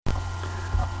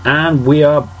And we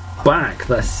are back.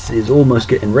 This is almost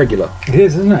getting regular. It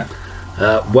is, isn't it?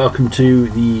 Welcome to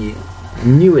the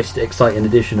newest exciting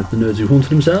edition of The Nerds Who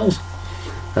Haunted Themselves.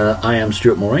 I am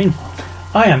Stuart Moraine.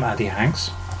 I am Addy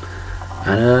Hanks.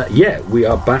 And we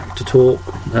are back to talk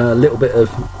a little bit of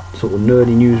sort of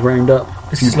nerdy news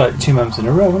roundup. This is like 2 months in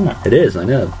a row, isn't it? It is, I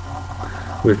know.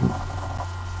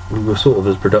 We were sort of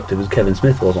as productive as Kevin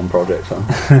Smith was on projects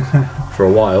for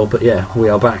a while, but yeah, we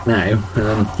are back now.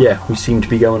 We seem to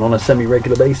be going on a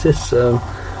semi-regular basis. We'll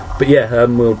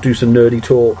do some nerdy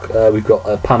talk. We've got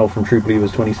a panel from True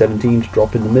Believers 2017 to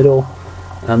drop in the middle,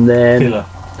 and then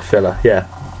filler, yeah,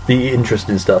 the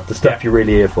interesting stuff, the stuff you're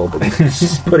really here for, but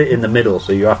just put it in the middle,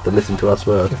 so you have to listen to us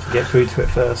first. You have to get through to it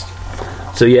first.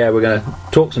 So yeah, we're going to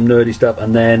talk some nerdy stuff,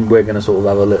 and then we're going to sort of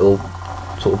have a little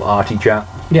sort of arty chat.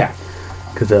 Yeah.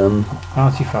 Because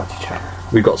arty-farty chat.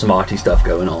 We've got some arty stuff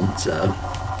going on, so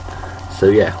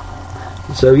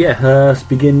let's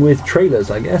begin with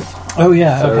trailers, I guess. Oh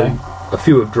yeah, okay. A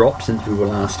few have dropped since we were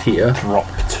last here.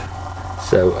 Dropped.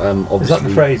 So obviously, is that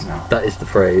the phrase now? That is the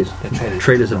phrase. The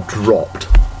trailers have dropped.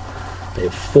 They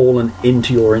have fallen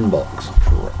into your inbox.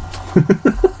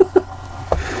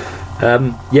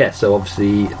 So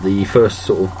obviously the first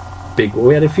sort of big. Well,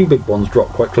 we had a few big ones drop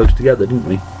quite close together, didn't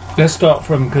we? Let's start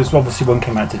from, because obviously one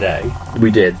came out today. We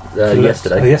did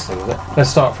yesterday. Yesterday was it? Let's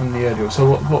start from the earlier.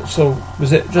 So what? So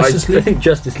was it Justice League? I think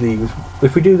Justice League.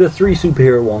 If we do the 3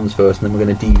 superhero ones first, and then we're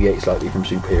going to deviate slightly from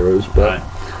superheroes. But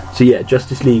right. So yeah,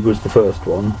 Justice League was the first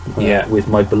one. With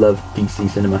my beloved DC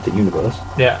Cinematic Universe.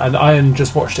 Yeah, and I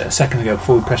just watched it a second ago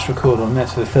before we pressed record on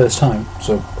this for the first time.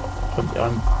 So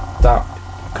I'm that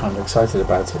kind of excited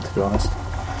about it, to be honest.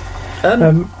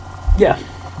 Yeah.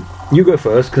 You go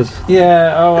first, because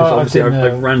obviously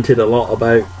I've ranted a lot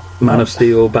about Man of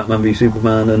Steel, Batman v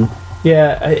Superman, and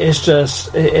it's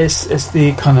just it's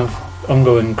the kind of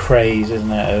ongoing craze,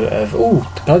 isn't it? Of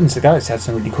Guardians of the Galaxy had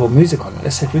some really cool music on it.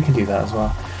 Let's see if we can do that as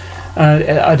well.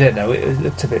 I don't know. It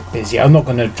looked a bit busy. I'm not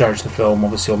going to judge the film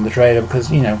obviously on the trailer because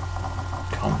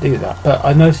can't do that. But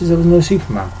I noticed there was no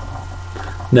Superman.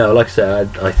 No, like I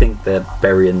said, I think they're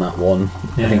burying that one.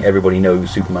 Yeah. I think everybody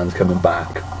knows Superman's coming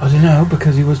back. I don't know,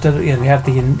 because he was dead at the end. They had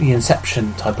the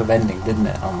Inception type of ending, didn't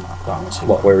it?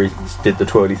 Where he did the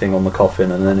twirly thing on the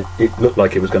coffin, and then it looked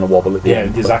like it was going to wobble at the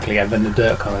end. Yeah, exactly. And then the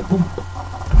dirt kind of boom,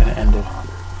 and then it ended.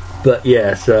 But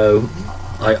yeah, so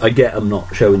I get them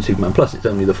not showing Superman. Plus, it's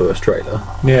only the first trailer.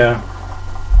 Yeah,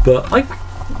 but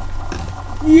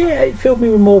it filled me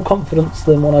with more confidence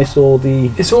than when I saw the.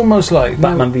 It's almost like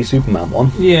Batman v Superman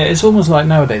one. Yeah, it's almost like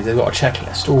nowadays they've got a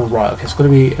checklist. All right, okay, it's got to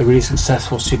be a really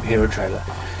successful superhero trailer.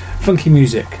 Funky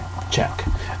music, check.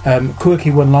 Quirky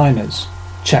one-liners,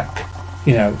 check.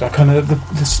 That kind of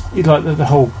the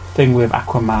whole thing with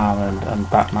Aquaman and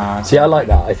Batman. See, I like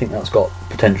that. I think that's got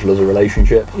potential as a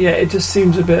relationship. Yeah, it just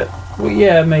seems a bit. Well,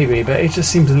 yeah, maybe, but it just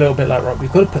seems a little bit like, right,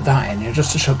 we've got to put that in,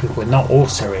 just to show people we're not all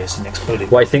serious and exploding.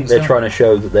 Well, I think they're trying to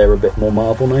show that they're a bit more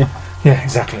Marvel now. Yeah,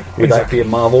 exactly. Without being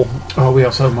Marvel. Oh, we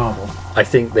are so Marvel. I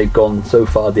think they've gone so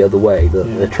far the other way that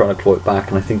they're trying to claw it back,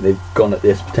 and I think they've gone at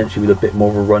this potentially with a bit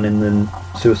more of a run-in than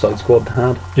Suicide Squad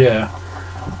had. Yeah.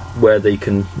 Where they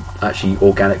can actually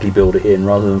organically build it in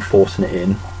rather than forcing it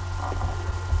in.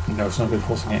 No, it's not good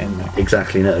forcing it in, mate.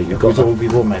 Exactly, no.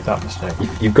 We've all made that mistake.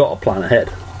 You've got to plan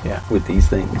ahead. Yeah. With these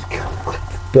things.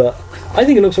 But I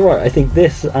think it looks alright. I think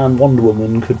this and Wonder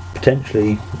Woman could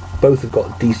potentially both have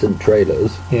got decent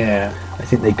trailers. Yeah. I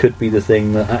think they could be the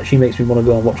thing that actually makes me want to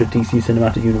go and watch a DC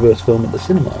Cinematic Universe film at the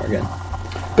cinema again.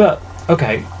 But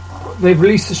okay, they've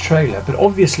released this trailer, but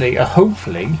obviously,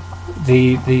 hopefully,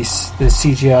 the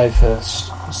CGI for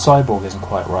Cyborg isn't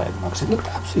quite right at the moment, because it looked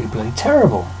absolutely bloody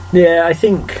terrible. Yeah, I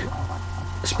think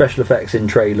special effects in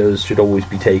trailers should always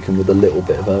be taken with a little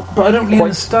bit of a. But I don't really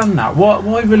understand that.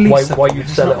 Why release? Why you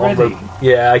sell it on?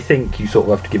 Yeah, I think you sort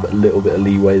of have to give it a little bit of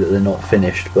leeway that they're not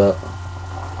finished. But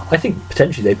I think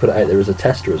potentially they put it out there as a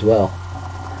tester as well.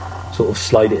 Sort of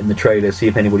slide it in the trailer, see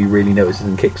if anybody really notices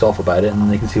and kicks off about it,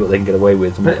 and they can see what they can get away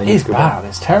with. And but it is bad.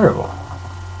 It's terrible.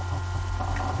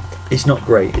 It's not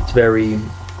great. It's very.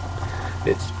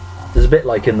 There's a bit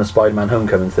like in the Spider-Man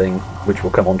Homecoming thing, which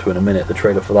we'll come on to in a minute, the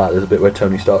trailer for that, there's a bit where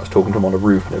Tony Stark's talking to him on a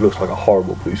roof and it looks like a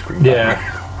horrible blue screen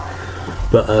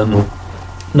background. But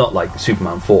not like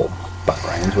Superman 4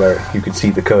 backgrounds where you could see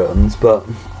the curtains, but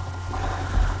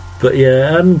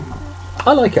yeah,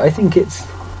 I like it. I think it's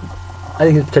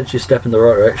potentially a step in the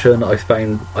right direction.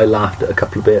 I laughed at a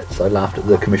couple of bits. I laughed at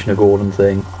the Commissioner Gordon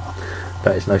thing.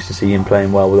 That it's nice to see him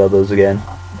playing well with others again.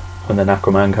 And then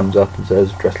Aquaman comes up and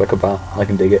says, dressed like a bat, I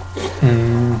can dig it.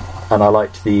 And I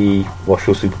liked the what's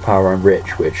your superpower, I'm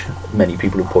rich, which many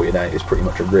people have pointed out is pretty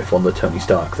much a riff on the Tony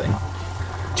Stark thing.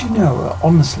 Do you know,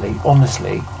 honestly,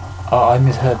 I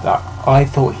misheard that. I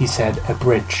thought he said a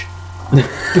bridge.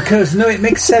 Because, no, it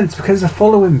makes sense, because the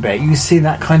following bit, you see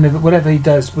that kind of, whatever he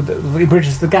does, he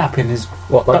bridges the gap in his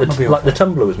What, like Batmobile. the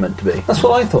tumbler was meant to be? That's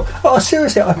what I thought. Oh,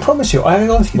 seriously, I promise you, I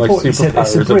honestly My thought he said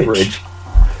it's superpower a is bridge.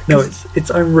 No,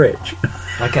 it's I'm rich.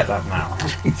 I get that now.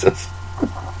 Jesus.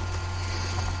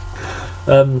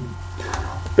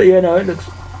 But yeah, no,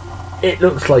 it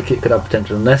looks like it could have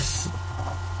potential, unless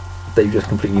they've just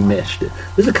completely missed it.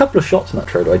 There's a couple of shots in that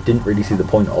trailer I didn't really see the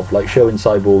point of, like showing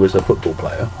Cyborg as a football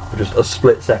player, just a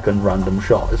split-second random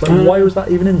shot. It's like, why was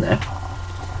that even in there?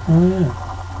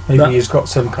 Maybe he's got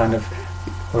some kind of...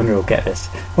 I wonder if he'll get this.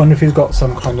 I wonder if he's got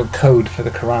some kind of code for the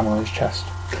Quran on his chest.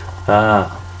 Are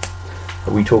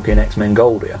we talking X-Men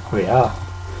Gold here? We are.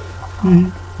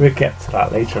 We'll get to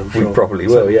that later, I'm sure. We probably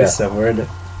will, yeah. Somewhere in it.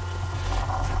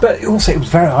 But also, it was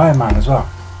very Iron Man as well.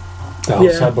 The whole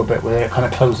cyber bit where it kind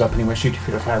of closed up and he went shooting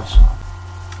through the clouds.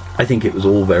 I think it was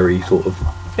all very sort of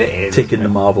ticking the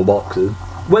Marvel boxes.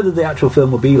 Whether the actual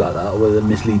film will be like that or whether they're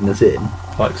misleading us in.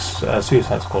 Like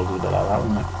Suicide Squad was a bit like that,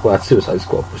 wasn't it? Well, Suicide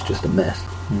Squad was just a mess.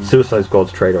 Suicide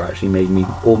Squad's trailer actually made me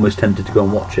almost tempted to go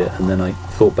and watch it, and then I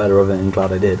thought better of it and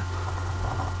glad I did.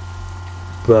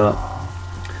 But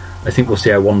I think we'll see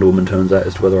how Wonder Woman turns out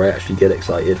as to whether I actually get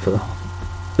excited for...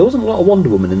 There wasn't a lot of Wonder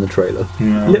Woman in the trailer.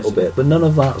 No, a little bit, but none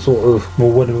of that sort of...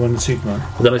 More Wonder Woman and Superman.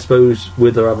 But then I suppose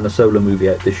with her having a solo movie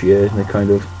out this year, they kind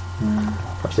of...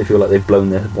 Perhaps they feel like they've blown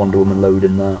their Wonder Woman load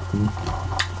in that. And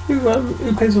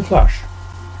who plays the Flash?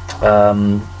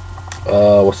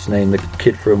 What's his name? The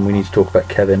kid from We Need to Talk About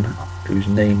Kevin, whose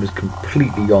name is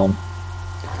completely gone.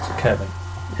 Is it Kevin?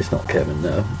 It's not Kevin,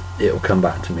 no. It'll come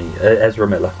back to me. Ezra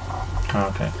Miller. Oh,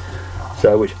 okay.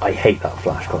 So, which I hate that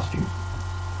Flash costume.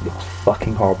 It looks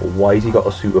fucking horrible. Why has he got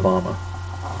a suit of armour?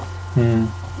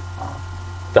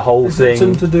 The whole thing...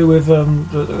 Something to do with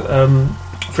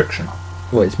friction.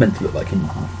 Well, it's meant to look like in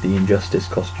the Injustice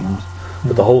costumes.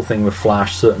 But the whole thing with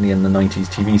Flash, certainly in the 90s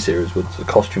TV series, was the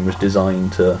costume was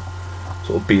designed to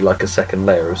sort of be like a second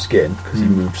layer of skin, because he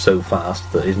moved so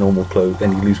fast that his normal clothes,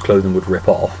 any loose clothing would rip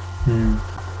off.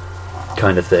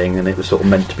 Kind of thing, and it was sort of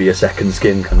meant to be a second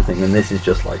skin kind of thing, and this is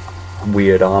just like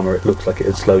weird armour. It looks like it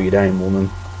would slow you down more than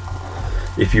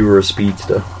if you were a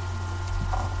speedster.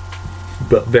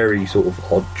 But very sort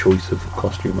of odd choice of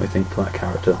costume, I think, for that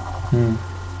character.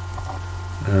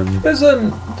 There's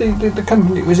the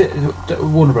company, was it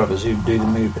Warner Brothers who do the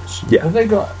movies? Yeah. Have they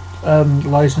got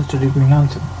license to do Green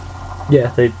Lantern?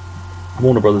 Yeah,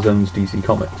 Warner Brothers owns DC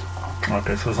Comics.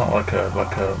 Okay, so it's not like a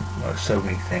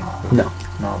Sony thing. No.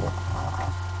 Marvel.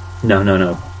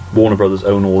 No. Warner Brothers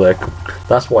own all their...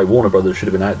 That's why Warner Brothers should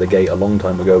have been out the gate a long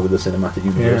time ago with the cinematic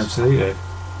universe. Yeah, absolutely.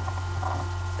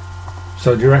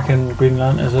 So do you reckon Green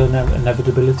Lantern is an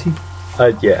inevitability?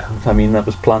 Yeah, I mean that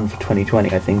was planned for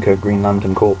 2020, I think, a Green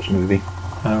Lantern Corps movie.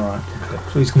 Alright, okay.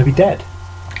 So he's going to be dead?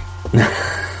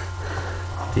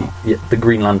 the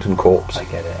Green Lantern Corps. I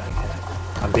get it.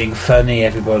 I'm being funny,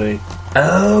 everybody.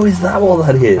 Oh, is that what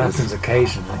that is? Happens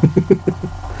occasionally.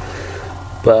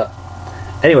 But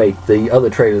anyway, the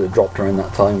other trailer that dropped around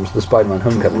that time was the Spider-Man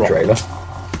Homecoming trailer.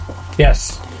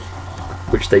 Yes.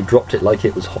 Which they dropped it like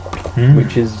it was hot.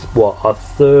 Which is, what, our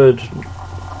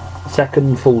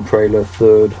second full trailer,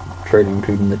 third trailer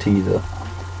including the teaser.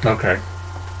 Okay.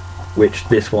 Which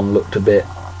this one looked a bit...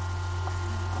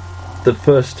 The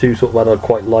first two sort of had a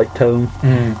quite light tone.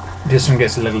 This one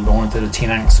gets a little more into the teen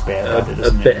angst bit.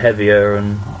 A bit heavier,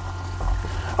 and...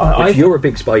 you're a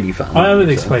big Spidey fan. I am a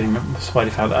big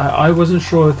Spidey fan. I wasn't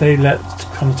sure if they let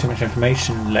kind of too much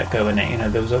information let go in it. You know,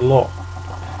 there was a lot...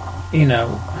 You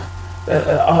know...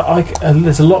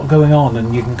 there's a lot going on,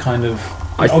 and you can kind of...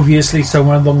 Obviously,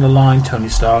 somewhere along the line, Tony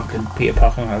Stark and Peter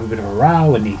Parker have a bit of a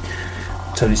row, and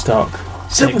Tony Stark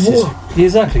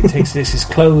takes his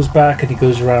clothes back, and he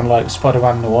goes around like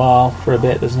Spider-Man Noir for a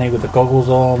bit, doesn't he, with the goggles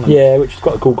on? Yeah, which is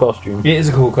quite a cool costume. It is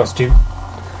a cool costume.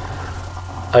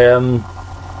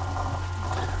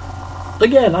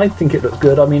 Again, I think it looks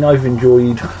good. I mean, I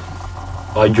enjoyed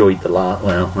the last...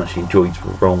 Well, actually, enjoyed's the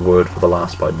wrong word for the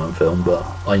last Spider-Man film, but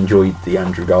I enjoyed the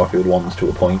Andrew Garfield ones to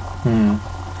a point.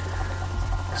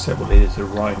 Except what it is a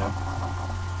Rhino.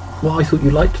 Well, I thought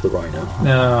you liked the Rhino.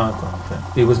 No, I don't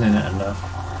think. He wasn't in it enough.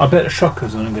 I bet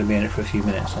Shocker's only going to be in it for a few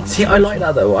minutes. See, I like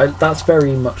that, though. That's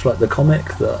very much like the comic,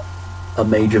 that a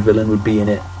major villain would be in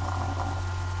it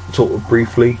sort of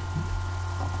briefly,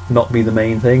 not be the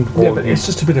main thing. Yeah, but it's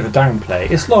just a bit of a downplay.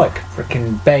 It's like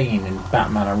frickin' Bane and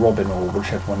Batman and Robin, or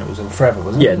whichever one it was in Forever,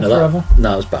 wasn't it? Yeah, no,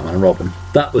 it was Batman and Robin.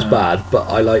 That was bad, but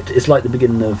I liked... It's like the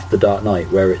beginning of The Dark Knight,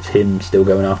 where it's him still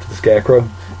going after the Scarecrow.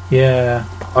 Yeah.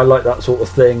 I like that sort of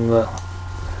thing, that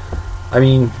I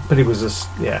mean, But he was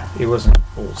he wasn't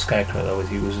all Scarecrow though.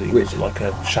 He was like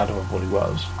a shadow of what he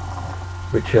was.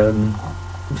 which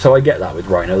so I get that with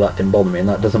Rhino. That didn't bother me, and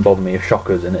that doesn't bother me if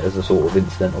Shocker's in it as a sort of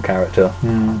incidental character.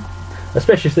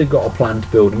 Especially if they've got a plan to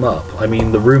build him up. I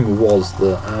mean, the rumour was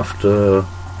that after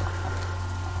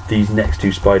these next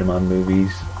 2 Spider-Man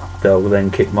movies, they'll then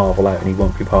kick Marvel out and he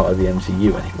won't be part of the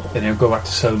MCU anymore. Then he'll go back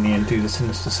to Sony and do the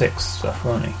Sinister Six stuff,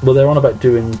 won't he? Well, they're on about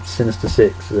doing Sinister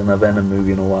Six and a Venom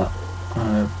movie and all that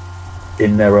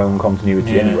in their own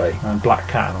continuity anyway. And Black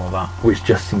Cat and all that. Which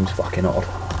just seems fucking odd.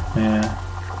 Yeah.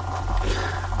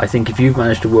 I think if you've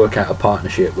managed to work out a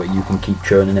partnership where you can keep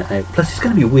churning it out... Plus, it's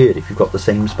going to be weird if you've got the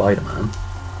same Spider-Man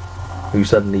who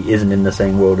suddenly isn't in the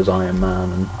same world as Iron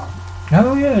Man. And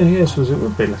Oh, yeah, yes, it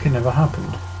would be like it never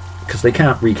happened. because they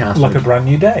can't recast Like him. a brand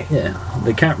new day. Yeah,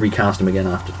 they can't recast him again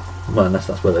after... Well, unless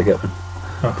that's where they're going.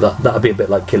 Oh. That'd be a bit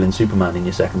like killing Superman in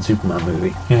your second Superman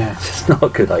movie. Yeah. It's just not a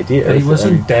good idea. But he is it?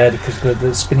 wasn't dead because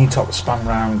the spinny top spun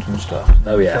round and stuff.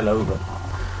 Oh, yeah. Fell over.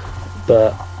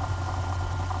 But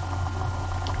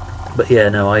yeah,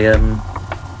 no, I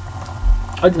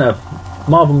don't know.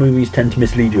 Marvel movies tend to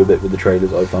mislead you a bit with the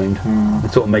trailers, I find. They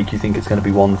sort of make you think it's going to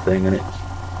be one thing, and it's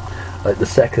like the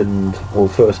second or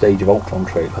first Age of Ultron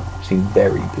trailer seemed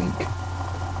very bleak.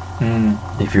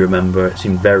 If you remember, it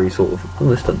seemed very sort of, well,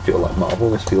 this doesn't feel like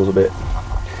Marvel, this feels a bit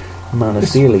Man of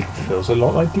Steel-y. Feels a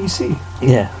lot like DC.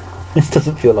 Yeah, this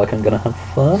doesn't feel like I'm going to have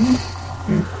fun.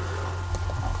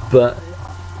 But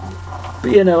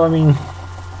you know, I mean,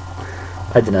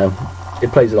 I don't know.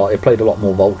 It played a lot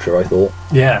more Vulture, I thought.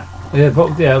 Yeah,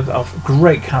 a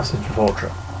great casting for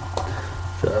Vulture.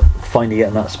 So finally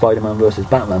getting that Spider-Man versus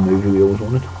Batman movie we always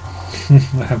wanted.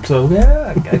 So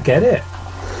yeah, I get it.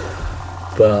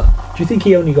 But do you think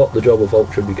he only got the job of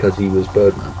Vulture because he was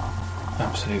Birdman?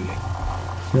 Absolutely.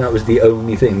 And that was the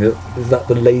only thing. Is that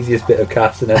the laziest bit of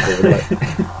casting ever? Like,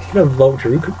 you know, Vulture.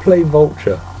 Who could play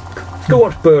Vulture? Let's go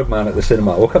watch Birdman at the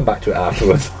cinema. We'll come back to it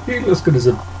afterwards. He looks good as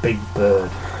a big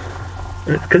bird.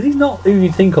 Because he's not who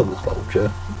you think of as Vulture.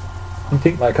 You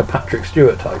think like a Patrick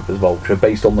Stewart type as Vulture,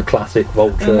 based on the classic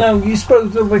Vulture. No, you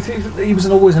suppose he was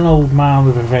always an old man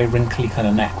with a very wrinkly kind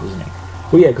of neck, wasn't he?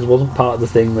 Well, yeah, because wasn't part of the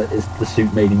thing that is the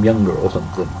suit made him younger or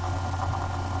something?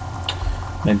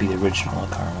 Maybe the original, I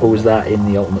can't remember. Or was that in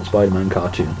the Ultimate Spider-Man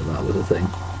cartoon that was a thing?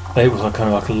 It was like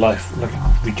kind of like a life, like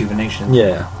a rejuvenation.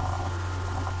 Yeah.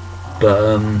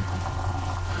 But,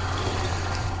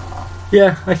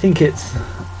 yeah, I think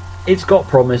it's got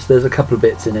promise. There's a couple of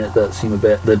bits in it that seem a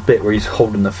bit... The bit where he's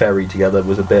holding the ferry together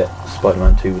was a bit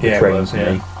Spider-Man 2 with the train for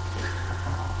me.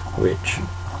 Which...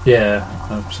 Yeah,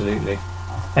 absolutely.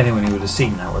 Anyone who would have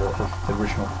seen that would have, the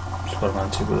original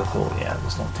Spider-Man 2 would have thought, yeah,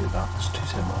 let's not do that, it's too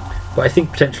similar. But I think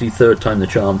potentially third time the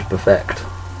charm to perfect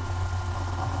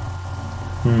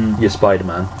your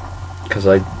Spider-Man, because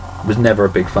I was never a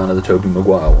big fan of the Tobey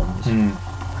Maguire ones,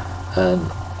 and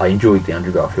I enjoyed the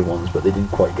Andrew Garfield ones, but they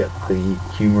didn't quite get the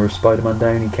humour of Spider-Man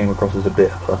down. He came across as a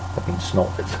bit of a fucking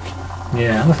snot.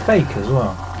 Yeah, and a fake as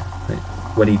well.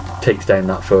 When he takes down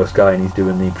that first guy and he's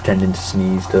doing the pretending to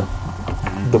sneeze to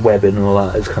the webbing and all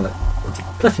that, it's kind of...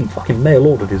 Plus he fucking mail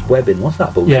ordered his webbing. What's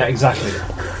that bullshit? Yeah, exactly.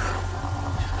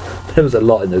 There was a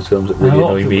lot in those films that really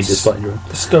annoyed me.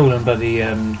 Stolen by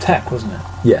the tech, wasn't it?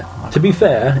 Yeah. To be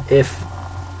fair, if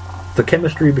the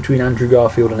chemistry between Andrew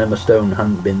Garfield and Emma Stone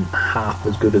hadn't been half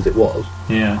as good as it was,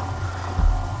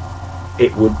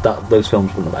 it would those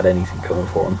films wouldn't have had anything coming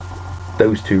for them.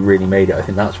 Those two really made it. I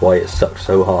think that's why it sucked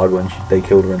so hard when they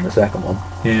killed her in the second one.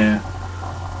 Yeah.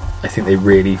 I think they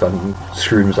really fucking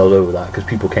screwed themselves over that, because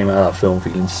people came out of that film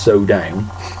feeling so down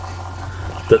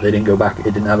that they didn't go back. It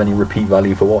didn't have any repeat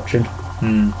value for watching.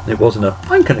 It wasn't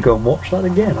I'm going to go and watch that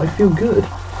again, I feel good.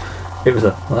 It was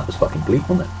well, that was fucking bleak,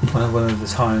 wasn't it? One of the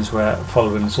times where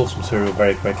following the source material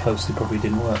very, very closely probably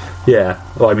didn't work. Yeah.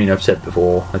 Well, I mean, I think I've said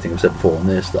before on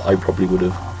this that I probably would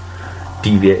have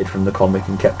deviated from the comic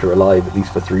and kept her alive at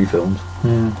least for 3 films.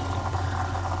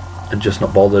 And just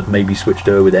not bothered. Maybe switched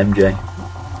her with MJ.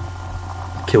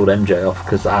 Killed MJ off,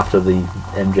 because after the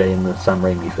MJ in the Sam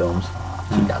Raimi films,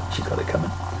 she's got it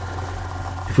coming.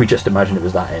 If we just imagine it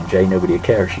was that MJ, nobody would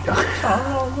care if she died.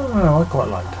 No, I quite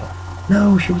liked her.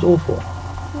 No, she was awful.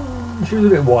 She was a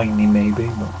bit whiny, maybe,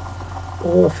 but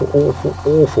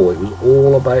awful. It was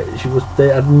all about... They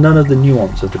had none of the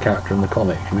nuance of the character in the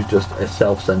comic. She was just a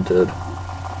self-centered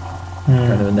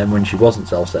kind of, and then when she wasn't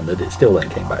self-centered, it still then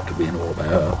came back to being all about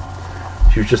her.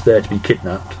 She was just there to be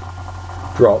kidnapped,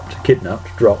 dropped,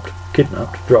 kidnapped, dropped,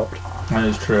 kidnapped, dropped. That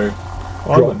is true.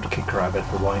 Well, I wouldn't kick her out of bed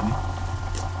for whiny.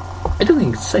 I don't think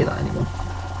you can say that anymore.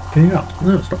 Can you not?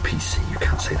 No, it's not PC. You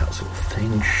can't say that sort of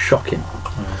thing. Shocking.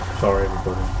 Sorry,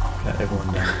 everybody. let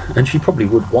everyone know. And she probably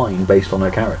would whine based on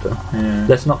her character. Yeah.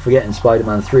 Let's not forget in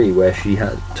Spider-Man 3 where she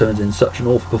turns in such an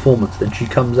awful performance, then she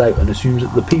comes out and assumes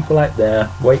that the people out there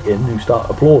waiting who start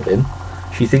applauding,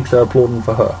 she thinks they're applauding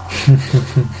for her.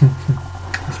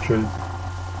 That's true.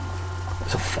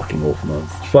 It's a fucking awful moment.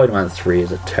 Spider-Man 3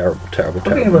 is a terrible, terrible, I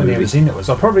think terrible I've only ever movie. seen it once.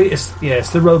 It's the I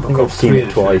think Robocop I've seen 3 it of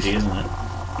the twice. trilogy, isn't it?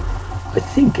 I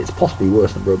think it's possibly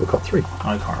worse than Robocop 3.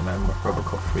 I can't remember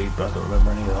Robocop 3, but I don't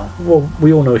remember any of that. Well,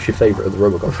 we all know it's your favourite of the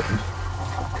Robocop films.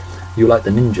 You like the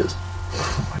ninjas.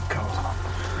 Oh my god.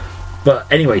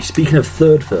 But anyway, speaking of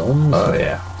third films, Oh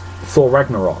yeah. Thor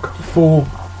Ragnarok.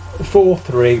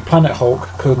 4-3, Planet Hulk,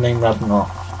 codename Ragnarok.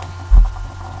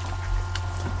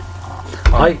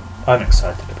 I'm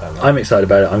excited about that. I'm excited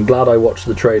about it. I'm glad I watched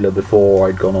the trailer before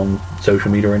I'd gone on social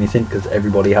media or anything, because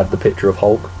everybody had the picture of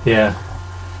Hulk. Yeah.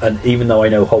 And even though I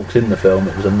know Hulk's in the film,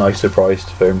 it was a nice surprise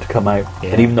for him to come out.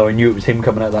 Yeah. And even though I knew it was him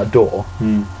coming out that door,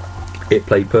 it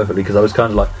played perfectly, because I was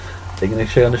kind of like, are they going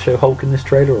to show Hulk in this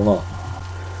trailer or not?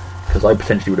 Because I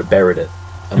potentially would have buried it.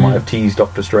 I might have teased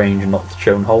Doctor Strange and not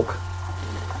shown Hulk.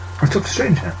 It's Doctor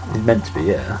Strange now. It's meant to be,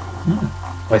 yeah.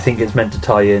 I think it's meant to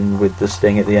tie in with the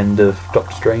sting at the end of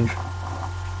Doctor Strange.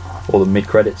 Or the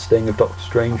mid-credits sting of Doctor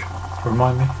Strange.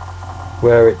 Remind me.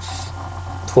 Where it's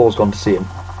Thor's gone to see him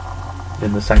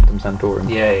in the Sanctum Sanctorum.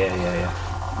 Yeah.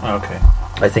 Okay.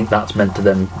 I think that's meant to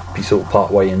then be sort of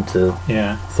part way into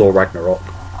Yeah. Thor Ragnarok.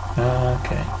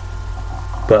 Okay.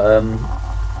 But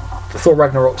Thor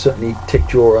Ragnarok certainly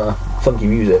ticked your funky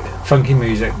music. Funky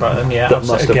music, but yeah. That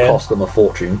must have again, cost them a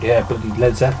fortune. Yeah, but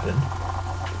Led Zeppelin.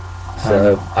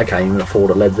 So I can't even afford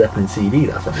a Led Zeppelin CD,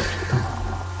 that's how much.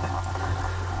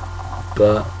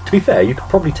 But to be fair, you could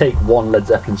probably take one Led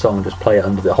Zeppelin song and just play it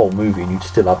under the whole movie and you'd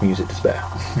still have music to spare.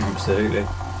 Absolutely.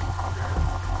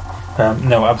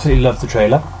 No, I absolutely love the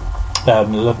trailer.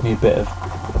 Love me a bit of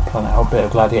Planet Hulk, bit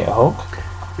of Gladiator Hulk.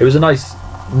 It was a nice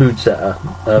mood setter,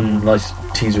 nice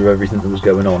teaser of everything that was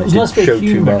going on. It There's a nice didn't bit show of too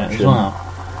humour in much. it as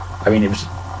well. I mean,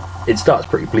 it starts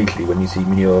pretty bleakly when you see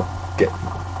Mjolnir get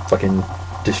fucking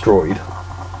destroyed.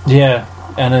 Yeah,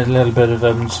 and a little bit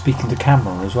of speaking to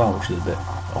camera as well, which is a bit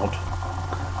odd.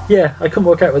 Yeah, I couldn't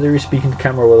work out whether he was speaking to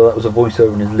camera or whether that was a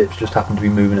voiceover and his lips just happened to be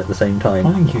moving at the same time.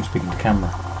 I think he was speaking to camera.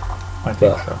 I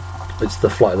think But so. it's the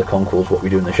Flight of the Conchords, What We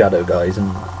Do in the Shadow guys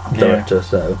and director,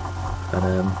 so.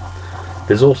 And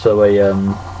there's also a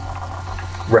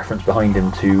reference behind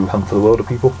him to Hunt for the Wilder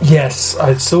People. Yes,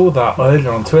 I saw that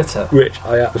earlier on Twitter. Which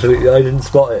I didn't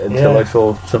spot it until Yeah. I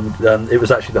saw some. It was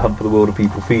actually the Hunt for the Wilder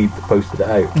People feed that posted it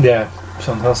out. Yeah,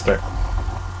 fantastic.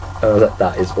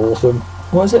 That is awesome.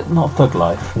 What is it? Not Thug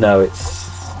Life? No, it's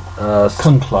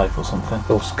Skunk Life or something.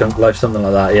 or Skunk Life, something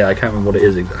like that. Yeah, I can't remember what it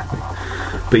is exactly.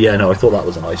 But yeah, no, I thought that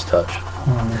was a nice touch.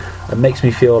 It makes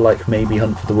me feel like maybe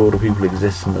Hunt for the Wilder People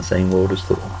exists in the same world as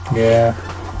Thor. Yeah,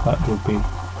 that would be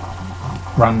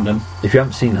random. If you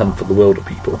haven't seen Hunt for the Wilder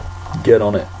People, get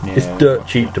on it. Yeah, It's dirt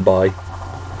cheap to buy.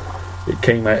 It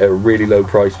came out at a really low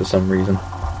price for some reason.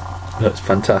 It's a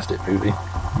fantastic movie.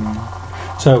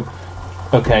 So,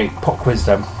 okay, pop quiz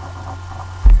then.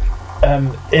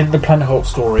 In the Planet Hulk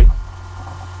story,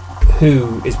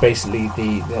 who is basically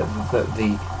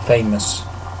the famous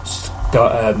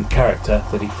character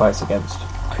that he fights against?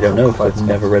 I don't know, 'cause Fights I've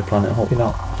never against. read Planet Hulk. You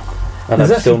know, And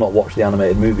There's I've still actually- not watched the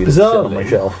animated movie that's sitting on my Bizarrely-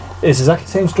 shelf. it's exactly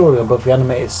the same story on both the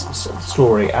animated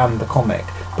story and the comic,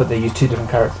 but they use two different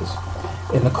characters.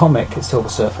 In the comic, it's Silver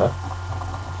Surfer.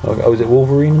 Oh, is it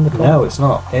Wolverine in the comic? No, it's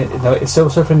not. No, it's Silver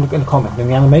Surfer in the comic. In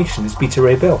the animation, it's Beta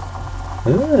Ray Bill,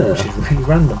 which is really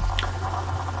random.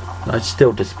 I'm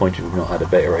still disappointed we've not had a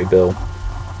Beta Ray Bill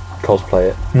cosplay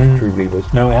it. True Believers.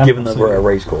 No, we haven't. Given that we're at a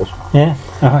race course. Yeah,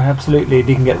 absolutely.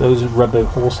 You can get those rubber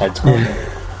horse heads, can't you?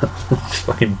 Just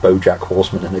fucking BoJack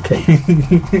Horseman in the cake.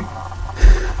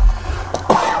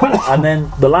 And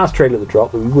then the last trailer that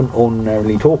dropped that we wouldn't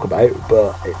ordinarily talk about,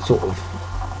 but it sort of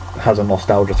has a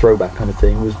nostalgia throwback kind of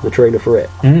thing, was the trailer for it.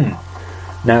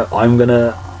 Now, I'm going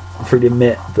to freely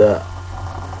admit that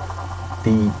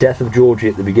the death of Georgie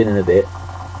at the beginning of it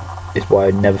is why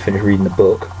I never finished reading the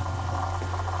book.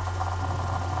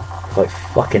 'Cause I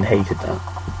fucking hated that.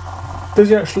 Does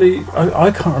he actually? I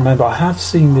can't remember. I have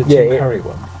seen the Yeah, Tim it- Curry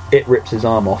one. It rips his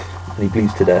arm off and he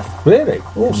bleeds to death Really?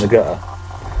 in the Awesome. gutter.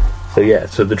 So yeah,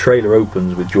 so the trailer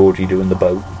opens with Georgie doing the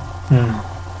boat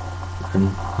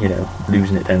and, you know,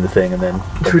 losing it down the thing, and then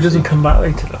So he doesn't come back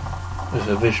later though? There's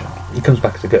a vision. he comes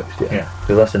back as a ghost, yeah. Yeah.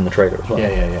 Because that's in the trailer as well.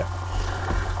 Yeah.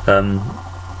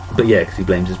 But yeah, because he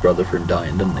blames his brother for him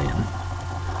dying, doesn't he?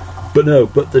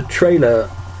 But the trailer,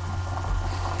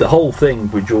 the whole thing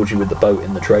with Georgie with the boat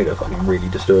in the trailer fucking really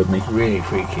disturbed me. Really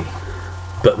freaky.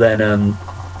 But then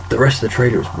the rest of the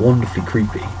trailer is wonderfully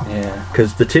creepy. Yeah.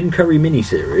 Because the Tim Curry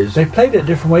miniseries... They played it a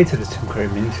different way to the Tim Curry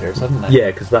miniseries, haven't they? Yeah,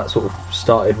 because that sort of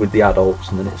started with the adults,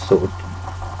 and then it sort of...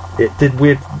 It did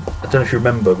weird... I don't know if you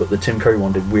remember, but the Tim Curry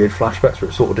one did weird flashbacks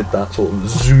where it sort of did that sort of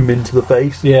zoom into the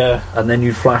face. Yeah. And then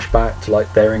you'd flash back to,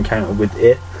 like, their encounter with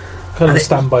it. Kind of a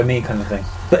Stand By Me kind of thing.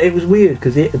 But it was weird,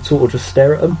 because it would sort of just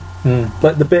stare at them. Mm.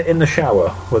 Like the bit in the shower,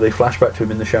 where they flash back to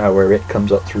him in the shower, where it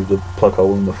comes up through the plug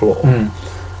hole in the floor. Mm.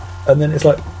 And then it's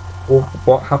like, well,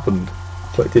 what happened?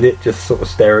 It's like, did it just sort of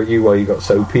stare at you while you got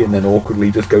soapy and then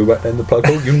awkwardly just go back down the plug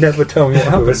hole? You never tell me what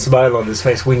happened. With a smile on his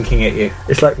face, winking at you.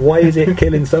 It's like, why is it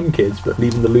killing some kids but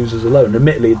leaving the losers alone?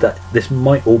 Admittedly, that this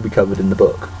might all be covered in the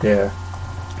book. Yeah.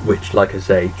 Which, like I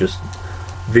say, just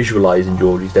visualising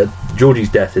Georgie's death. Georgie's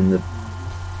death in the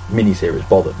miniseries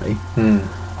bothered me.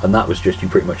 Mm. And that was just, you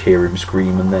pretty much hear him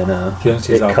scream and then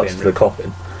it cuts to the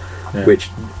coffin. Yeah.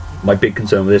 Which, my big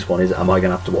concern with this one is, am I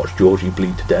going to have to watch Georgie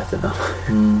bleed to death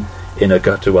in a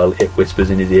gutter while it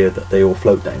whispers in his ear that they all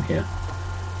float down here?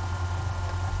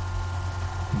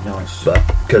 Nice. But,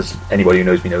 because anybody who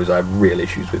knows me knows I have real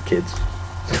issues with kids.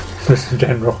 Just in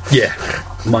general. Yeah.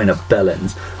 Mine are bell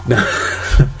ends. No.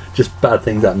 Just bad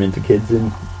things happening to kids.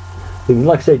 And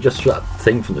like I say, just that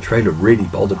thing from the trailer really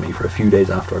bothered me for a few days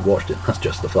after I'd watched it. That's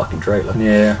just the fucking trailer.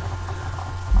 Yeah.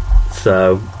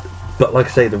 So... But like I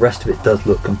say, the rest of it does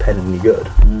look compellingly good.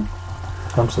 Mm.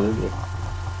 Absolutely.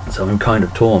 So I'm kind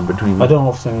of torn between... I don't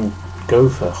often go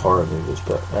for horror movies,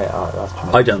 but that's kind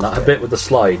of... I don't. That bit with the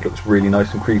slide looks really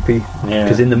nice and creepy. Yeah.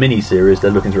 Because in the mini-series,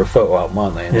 they're looking through a photo album,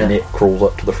 aren't they? And then Yeah. it crawls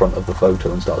up to the front of the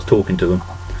photo and starts talking to them.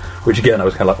 Which again, I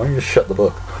was kind of like, why don't you just shut the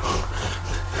book?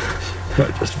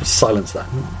 Just silence that.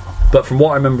 But from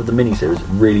what I remember of the mini-series, it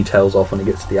really tails off when it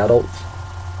gets to the adults.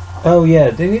 Oh yeah,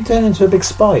 did he turn into a big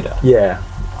spider? Yeah.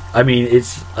 I mean,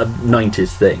 it's a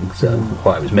 90s thing, so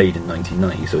well, it was made in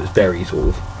 1990, so it's very sort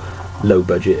of low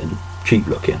budget and cheap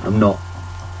looking. I'm not...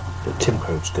 But Tim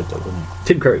Curry was good though, wasn't he?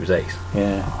 Tim Curry was ace.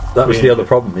 Yeah. That was Really the other good.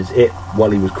 problem, is it, while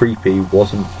he was creepy,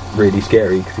 wasn't really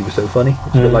scary because he was so funny.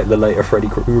 It's a bit like the later Freddy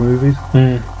Krueger movies.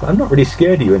 Mm. But I'm not really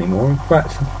scared of you anymore. In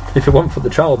fact, if it wasn't for the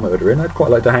child murdering, I'd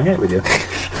quite like to hang out with you.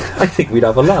 I think we'd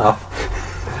have a laugh.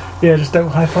 Yeah, just don't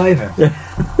high-five him.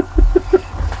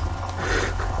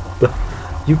 But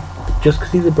you, just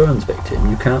because he's a Burns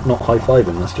victim, you can't not high-five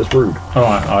him. That's just rude.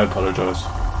 Alright, I apologise.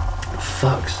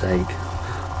 Fuck's sake.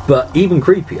 But even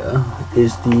creepier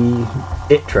is the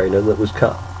It trailer that was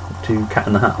cut to Cat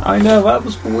in the Hat. I know, that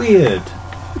was weird.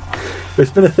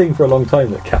 It's been a thing for a long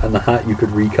time that Cat in the Hat, you could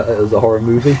recut it as a horror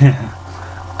movie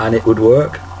and it would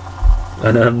work.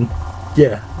 And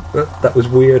yeah, that was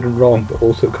weird and wrong, but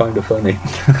also kind of funny.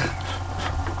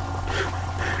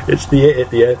 It's the It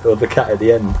at the end, or the cat at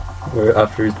the end, where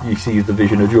after you see the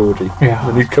vision of Georgie, Yeah.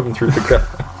 and he's coming through the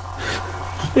cat.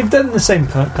 They've done the same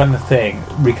kind of thing,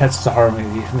 recut as a horror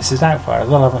movie for Mrs. Doubtfire as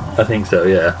well, haven't they? I think so,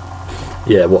 yeah.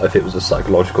 Yeah, what if it was a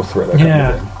psychological thriller kind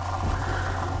of thing?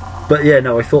 But yeah,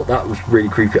 no, I thought that was really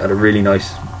creepy. It had a really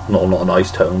nice, not a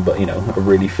nice tone, but you know, a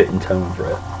really fitting tone for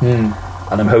it. Mm.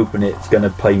 And I'm hoping it's going to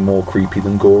play more creepy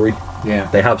than gory. Yeah.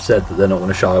 They have said that they're not going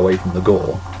to shy away from the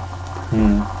gore.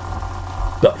 Mm.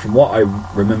 But from what I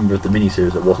remember of the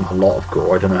miniseries, there wasn't a lot of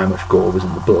gore. I don't know how much gore was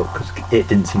in the book, because it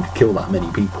didn't seem to kill that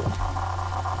many people.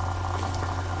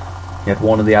 You had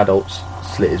one of the adults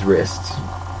slit his wrists.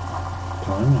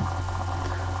 Blimey.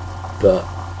 But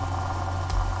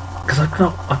because I've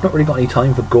not really got any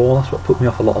time for gore. That's what put me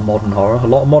off a lot of modern horror. A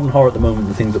lot of modern horror at the moment,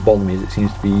 the things that bother me is it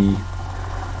seems to be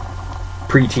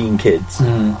pre-teen kids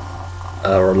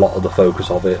are a lot of the focus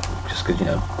of it, just because, you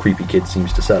know, creepy kids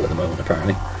seems to sell at the moment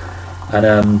apparently,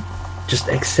 and just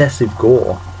excessive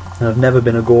gore. And I've never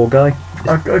been a gore guy.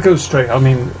 I go straight. I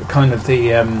mean, kind of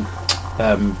the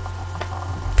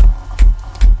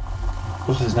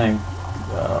what's his name?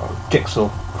 Jigsaw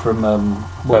from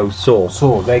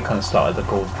Saw. They kind of started the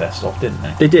gore fest off, didn't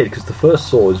they? They did, because the first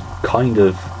Saw is kind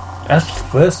of... That's the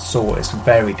first Saw. It's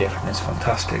very different. It's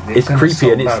fantastic. It's kind of creepy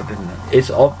sold and out, didn't it? it's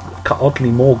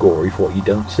oddly more gory for what you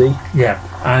don't see. Yeah,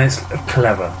 and it's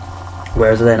clever.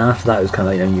 Whereas then after that it was kind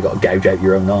of, you know, you got to gouge out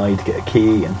your own eye to get a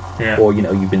key, and or, you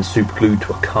know, you've been super glued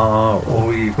to a car,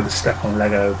 or you've got to step on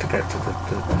Lego to get to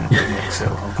the exit.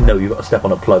 No, you've got to step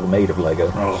on a plug made of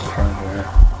Lego. Oh, crazy,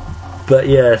 yeah. But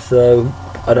yeah, so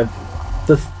I don't.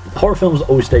 The horror films that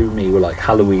always stay with me were like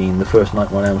Halloween, the first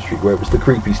Nightmare on Elm Street, where it was the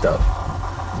creepy stuff.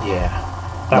 Yeah,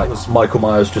 that like was Michael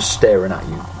Myers just staring at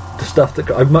you. The stuff that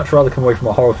I'd much rather come away from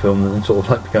a horror film than sort of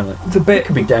like going like, the bit.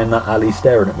 could be down that alley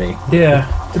staring at me. Yeah,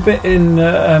 the bit in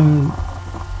trying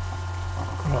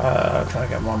to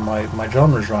get my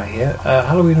genres right here.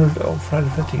 Halloween or Friday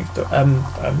the 13th.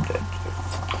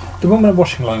 The woman I'm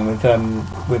watching along with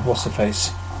what's her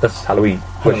face? That's Halloween.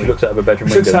 Where she looks out of her bedroom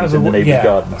She looks window out and of he's in the the neighbour's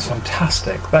garden. That's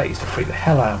fantastic. That used to freak the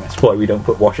hell out of me. That's why we don't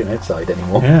put washing outside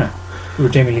anymore. Yeah.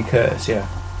 With Jamie Lee Curtis, yeah.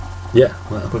 Yeah,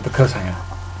 well. With the coat hanger.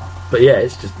 But yeah,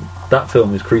 it's just, that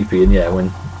film is creepy, and yeah,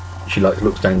 when she like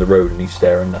looks down the road and he's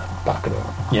staring back at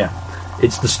her. Yeah.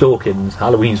 It's the stalking.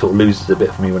 Halloween sort of loses a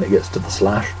bit for me when it gets to the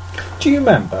slash. Do you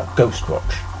remember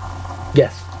Ghostwatch?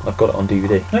 Yes, I've got it on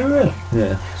DVD. No, really?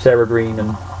 Yeah. Sarah Green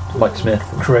and Mike Smith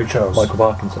and Craig Charles. Michael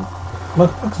Parkinson.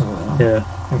 Michael Parkinson, Yeah.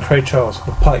 And Craig Charles,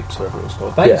 the Pipes, whatever it was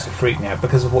called. That used to freak me out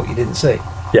because of what you didn't see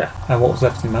Yeah. and what was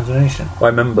left in the imagination. I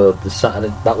remember the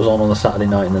Saturday, that was on the Saturday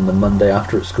night, and then the Monday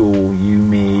after at school, you,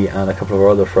 me, and a couple of our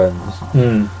other friends,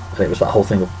 and it was that whole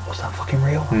thing of, was that fucking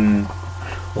real?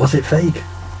 Was it fake?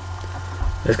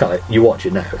 It's kind of like, you watch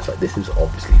it now, it's like, this is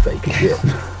obviously fake as shit.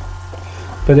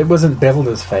 But it wasn't billed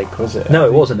as fake, was it? No,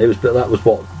 it wasn't. But that was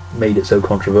what made it so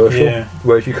controversial. Yeah.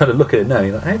 Whereas you kind of look at it now,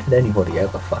 you're like, how did anybody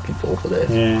ever fucking fall for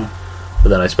this? Yeah. But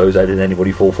then I suppose, how did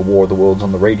anybody fall for War of the Worlds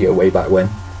on the radio way back when?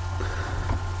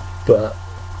 But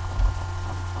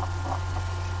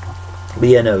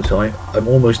yeah, no, so I'm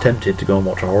almost tempted to go and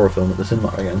watch a horror film at the cinema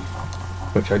again,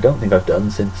 which I don't think I've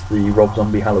done since the Rob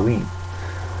Zombie Halloween,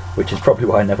 which is probably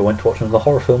why I never went to watch another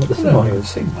horror film at the cinema. I've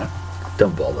seen that.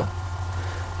 Don't bother.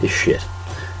 It's shit.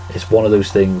 It's one of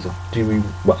those things of,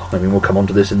 we'll come on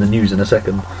to this in the news in a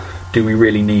second. Do we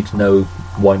really need to know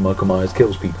why Michael Myers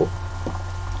kills people?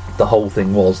 The whole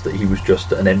thing was that he was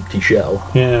just an empty shell.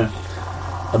 Yeah.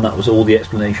 And that was all the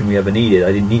explanation we ever needed.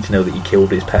 I didn't need to know that he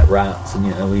killed his pet rats, and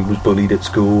he was bullied at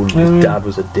school, and his dad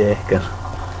was a dick. And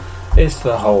it's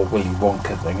the whole Willy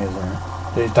Wonka thing, isn't it?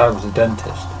 His dad was a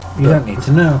dentist. You don't need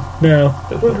to know. No.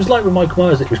 Well, it was like with Michael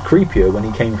Myers, it was creepier when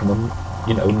he came from a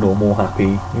normal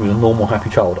happy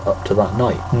child up to that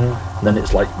night. And then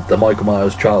it's like the Michael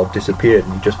Myers child disappeared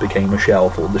and he just became a shell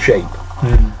for the shape.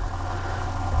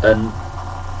 And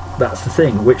that's the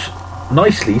thing, which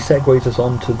nicely segues us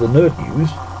on to the nerd news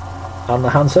and the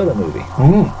Han Solo movie.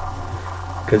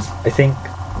 Because I think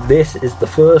this is the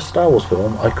first Star Wars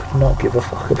film I could not give a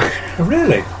fuck about. Oh,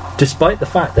 really? Despite the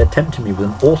fact they're tempting me with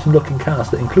an awesome looking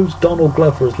cast that includes Donald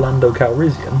Glover as Lando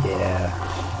Calrissian. Yeah.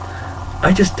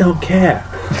 I just don't care.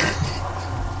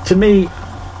 To me,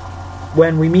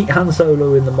 when we meet Han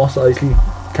Solo in the Mos Eisley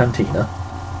Cantina,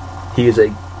 he is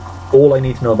all I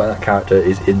need to know about that character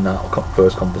is in that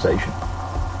first conversation.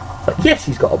 Like, yes,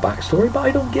 he's got a backstory, but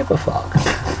I don't give a fuck.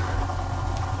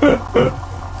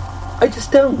 I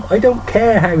just don't. I don't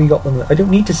care how he got them. I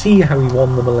don't need to see how he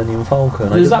won the Millennium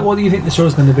Falcon. Is that what you think the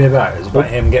show's going to be about? Is about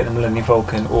him getting the Millennium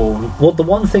Falcon, or? Well, the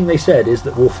one thing they said is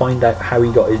that we'll find out how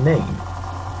he got his name.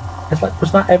 It's like,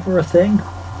 was that ever a thing?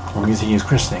 Or is he his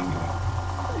christening?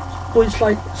 Well, it's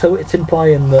like, so it's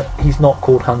implying that he's not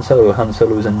called Han Solo. Han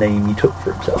Solo is a name he took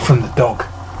for himself. From the dog.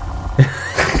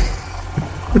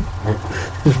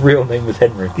 His real name was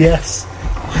Henry. Yes.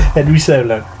 Henry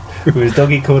Solo. With his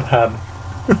doggy called Han.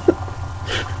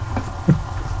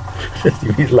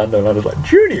 You meet Lando and Lando's like,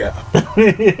 Junior!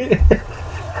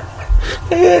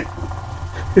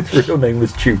 His real name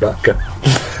was Chewbacca.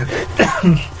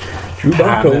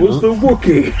 Chewbacca was the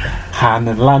Wookiee. Han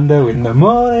and Lando in the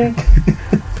morning.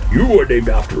 You were named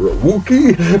after a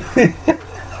Wookiee.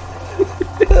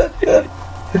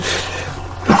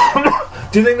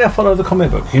 Do you think they follow the comic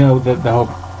book? You know, the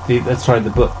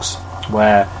books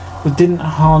where didn't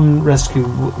Han rescue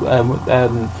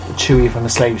Chewie from a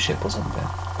slave ship or something?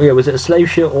 Yeah, was it a slave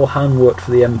ship or Han worked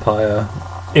for the Empire?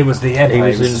 It was the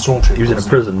Empire. He was in a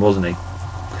prison, wasn't he?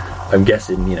 I'm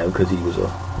guessing, because he was a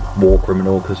war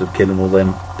criminal because of killing all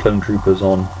them clone troopers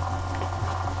on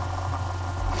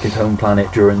his home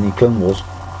planet during the Clone Wars,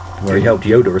 where he helped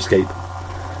Yoda escape.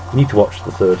 You need to watch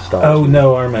the third Star Wars. Oh,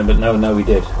 no, I remember. No, we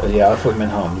did. Yeah, I thought you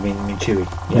meant Han. You mean Chewie.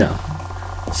 Yeah.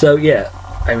 No. So, yeah,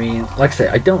 I mean, like I say,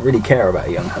 I don't really care about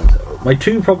young Han Solo. My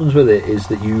two problems with it is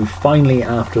that you finally,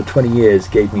 after 20 years,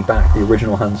 gave me back the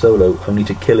original Han Solo, only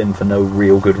to kill him for no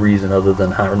real good reason other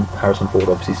than Harrison Ford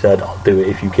obviously said, I'll do it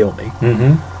if you kill me.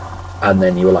 And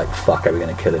then you were like, fuck, how are we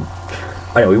going to kill him?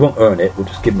 I know, we won't earn it, we'll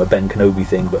just give him a Ben Kenobi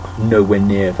thing, but nowhere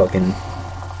near fucking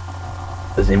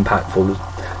as impactful as...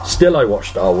 Still, I watch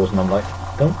Star Wars and I'm like,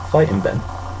 don't fight him, Ben.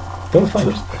 Don't fight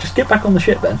him. Just get back on the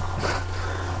ship, Ben.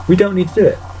 We don't need to do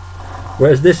it.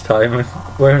 Whereas this time, you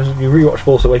rewatch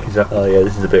Force Awakens, like, oh yeah,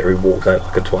 this is a bit where he walks out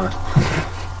like a twat.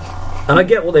 And I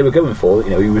get what they were going for,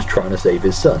 he was trying to save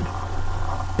his son.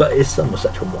 But his son was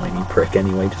such a whiny prick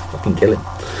anyway, just fucking kill him.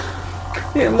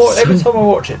 Yeah, every time I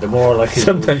watch it, the more like...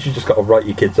 Sometimes you just got to write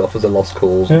your kids off as a lost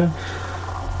cause. Yeah.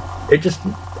 It just...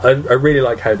 I really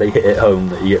like how they hit it home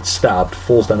that he gets stabbed,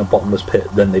 falls down a bottomless pit,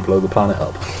 then they blow the planet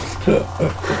up.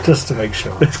 Just to make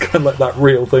sure. It's kind of like that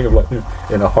real thing of like,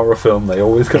 in a horror film, they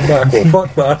always come back. Well,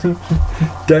 fuck that.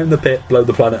 Down the pit, blow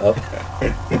the planet up.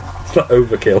 It's like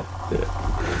overkill.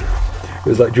 It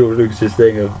was like George Lucas's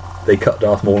thing of they cut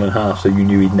Darth Maul in half so you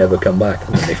knew he'd never come back,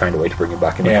 and then they found a way to bring him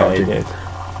back in the cartoon. They did.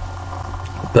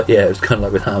 But yeah, it was kind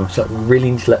of like with Ham. It's like, we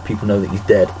really need to let people know that he's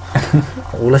dead.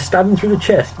 Well, let's stab him through the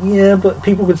chest. Yeah, but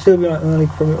people could still be like,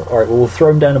 alright, well, we'll throw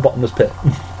him down a bottomless pit.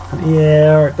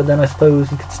 Yeah, alright, but then I suppose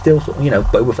he could still sort of,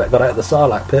 Boba Fett got out of the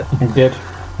Sarlacc pit. He did.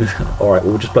 Alright,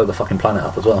 well, we'll just blow the fucking planet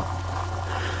up as well.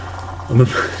 I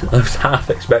was half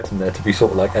expecting there to be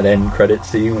sort of like an end credit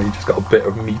scene where you just got a bit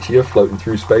of meteor floating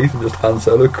through space and just Han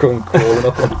Solo crawling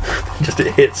up on just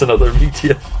it hits another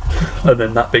meteor and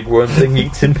then that big worm thing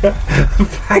eats him.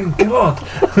 Thank God.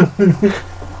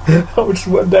 I would just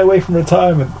went away from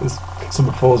retirement as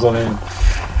someone falls on him.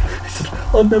 He said,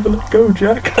 I'll never let go,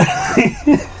 Jack.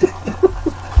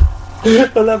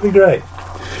 Well, that'd be great.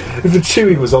 If the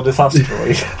Chewie was on this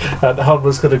asteroid and Han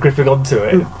was kind of gripping onto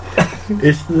it.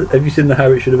 Have you seen the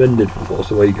How It Should Have Ended for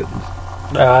Force Awakens?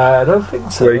 I don't think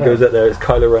so. Where he goes out there, it's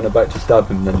Kylo Ren about to stab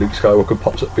him, and then Luke Skywalker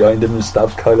pops up behind him and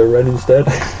stabs Kylo Ren instead.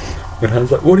 And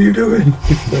Han's like, what are you doing?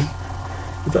 He's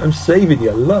like, I'm saving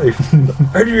your life. Like,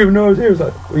 how do you even know I was here? It's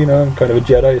like, I'm kind of a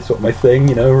Jedi, it's sort of my thing,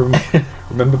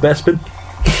 remember Bespin?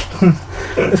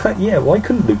 It's like, yeah, why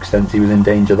couldn't Luke sense he was in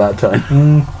danger that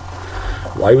time?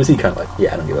 Why was he kind of like,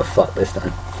 yeah, I don't give a fuck this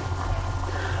time?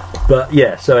 But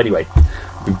yeah, so anyway,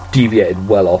 we've deviated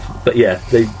well off. But yeah,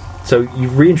 so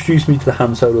you've reintroduced me to the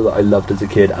Han Solo that I loved as a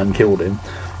kid and killed him.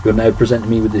 You're now presenting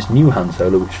me with this new Han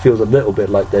Solo, which feels a little bit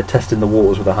like they're testing the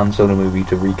waters with a Han Solo movie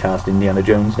to recast Indiana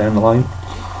Jones down the line.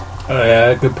 Oh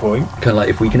yeah, good point. Kind of like,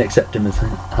 if we can accept him as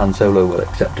Han Solo, we'll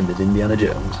accept him as Indiana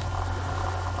Jones.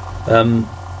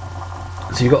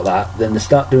 So you got that. Then they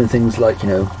start doing things like,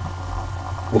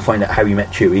 we'll find out how he met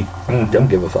Chewie. Don't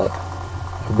give a fuck.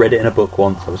 I read it in a book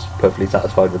once. I was perfectly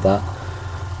satisfied with that.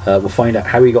 We'll find out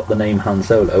how he got the name Han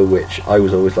Solo, which I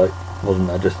was always like, wasn't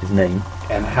that just his name?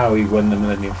 And how he won the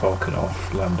Millennium Falcon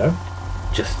off Lando.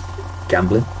 Just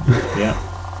gambling. Yeah.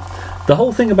 The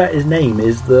whole thing about his name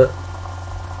is that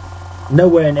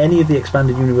nowhere in any of the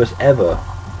expanded universe ever,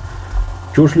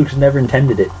 George Lucas never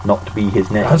intended it not to be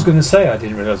his name. I was going to say, I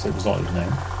didn't realise it was not his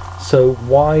name. So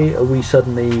why are we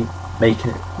suddenly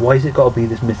making it? Why has it got to be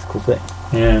this mythical thing?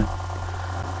 Yeah.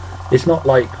 It's not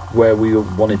like where we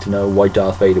wanted to know why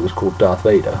Darth Vader was called Darth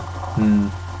Vader.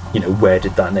 Where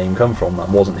did that name come from? That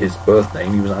wasn't his birth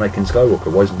name. He was Anakin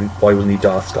Skywalker. Why wasn't he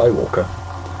Darth Skywalker?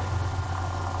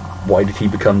 Why did he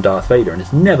become Darth Vader? And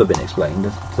it's never been explained,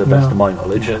 to the best of my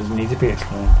knowledge. It doesn't need to be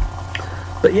explained.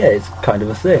 But yeah, it's kind of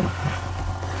a thing.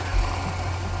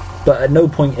 But at no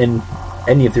point in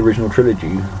any of the original trilogy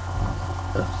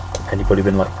has anybody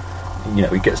been like,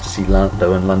 he gets to see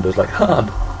Lando and Lando's like,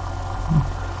 Han.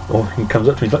 Or he comes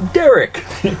up to me, he's like, Derek!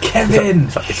 Kevin!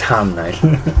 It's Han now.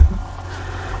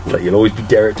 It's like, you'll always be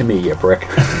Derek to me, you prick.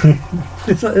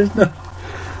 It's like, there's no...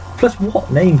 Plus,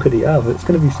 what name could he have? It's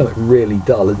going to be something really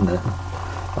dull, isn't it?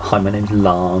 Hi, my name's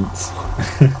Lance.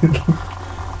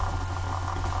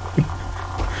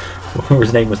 Or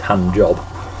his name was Han Job.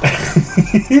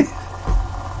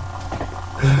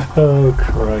 Oh,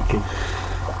 crikey.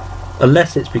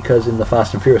 Unless it's because in the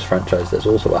Fast and Furious franchise there's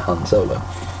also a Han Solo.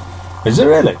 Is it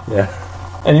really? Yeah.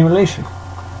 Any relation?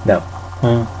 No.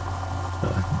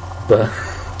 But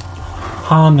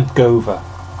Han Gover.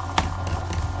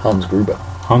 Hans Gruber.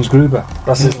 Hans Gruber.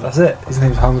 That's it. That's it. His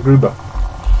name's Hans Gruber.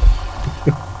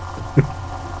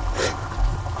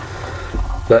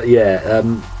 But yeah,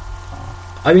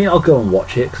 I'll go and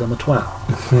watch it because I'm a twat.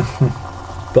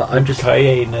 But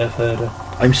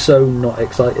I'm so not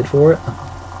excited for it.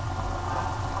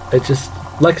 It's just,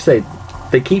 like I say,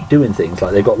 they keep doing things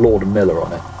like they've got Lord and Miller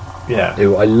on it. Yeah.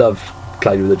 Who I loved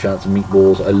Cloudy with a Chance of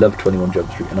Meatballs. I loved 21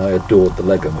 Jump Street, and I adored the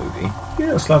Lego Movie.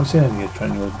 Yeah, I haven't seen any of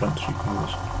 21 Jump Street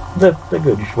movies. They're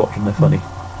good. You should watch them. They're funny.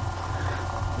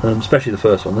 Especially the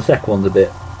first one. The second one's a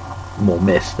bit more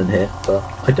missed than hit, but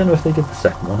I don't know if they did the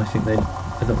second one. I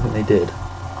don't think they did.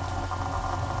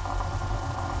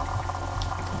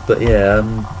 But yeah,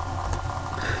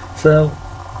 so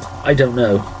I don't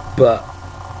know. But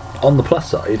on the plus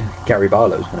side, Gary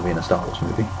Barlow's going to be in a Star Wars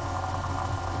movie.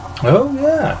 Oh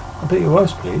yeah, I bet your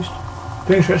wife's pleased.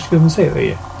 Don't you actually go and see it, are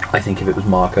you? I think if it was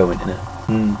Mark Owen in it,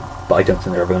 but I don't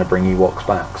think they're ever going to bring Ewoks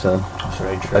back. So that's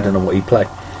very true. I don't know what he'd play.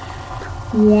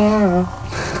 Yeah,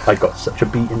 I got such a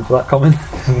beating for that comment.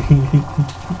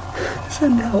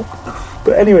 Send help.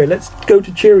 But anyway, let's go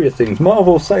to cheerier things.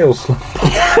 Marvel sales.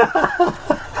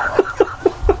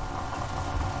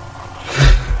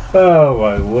 Oh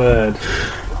my word.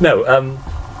 No,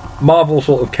 Marvel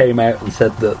sort of came out and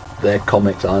said that their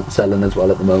comics aren't selling as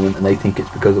well at the moment, and they think it's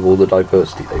because of all the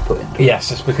diversity they put into it. Yes,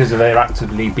 it's because they're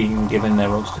actively being given their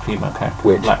roles to female characters,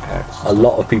 Which black characters. a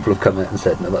lot of people have come out and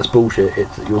said, no, that's bullshit.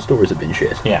 Your stories have been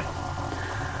shit. Yeah.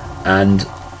 And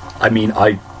I mean,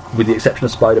 with the exception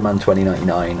of Spider-Man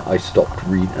 2099, I stopped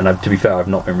reading. And to be fair, I've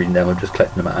not been reading them. I'm just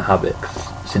collecting them out of habit. 'Cause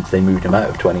since they moved them out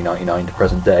of 2099 to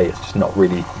present day, it's just not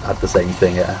really had the same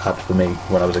thing it had for me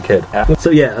when I was a kid. Yeah. So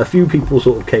yeah, a few people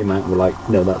sort of came out and were like,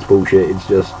 no, that's bullshit. It's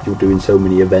just you're doing so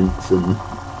many events and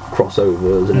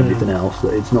crossovers and everything else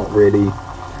that it's not really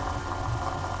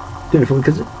doing it for me.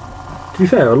 Because to be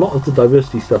fair, a lot of the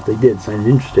diversity stuff they did sounded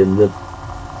interesting. The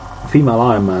female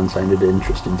Iron Man sounded an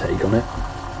interesting take on it.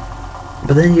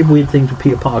 But then you have weird things with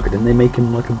Peter Parker, didn't they make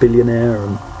him like a billionaire?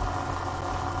 And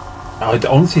I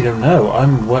honestly don't know.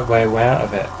 I'm way out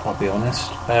of it, I'll be honest.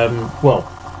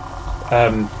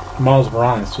 Miles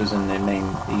Morales was in the main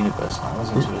universe now,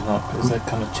 wasn't he? Is there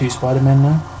kind of two Spider-Men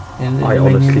now? In I the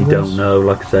main honestly universe? don't know.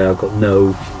 Like I say, I've got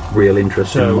no real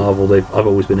interest in Marvel. I've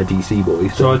always been a DC boy.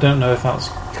 So I don't know if that's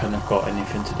kind of got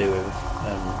anything to do with,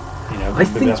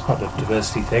 maybe that's part of the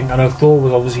diversity thing. I know Thor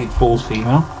was obviously Thor's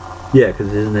female. Yeah,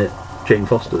 because isn't it Jane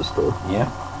Foster's Thor? Yeah.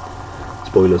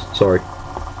 Spoilers, sorry.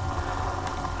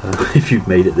 If you've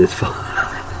made it this far.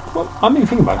 Well, I've been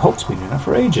thinking about Hulk's been doing that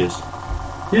for ages.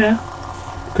 Yeah.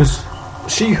 Because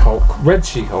She-Hulk, Red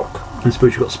She-Hulk. I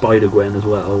suppose you've got Spider-Gwen as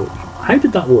well. How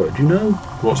did that work? Do you know?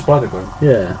 What, Spider-Gwen?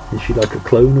 Yeah. Is she like a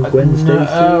clone of Gwen Stacy?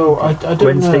 No, I don't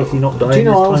Gwen know. Stacy not dying. Do you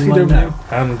know, I honestly this don't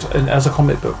timeline know. And as a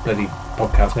comic book bloody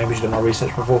podcast, maybe we should have done our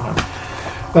research beforehand.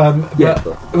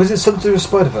 But was it something to do with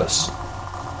Spider-Verse?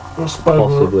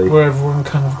 Possibly. Where everyone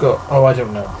kind of got... Oh, I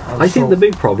don't know. I think the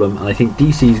big problem, and I think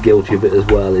DC's guilty of it as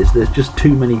well, is there's just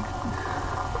too many...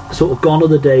 Sort of gone are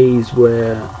the days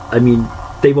where... I mean,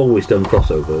 they've always done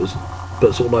crossovers,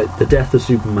 but sort of like the death of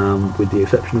Superman, with the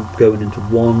exception of going into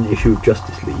one issue of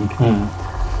Justice League,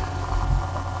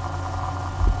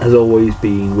 has always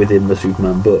been within the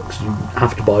Superman books. You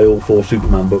have to buy all 4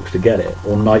 Superman books to get it.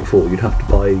 Or Nightfall, you'd have to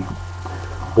buy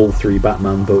all 3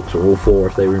 Batman books, or all 4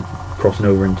 if they were crossing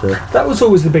over into... That was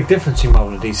always the big difference between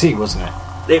Marvel and DC, wasn't it?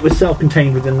 It was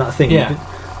self-contained within that thing. Yeah.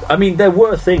 I mean, there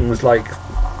were things like...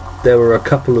 There were a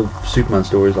couple of Superman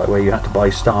stories like where you had to buy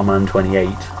Starman 28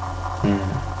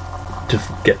 to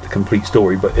get the complete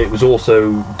story, but it was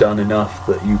also done enough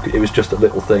that it was just a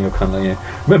little thing of kind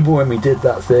of remember when we did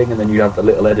that thing, and then you have the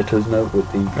little editor's note with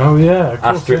the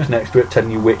asterisk next to it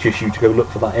telling you which issue to go look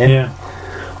for that in. Yeah.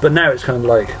 But now it's kind of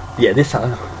like, this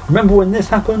remember when this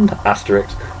happened?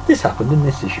 Asterisk. This happened in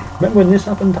this issue. Remember when this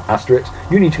happened? Asterisk.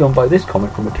 You need to go and buy this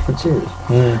comic from a different series.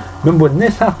 Remember when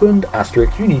this happened?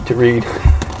 Asterisk. You need to read.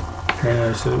 Yeah,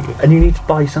 absolutely. And you need to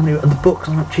buy something, and the books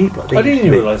aren't cheap. Like I didn't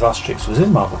even realise Asterix was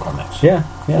in Marvel Comics. Yeah.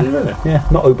 Did you really? Yeah,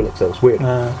 not Obelix though. It's weird.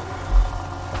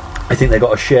 I think they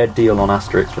got a shared deal on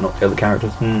Asterix, but not the other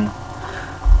characters.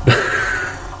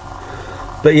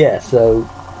 But yeah, so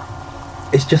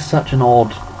it's just such an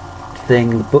odd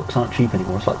thing. The books aren't cheap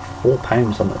anymore. It's like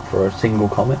 £4 something for a single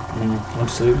comic.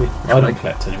 Absolutely. I don't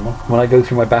collect anymore. When I go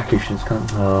through my back issues, it's kind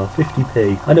of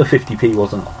 50p. I know 50p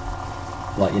wasn't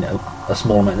like a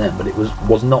small amount then, but it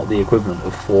was not the equivalent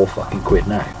of £4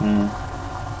 now.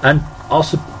 And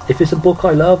also, if it's a book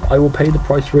I love, I will pay the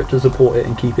price for it to support it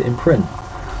and keep it in print.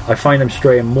 I find I'm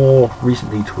straying more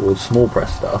recently towards small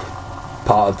press stuff.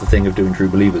 Part of the thing of doing True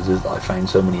Believers is that I found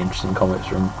so many interesting comics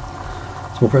from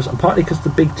small press, and partly because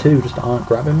the big 2 just aren't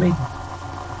grabbing me.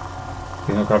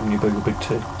 You're not grabbing your big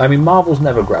 2? I mean, Marvel's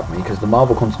never grabbed me because the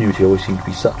Marvel continuity always seemed to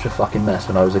be such a fucking mess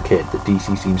when I was a kid that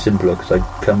DC seemed simpler because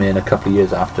I'd come in a couple of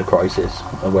years after Crisis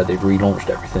where they've relaunched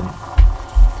everything.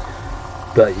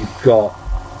 But you've got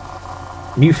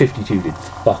New 52 did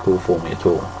fuck all for me at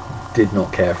all. Did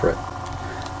not care for it.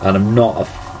 And I'm not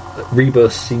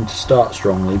Rebirth seemed to start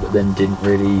strongly but then didn't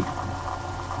really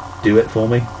do it for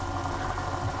me.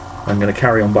 I'm going to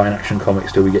carry on buying Action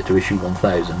Comics till we get to issue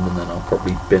 1000, and then I'll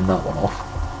probably bin that one off.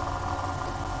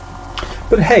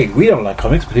 But hey, we don't like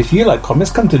comics, but if you like comics,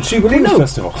 come to the True Believers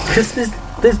Festival. Because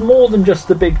there's more than just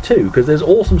the big 2, because there's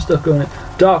awesome stuff going on.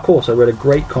 Dark Horse, I read a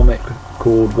great comic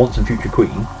called Once and Future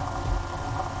Queen,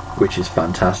 which is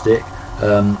fantastic.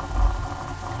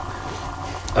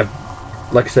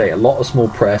 Like I say, a lot of small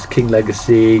press, King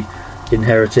Legacy,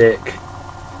 Inheritic,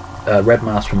 Red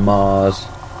Mask from Mars,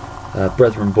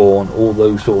 Brethren Born, all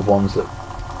those sort of ones that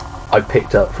I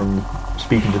picked up from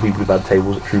speaking to people who've had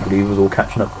tables at True Believers or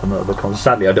catching up on other comics.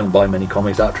 Sadly, I don't buy many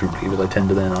comics at True Believers. I tend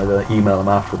to then either email them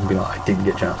afterwards and be like, I didn't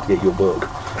get a chance to get your book.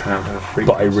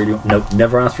 But I really... No,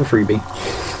 never asked for a freebie.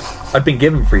 I've been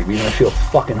given freebies and I feel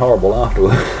fucking horrible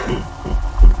afterwards.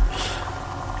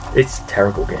 It's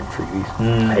terrible getting freebies.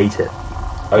 I hate it.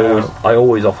 I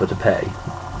always offer to pay,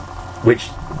 which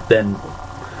then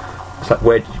it's like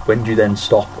when do you then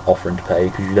stop offering to pay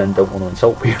because you then don't want to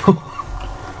insult people?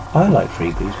 I like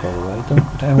freebies, by the way.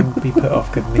 Don't be put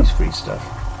off giving me free stuff.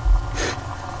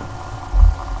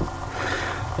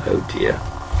 Oh dear!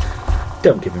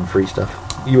 Don't give him free stuff.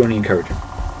 You only encourage him,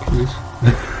 please.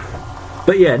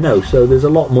 But yeah, no. So there's a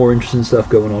lot more interesting stuff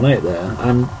going on out there,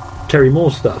 and Terry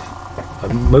Moore's stuff.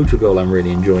 Motor Girl, I'm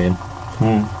really enjoying.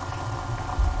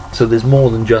 So there's more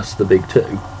than just the big two,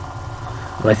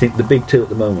 and I think the big two at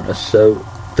the moment are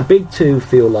the big two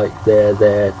feel like they're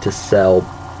there to sell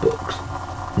books,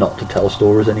 not to tell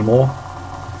stories anymore.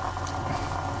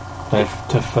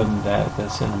 To fund their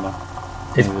cinema.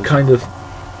 It's kind of,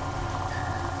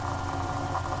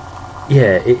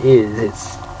 yeah, it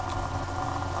is.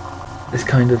 It's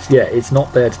kind of, yeah, it's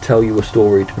not there to tell you a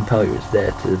story to compel you. It's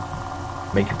there to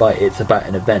make you buy it. It's about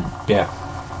an event. Yeah.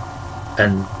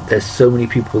 And there's so many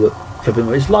people that flip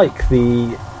them. It's like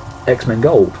the X-Men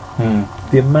Gold.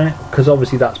 The amount, because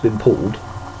obviously that's been pulled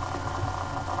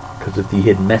because of the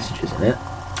hidden messages in it.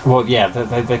 Well, yeah,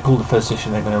 they pulled the first issue.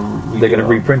 They're going to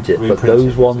reprint it. But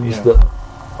those ones that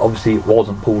obviously it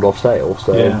wasn't pulled off sale,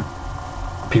 so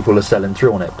people are selling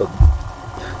through on it. But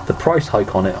the price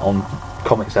hike on it on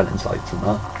comic selling sites and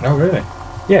that. Oh, really?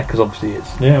 Yeah, because obviously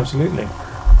it's absolutely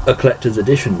a collector's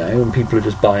edition now, and people are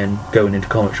just going into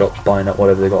comic shops, buying up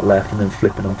whatever they got left, and then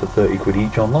flipping them for 30 quid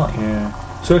each online.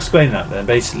 Yeah. So explain that then.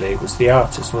 Basically, it was the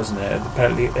artist, wasn't it?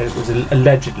 Apparently, it was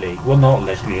allegedly, well, not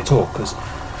allegedly at all,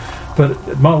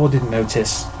 but Marvel didn't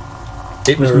notice.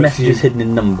 It was messages hidden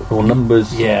in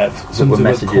numbers. Yeah, that were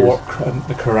messages.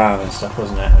 The Quran and stuff,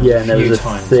 wasn't it? Yeah, and there was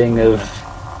a thing of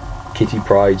Kitty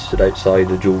Pryde stood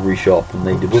outside a jewellery shop, and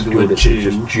they'd obscured it to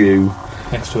just Jew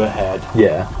next to her head.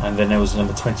 Yeah, and then there was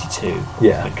number 22.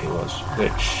 Yeah, I think it was,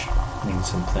 which means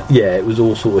something. Yeah, it was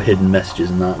all sort of hidden messages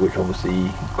and that, which obviously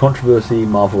controversy.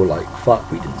 Marvel were like,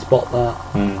 "Fuck, we didn't spot that.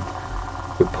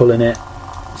 We're pulling it."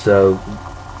 So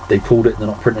they pulled it. They're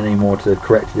not printing anymore to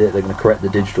correct it. They're going to correct the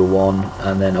digital one,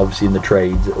 and then obviously in the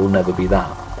trades it will never be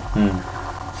that.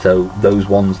 So those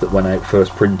ones that went out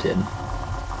first printing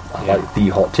are like the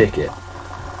hot ticket,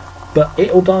 but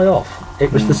it'll die off.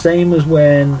 It was the same as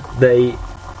when they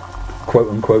quote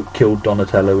unquote killed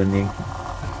Donatello in the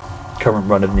current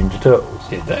run of Ninja Turtles.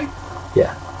 Did they?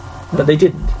 Yeah, but they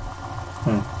didn't.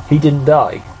 He didn't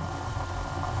die.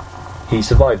 He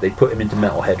survived. They put him into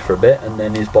Metalhead for a bit, and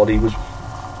then his body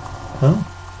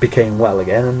became well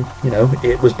again, and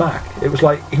it was back. It was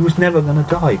like he was never going to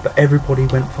die, but everybody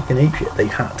went fucking apeshit. They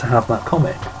had to have that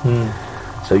comic.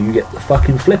 So you get the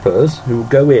fucking flippers who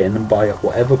go in and buy up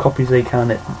whatever copies they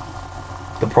can at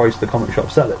the price the comic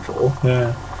shops sell it for.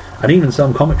 Yeah. And even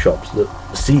some comic shops that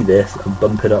see this and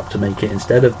bump it up to make it,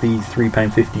 instead of the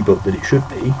 £3.50 book that it should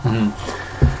be,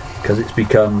 because it's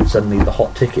become suddenly the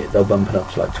hot ticket, they'll bump it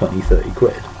up to like 20-30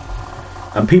 quid.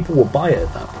 And people will buy it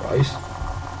at that price.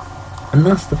 And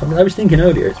that's the fun. I was thinking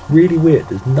earlier, it's really weird.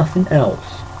 There's nothing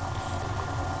else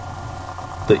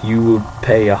that you would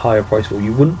pay a higher price for.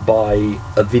 You wouldn't buy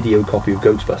a video copy of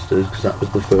Ghostbusters because that was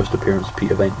the first appearance of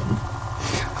Peter Venkman.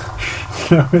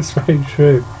 No, it's very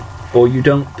true. Or you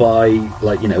don't buy,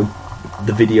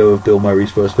 the video of Bill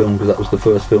Murray's first film because that was the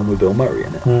first film with Bill Murray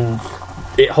in it.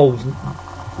 It holds...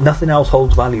 Nothing else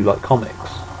holds value like comics.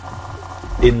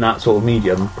 In that sort of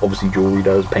medium. Obviously jewellery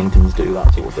does, paintings do,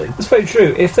 that sort of thing. It's very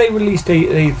true. If they released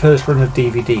a first run of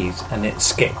DVDs and it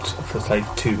skipped for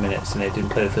 2 minutes and they didn't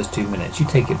play the first 2 minutes, you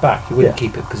take it back. You wouldn't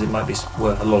keep it because it might be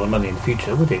worth a lot of money in the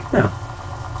future, would you? No.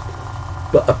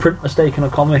 But a print mistake in a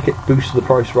comic, it boosts the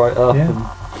price right up.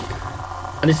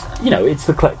 And it's, it's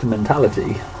the collector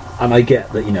mentality. And I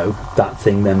get that, that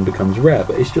thing then becomes rare,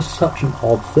 but it's just such an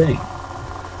odd thing.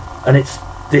 And it's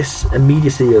this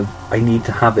immediacy of, I need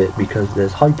to have it because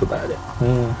there's hype about it.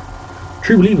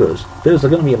 True Believers, there's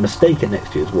going to be a mistake in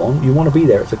next year's one. You want to be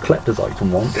there, it's a collector's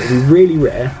item one. It'll be really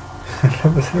rare.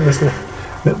 There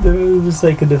was a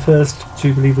mistake in the first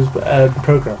True Believers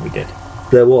programme we did.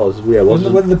 There was,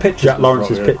 wasn't when the picture Jack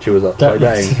Lawrence's picture was upside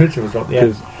down. The picture was up,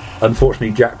 because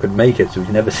unfortunately Jack couldn't make it, so we've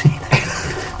never seen it.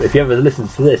 But if he ever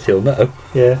listens to this, he'll know.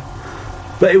 Yeah.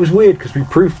 But it was weird because we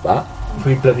proofed that.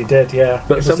 We bloody did, yeah.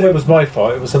 But it was my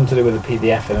fault. It was something to do with the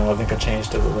PDF, and I think I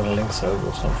changed it with a links over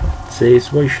or something. See,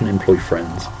 it's why you shouldn't employ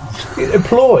friends.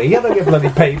 Employ? You don't get bloody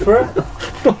paid for it.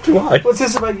 Not do I. What's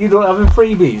this about you not having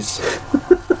freebies?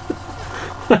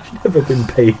 I've never been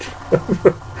paid.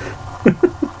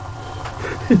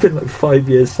 It's been 5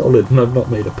 years solid and I've not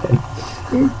made a pen.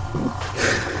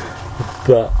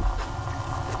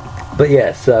 but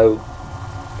yeah, so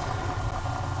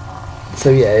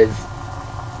yeah,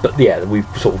 But yeah, we've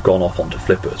sort of gone off onto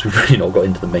flippers. We've really not got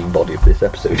into the main body of this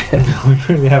episode yet. We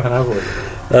really haven't, have we?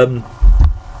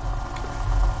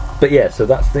 But yeah, so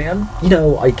that's the you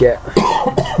know, I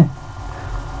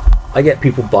get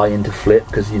people buy into flip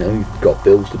because, you know, you've got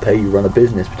bills to pay, you run a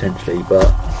business potentially. But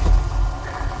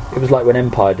it was like when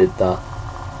Empire did that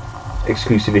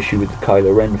exclusive issue with the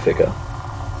Kylo Ren figure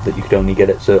that you could only get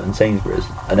at certain Sainsbury's,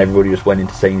 and everybody just went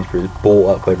into Sainsbury's,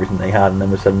 bought up everything they had, and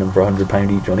then were selling them for £100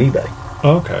 each on eBay.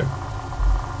 Oh, okay.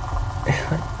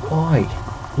 Why?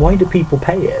 Why do people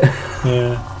pay it?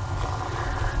 Yeah.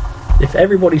 If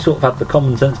everybody sort of had the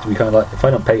common sense to be kind of like, if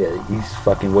I don't pay it, he's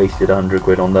fucking wasted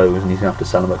 £100 on those, and he's going to have to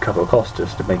sell them at cover cost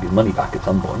just to make his money back at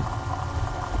some point.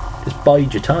 Just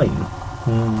bide your time.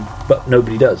 But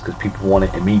nobody does, because people want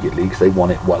it immediately, because they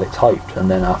want it while it's hyped, and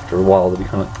then after a while they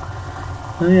become like,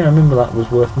 oh yeah, I remember that was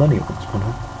worth money once upon a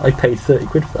time. I paid £30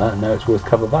 for that, and now it's worth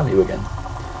cover value again.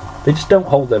 They just don't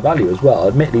hold their value as well.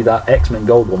 Admittedly, that X-Men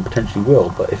Gold one potentially will,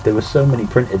 but if there were so many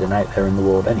printed and out there in the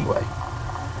world anyway,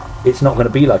 it's not going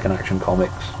to be like an Action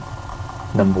Comics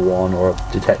 #1 or a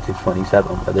Detective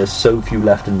 27, where there's so few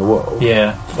left in the world.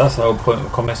 Yeah, that's the whole point of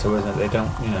the comics, though, isn't it? They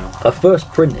don't, you know. A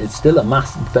first print is still a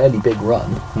massive, fairly big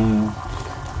run.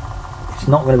 It's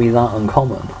not going to be that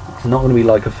uncommon. It's not going to be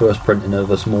like a first printing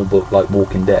of a small book like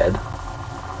Walking Dead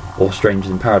or Strangers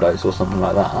in Paradise or something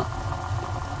like that.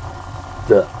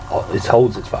 That it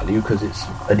holds its value because it's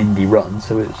an indie run,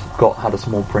 so it's had a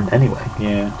small print anyway.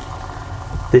 Yeah.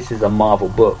 This is a Marvel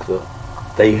book that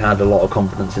they had a lot of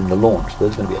confidence in the launch.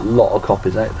 There's going to be a lot of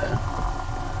copies out there.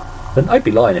 And I'd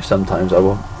be lying if sometimes I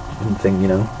wouldn't think, you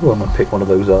know, well, I'm going to pick one of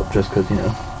those up just because, you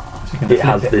know, it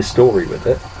has this story with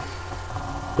it.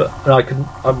 But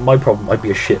my problem, I'd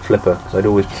be a shit flipper, because I'd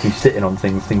always be sitting on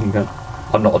things thinking,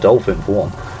 I'm not a dolphin for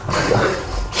one.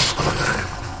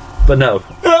 But no.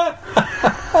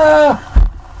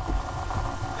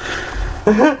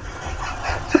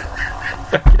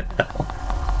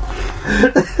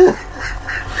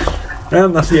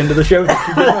 And that's the end of the show.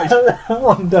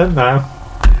 I'm done now.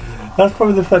 That's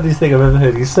probably the funniest thing I've ever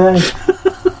heard you say.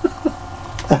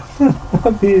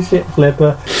 I'd be a shit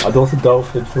flipper. I'd also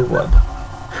dolphin for one.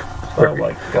 Oh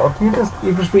my god, you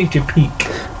just reached your peak.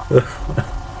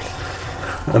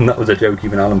 And that was a joke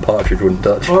even Alan Partridge wouldn't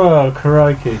touch. Oh,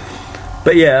 crikey.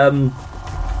 But yeah,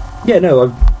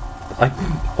 no, I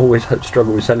always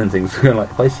struggle with selling things.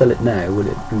 Like, if I sell it now, will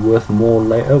it be worth more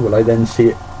later? Will I then see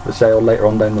it for sale later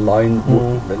on down the line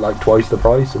at like twice the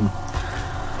price?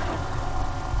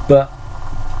 But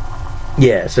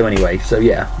yeah, so anyway,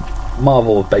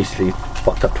 Marvel basically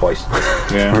fucked up twice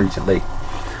recently,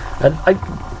 and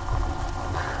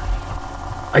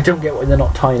I don't get why they're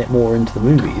not tying it more into the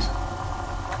movies.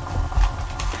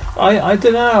 I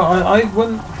don't know. I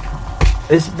wouldn't.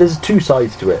 There's two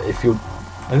sides to it. If you're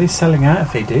at least selling out,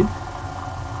 if they do.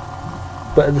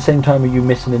 But at the same time, are you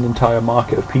missing an entire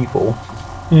market of people?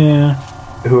 Yeah.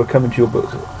 Who are coming to your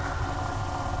books?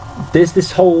 There's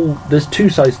two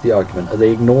sides to the argument. Are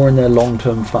they ignoring their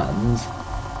long-term fans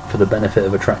for the benefit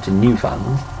of attracting new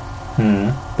fans?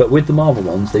 But with the Marvel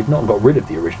ones, they've not got rid of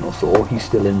the original Thor. He's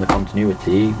still in the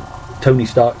continuity. Tony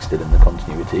Stark's still in the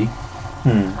continuity.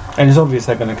 And it's obvious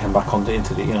they're going to come back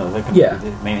into the, you know, they're going to be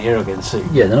the main hero again soon.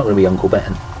 Yeah, they're not going to be Uncle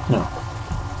Ben. No.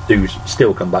 Who's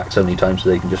still come back so many times so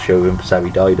they can just show him how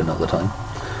he died another time.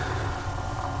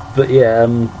 But yeah,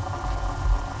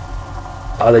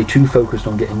 are they too focused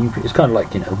on getting new people? It's kind of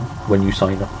like, you know, when you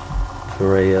sign up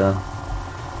for a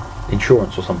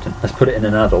insurance or something. Let's put it in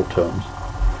adult terms.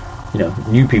 You know,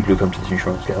 new people who come to this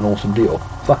insurance get an awesome deal.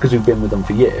 Fuckers who've been with them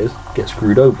for years get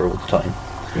screwed over all the time.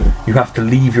 You have to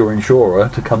leave your insurer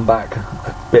to come back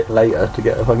a bit later to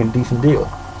get a fucking decent deal.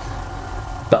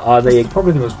 But are they... That's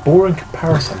probably the most boring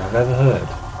comparison I've ever heard.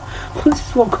 Well, this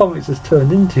is what comics has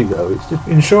turned into, though. It's just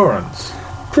insurance.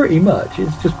 Pretty much.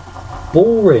 It's just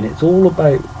boring. It's all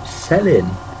about selling.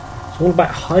 It's all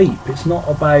about hype. It's not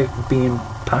about being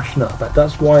passionate about...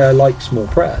 That's why I like small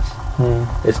press.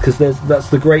 It's because that's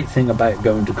the great thing about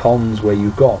going to cons where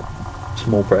you've got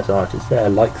small press artists there,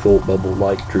 like Thought Bubble,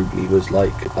 like Drew Gleavers,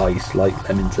 like Ice, like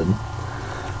Leamington,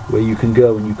 where you can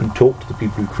go and you can talk to the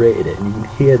people who created it and you can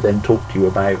hear them talk to you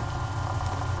about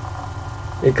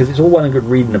it, because it's all well and good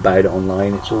reading about it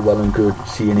online, it's all well and good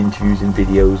seeing interviews in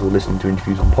videos or listening to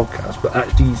interviews on podcasts, but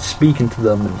actually speaking to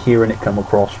them and hearing it come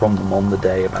across from them on the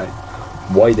day about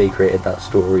why they created that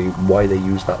story, why they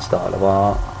used that style of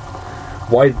art,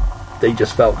 why they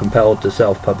just felt compelled to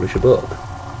self-publish a book.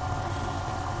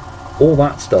 All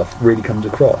that stuff really comes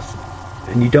across,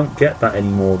 and you don't get that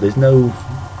anymore. There's not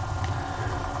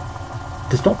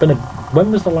been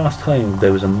when was the last time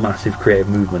there was a massive creative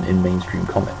movement in mainstream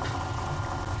comics?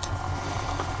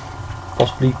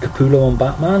 possibly Capullo on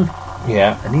Batman,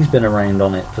 Yeah. and he's been around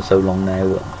on it for so long now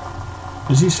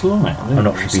that Is he still on it? I'm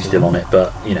not sure if he's still on it,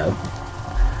 but you know,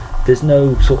 there's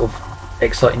no sort of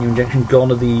exciting new injection.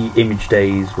 Gone are the Image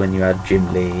days when you had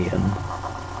Jim Lee and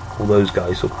all those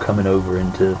guys sort of coming over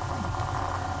into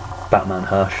Batman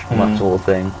Hush and that sort of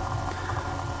thing.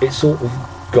 It's sort of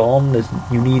gone.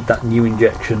 You need that new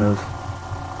injection of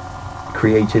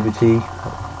creativity,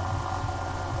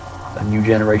 a new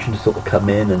generation to sort of come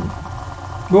in and.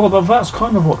 Well, that's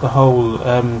kind of what the whole,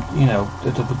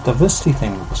 the diversity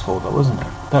thing was for, though, wasn't it?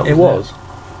 It was.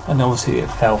 And obviously it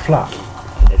fell flat,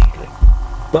 allegedly.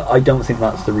 But I don't think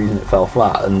that's the reason it fell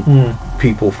flat, and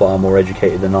people far more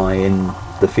educated than I in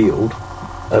the field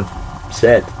have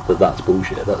said that that's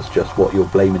bullshit, that's just what you're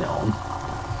blaming it on.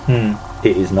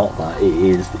 It is not that, it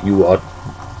is that you are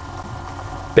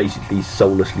basically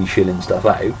soullessly shilling stuff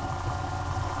out.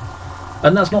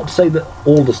 And that's not to say that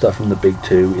all the stuff from the big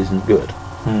two isn't good.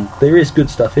 There is good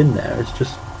stuff in there, it's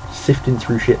just sifting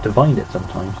through shit to find it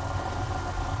sometimes.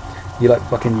 You're like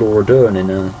fucking Laura Dern in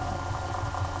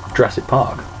Jurassic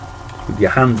Park, with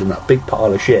your hands in that big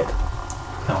pile of shit.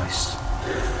 Nice.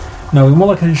 No, we're more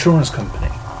like an insurance company,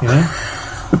 you know?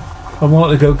 I'm more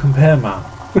like the Go Compare man.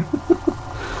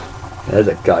 There's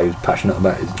a guy who's passionate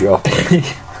about his job.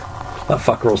 That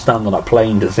fucker will stand on a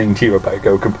plane to sing to you about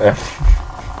Go Compare.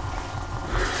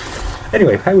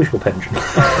 Anyway, how was your pension?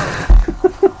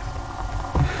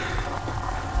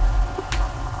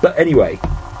 But anyway,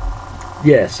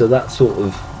 yeah, so that sort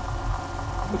of...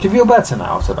 Do you feel better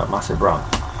now after that massive run?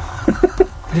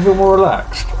 Do you feel more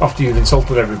relaxed after you've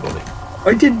insulted everybody?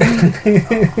 I did.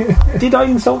 Did I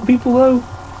insult people though?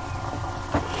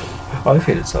 I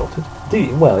feel insulted. Do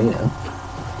you? Well, you know,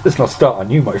 let's not start on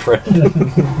you, my friend.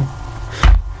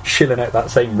 Shilling out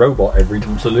that same robot every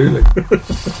time. Absolutely.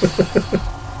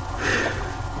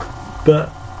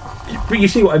 But you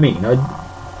see what I mean?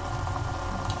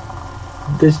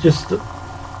 There's just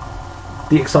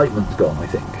the excitement's gone, I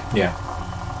think. Yeah.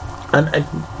 And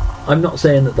I'm not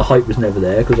saying that the hype was never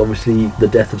there, because obviously the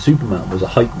death of Superman was a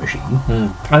hype machine.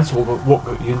 That's what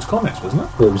got you into comics, wasn't it?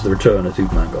 Well, it was the return of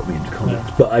Superman got me into comics.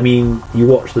 Yeah. But I mean, you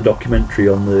watch the documentary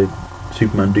on the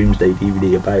Superman Doomsday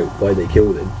DVD about why they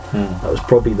killed him. That was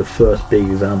probably the first big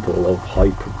example of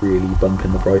hype really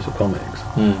bumping the price of comics.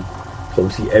 Because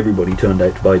obviously everybody turned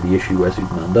out to buy the issue where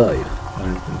Superman died.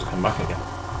 And to come back again.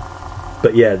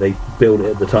 But yeah, they built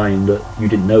it at the time that you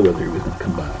didn't know whether he was going to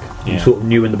come back. You sort of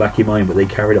knew in the back of your mind, but they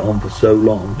carried it on for so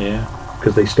long. Yeah.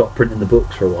 Because they stopped printing the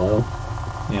books for a while.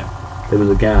 Yeah. There was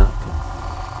a gap.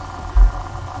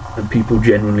 And people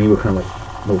genuinely were kind of like,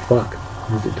 oh fuck,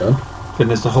 is it done? Then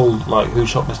there's the whole, like, Who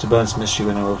Shot Mr. Burns issue,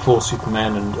 and there were 4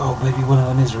 Supermen, and oh, maybe one of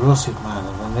them is a real Superman,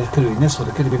 and then there could have been this one,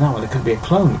 it could have been that one, it could be a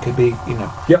clone, it could be, you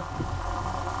know. Yep.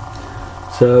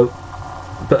 So,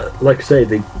 but like I say,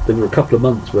 there were a couple of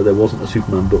months where there wasn't a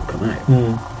Superman book come out,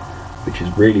 which is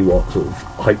really what sort of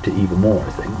hyped it even more,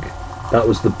 I think. That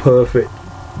was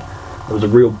a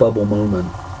real bubble moment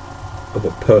of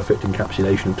a perfect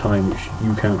encapsulation of time, which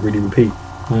you can't really repeat.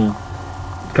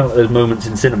 It's kind of like those moments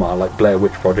in cinema, like Blair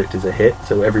Witch Project is a hit,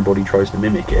 so everybody tries to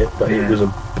mimic it, but it was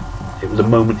a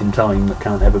moment in time that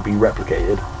can't ever be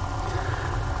replicated.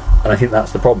 And I think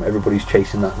that's the problem. Everybody's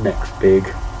chasing that next big.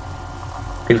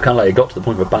 It was kind of like it got to the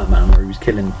point with Batman where he was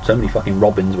killing so many fucking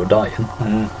Robins were dying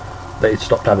that it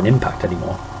stopped having impact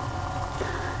anymore.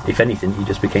 If anything, he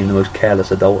just became the most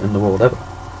careless adult in the world ever.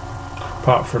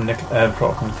 Apart from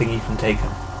Thingy from Taken.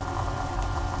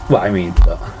 Well, I mean,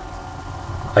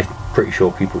 I'm pretty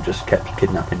sure people just kept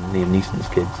kidnapping Liam Neeson's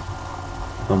kids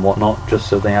and whatnot just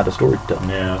so they had a story to tell.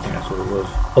 Yeah, I think that's what it was.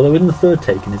 Although in the third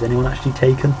Taken, is anyone actually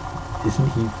taken? Isn't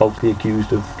he falsely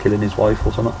accused of killing his wife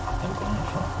or something?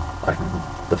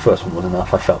 The first one was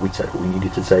enough. I felt we'd said what we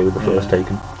needed to say with the first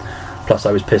Taken. Plus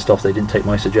I was pissed off they didn't take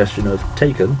my suggestion of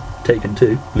Taken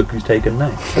 2, look who's taken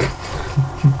now.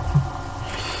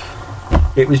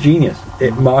 It was genius.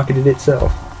 It marketed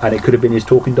itself. And it could have been his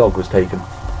talking dog was taken.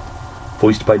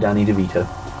 Voiced by Danny DeVito.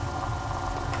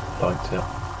 Liked it.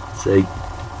 See,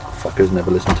 fuckers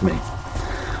never listen to me.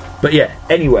 But yeah,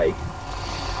 anyway,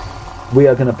 we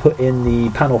are going to put in the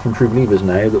panel from True Believers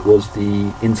now that was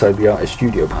the Inside the Artist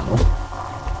Studio panel,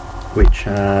 which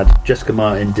had Jessica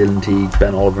Martin, Dylan Teague,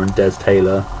 Ben Oliver and Des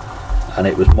Taylor, and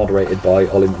it was moderated by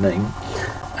Ollie McNain.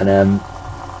 And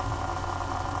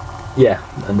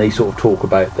and they sort of talk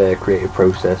about their creative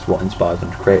process, what inspires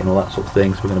them to create and all that sort of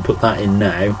thing. So we're going to put that in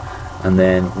now, and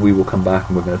then we will come back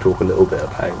and we're going to talk a little bit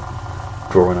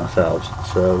about drawing ourselves.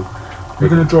 So we're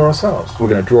going to draw ourselves? We're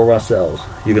going to draw ourselves.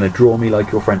 You're going to draw me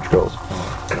like your French girls.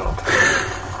 Oh, God.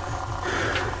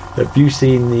 Have you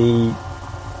seen the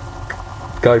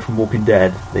guy from Walking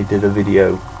Dead, they did a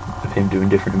video of him doing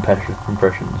different impressions.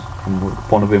 And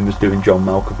one of him was doing John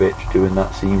Malkovich, doing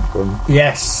that scene from...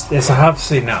 Yes, I have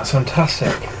seen that. It's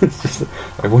fantastic. It's just,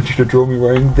 I want you to draw me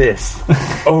wearing this.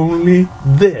 Only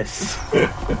this.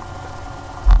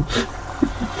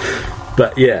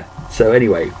 But yeah, so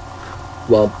anyway,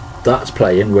 while that's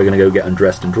playing, we're going to go get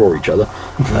undressed and draw each other.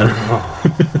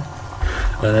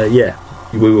 Yeah,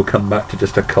 we will come back to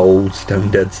just a cold,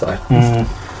 stone dead silence.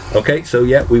 Okay, so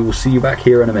yeah, we will see you back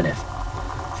here in a minute.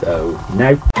 So,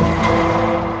 now...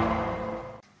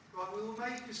 Right, we will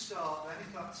make a start then,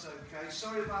 if that's okay.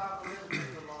 Sorry about a little bit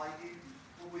of the lighting,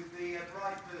 but with the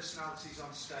bright personalities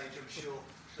on stage, I'm sure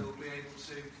they'll be able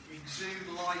to exude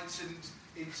light and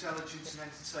intelligence and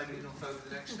entertainment enough over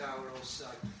the next hour or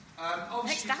so.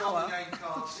 Obviously, you've got the name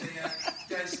cards here.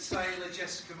 Des Taylor,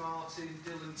 Jessica Martin,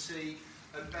 Dylan Teague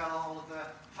and Bella Oliver.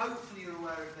 Hopefully you're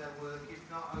aware of their work. If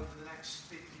not, over the next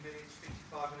 50 minutes,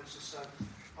 55 minutes or so,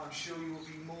 I'm sure you will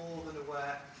be more than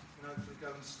aware and hopefully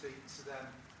go and speak to them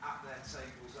at their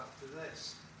tables after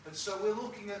this. And so we're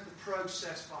looking at the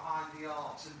process behind the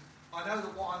art. And I know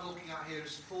that what I'm looking at here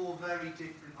is 4 very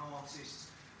different artists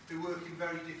who work in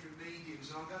very different mediums,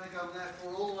 and I'm going to go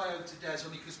therefore all the way over to Des,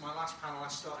 only because my last panel I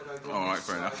started over on this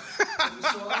side.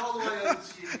 So all the way over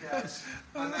to you, Des,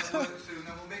 and then work through, and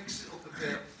then we'll mix it up a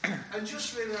bit. And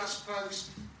just really, I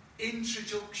suppose,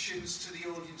 introductions to the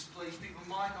audience, please. People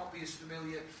might not be as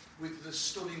familiar with the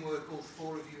stunning work all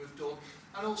 4 of you have done,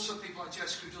 and also people like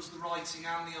Jessica who does the writing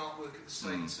and the artwork at the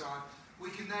same time. We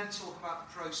can then talk about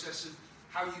the process of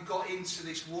how you got into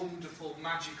this wonderful,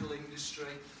 magical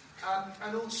industry.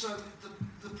 And also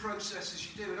the processes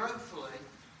you do, and hopefully,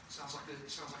 sounds like a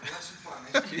lesson plan.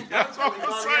 Isn't it? That's what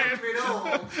I'm saying.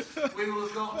 We will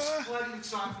have got plenty of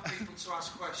time for people to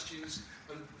ask questions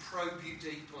and probe you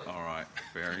deeply. All right,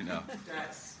 fair enough.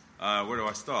 Des. Where do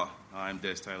I start? I'm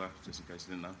Des Taylor, just in case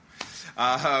you didn't know.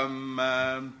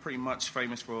 Pretty much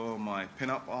famous for my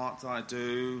pin-up art that I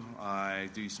do. I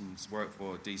do some work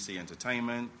for DC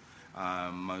Entertainment.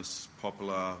 Most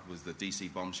popular was the DC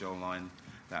Bombshell line.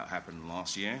 That happened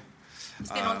last year. It's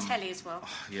been on telly as well.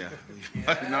 Yeah.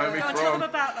 Know me from tell them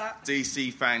about that.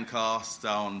 DC Fancast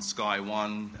on Sky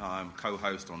One. I'm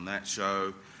co-host on that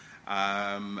show.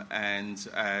 And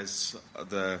as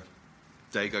the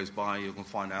day goes by, you can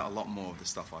find out a lot more of the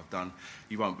stuff I've done.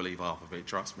 You won't believe half of it,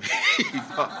 trust me.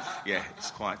 But, yeah,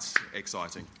 it's quite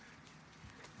exciting.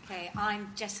 Okay,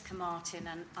 I'm Jessica Martin,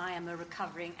 and I am a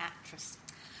recovering actress.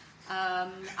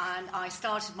 And I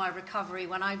started my recovery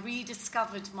when I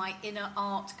rediscovered my inner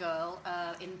art girl.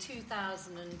 In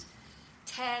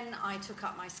 2010, I took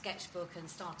up my sketchbook and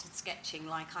started sketching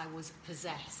like I was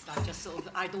possessed.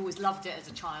 I'd always loved it as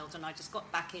a child, and I just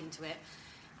got back into it.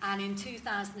 And in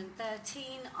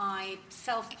 2013, I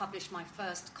self-published my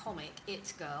first comic,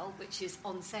 It Girl, which is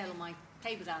on sale on my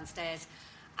table downstairs.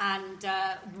 And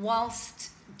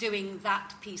whilst doing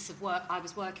that piece of work, I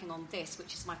was working on this,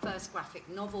 which is my first graphic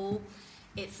novel.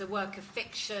 It's a work of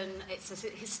fiction. It's a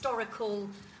historical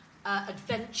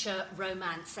adventure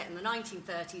romance set in the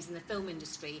 1930s in the film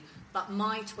industry. But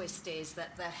my twist is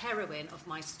that the heroine of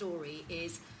my story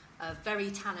is a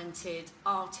very talented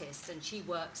artist, and she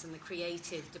works in the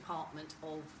creative department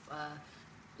of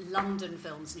London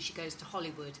films, and she goes to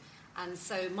Hollywood. And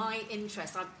so my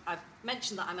interest, I've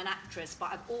mentioned that I'm an actress,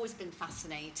 but I've always been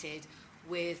fascinated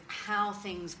with how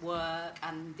things work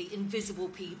and the invisible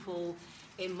people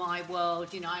in my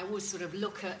world. You know, I always sort of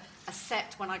look at a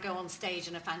set when I go on stage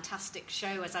in a fantastic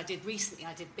show, as I did recently.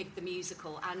 I did Big the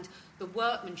Musical, and the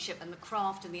workmanship and the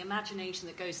craft and the imagination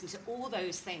that goes into all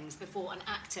those things before an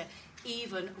actor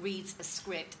even reads a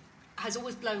script has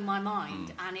always blown my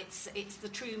mind, and it's the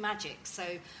true magic.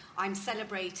 So I'm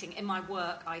celebrating in my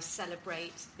work. I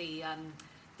celebrate the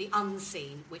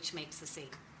unseen, which makes the scene.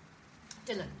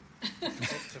 Dylan.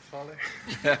 To follow.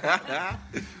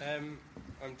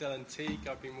 I'm Dylan Teague.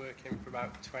 I've been working for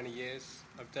about 20 years.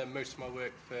 I've done most of my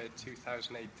work for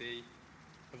 2000 AD.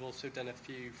 I've also done a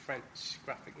few French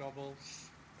graphic novels,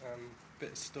 a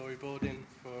bit of storyboarding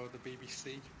for the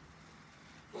BBC.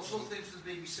 What sort of things for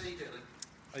the BBC, Dylan?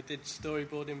 I did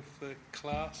storyboarding for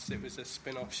Class. It was a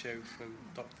spin-off show from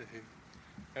Doctor Who.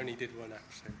 Only did one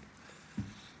episode.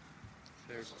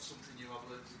 So that's something you have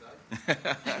learned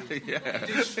today. Yeah.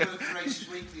 You do some work for Aces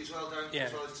Weekly as well, don't you? Yeah.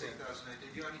 As well as 2000 AD. Do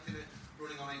you have anything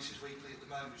running on Aces Weekly at the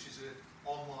moment, which is an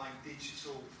online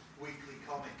digital weekly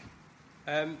comic?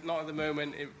 Not at the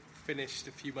moment. It finished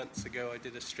a few months ago. I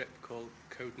did a strip called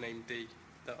Codename D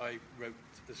that I wrote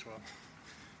as well.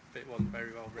 But it wasn't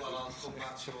very well written. Well, I'll come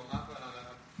back to you on that one.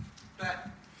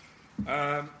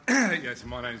 Ben? So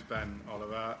my name's Ben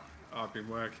Oliver. I've been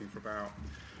working for about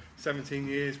 17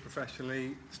 years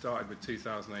professionally. Started with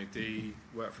 2000 AD.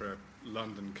 Worked for a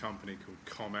London company called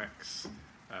Comex.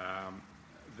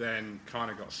 Then kind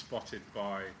of got spotted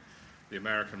by the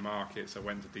American markets. I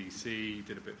went to DC,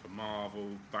 did a bit for Marvel,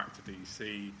 back to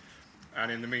DC,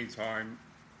 and in the meantime,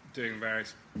 doing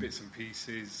various bits and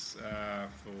pieces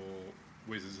for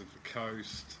Wizards of the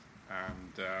Coast,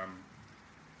 and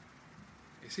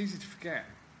it's easy to forget.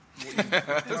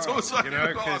 It's almost like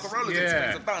I've got like a roller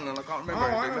coaster button and I can't remember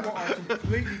anything. I know what I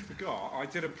completely forgot. I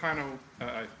did a panel at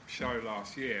a show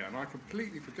last year, and I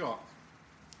completely forgot.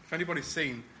 If anybody's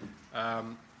seen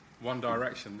One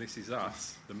Direction, This Is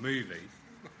Us, the movie,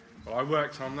 well, I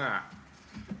worked on that.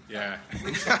 Yeah.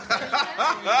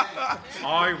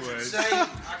 I was. I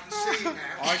can see now.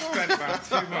 I spent about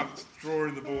 2 months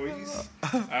drawing the boys.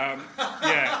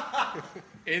 Yeah.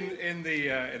 In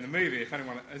the movie, if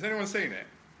anyone has anyone seen it?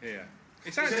 Yeah.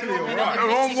 It's actually all right.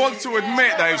 Everyone wants to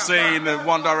admit they've seen the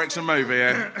One Direction movie.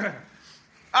 Yeah.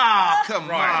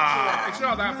 Come on. It's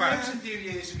not that It bad. was a few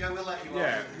years ago. We'll let you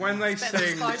Yeah. off. When they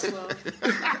sing. Spice World.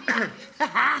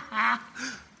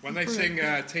 When they sing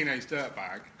Teenage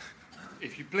Dirtbag,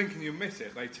 if you blink and you miss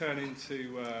it, they turn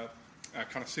into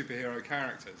kind of superhero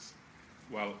characters.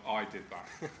 Well, I did that.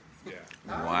 Yeah.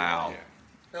 Wow. Yeah.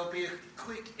 There'll be a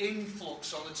quick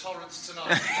influx on the torrents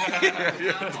tonight.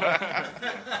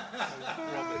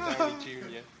 Robert Downey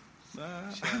Jr.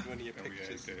 shared one of your Oh, yeah,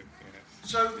 pictures. it did. Yeah.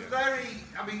 So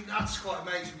that's quite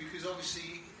amazing, because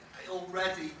obviously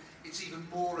already it's even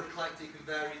more eclectic and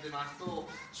varied than I thought.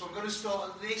 So I'm going to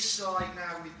start at this side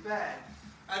now with Ben,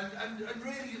 and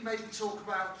really maybe talk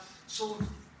about sort of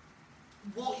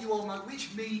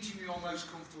which medium you're most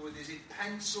comfortable with. Is it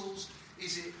pencils?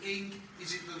 Is it ink?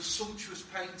 Is it those sumptuous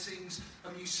paintings?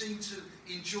 You seem to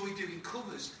enjoy doing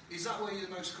covers. Is that where you're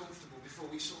most comfortable before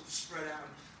we sort of spread out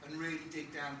and really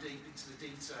dig down deep into the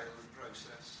detail of the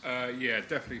process? Yeah,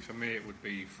 definitely for me it would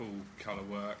be full colour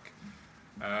work.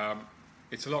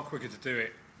 It's a lot quicker to do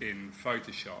it in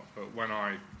Photoshop, but when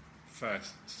I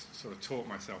first sort of taught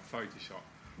myself Photoshop,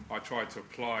 I tried to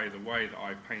apply the way that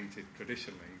I painted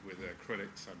traditionally with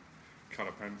acrylics and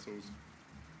colour pencils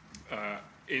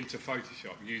into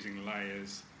Photoshop using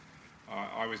layers.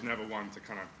 I was never one to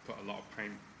kind of put a lot of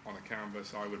paint on a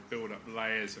canvas. I would build up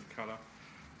layers of colour.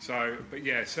 So, but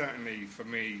yeah, certainly for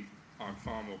me, I'm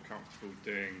far more comfortable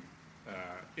doing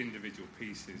individual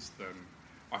pieces than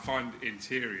I find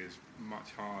interiors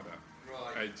much harder.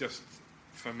 Right. Just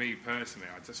for me personally,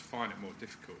 I just find it more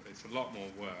difficult. It's a lot more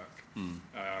work.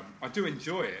 I do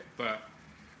enjoy it, but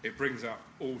it brings up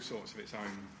all sorts of its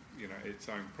own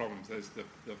problems. There's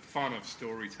the fun of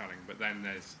storytelling, but then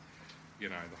there's, the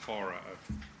horror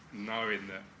of knowing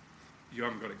that you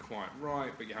haven't got it quite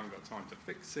right, but you haven't got time to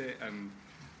fix it, and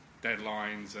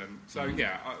deadlines, and so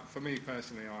for me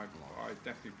personally, I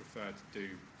definitely prefer to do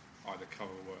either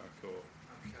cover work or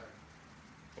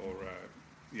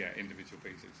individual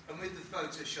pieces. And with the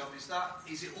Photoshop,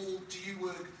 is it all? Do you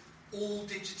work all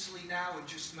digitally now and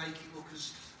just make it look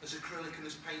as acrylic and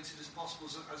as painted as possible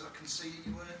as I can see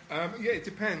you work? Yeah, it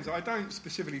depends. I don't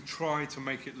specifically try to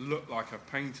make it look like I've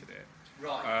painted it.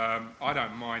 Right. I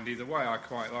don't mind either way. I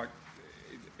quite like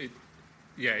it.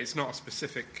 Yeah, it's not a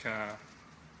specific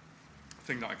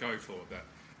thing that I go for, that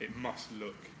it must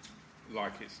look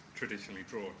like it's traditionally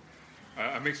drawn.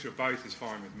 A mixture of both is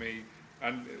fine with me,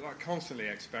 and like constantly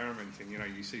experimenting.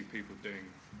 You see people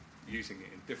using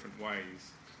it in different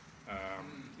ways.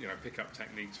 Pick up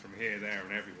techniques from here, there,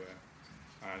 and everywhere,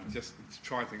 and just to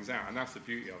try things out. And that's the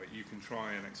beauty of it. You can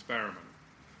try and experiment,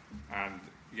 and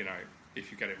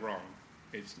if you get it wrong,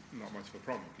 it's not much of a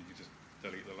problem because you just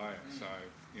delete the layer. So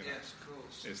yes, of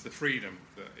course. it's the freedom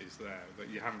that is there that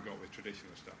you haven't got with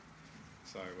traditional stuff.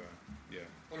 So yeah.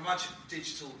 Well, I imagine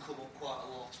digital will come up quite a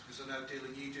lot, because I know,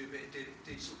 Dylan, you do a bit of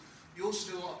digital. You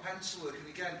also do a lot of pencil work, and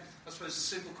again, I suppose the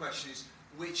simple question is,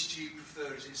 which do you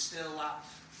prefer? Is it still that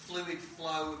fluid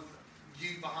flow of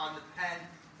you behind the pen,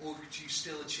 or could you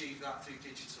still achieve that through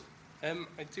digital?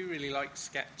 I do really like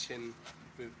sketching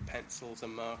with pencils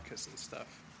and markers and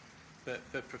stuff, but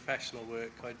for professional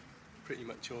work I pretty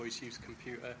much always use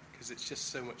computer, because it's just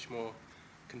so much more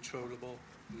controllable,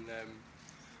 and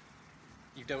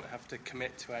you don't have to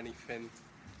commit to anything,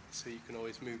 so you can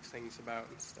always move things about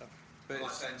and stuff. But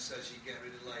Like Ben says, you get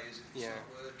rid of layers if it's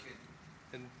not working.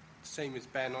 And same as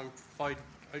Ben, I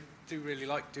do really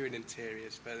like doing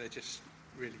interiors, but they're just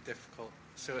really difficult.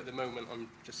 So at the moment I'm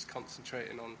just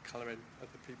concentrating on colouring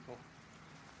other people.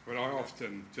 What I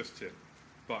often, just to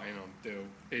butt in on Dill,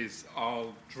 is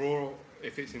I'll draw,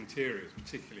 if it's interiors,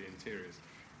 particularly interiors,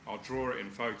 I'll draw it in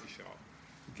Photoshop,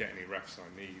 get any refs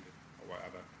I need or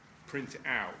whatever, print it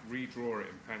out, redraw it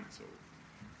in pencil,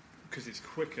 because it's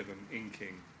quicker than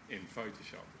inking in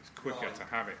Photoshop. It's quicker to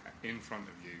have it in front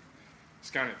of you,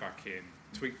 scan it back in,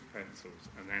 tweak the pencils,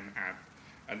 and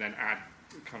then add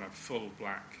kind of full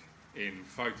black in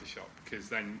Photoshop, because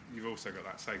then you've also got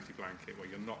that safety blanket where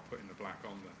you're not putting the black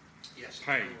on the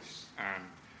page and,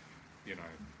 you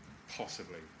know,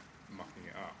 possibly mucking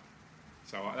it up.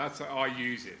 So I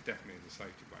use it definitely as a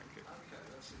safety blanket. Okay,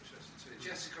 that's interesting too.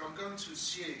 Jessica, I'm going to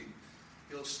assume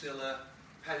you're still a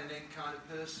pen and ink kind of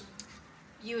person.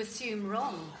 You assume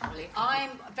wrong, probably.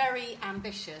 I'm very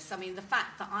ambitious. I mean, the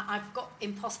fact that I've got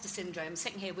imposter syndrome,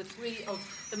 sitting here with three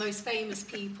of the most famous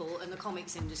people in the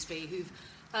comics industry who've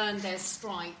earned their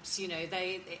stripes. You know,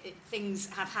 things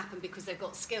have happened because they've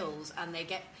got skills, and they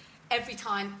get, every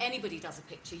time anybody does a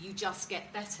picture, you just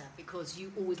get better because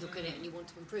you always look at it and you want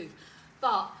to improve.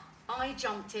 But I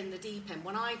jumped in the deep end.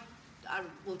 When I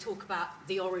will talk about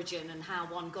the origin and how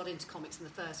one got into comics in the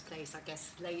first place, I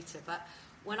guess, later. But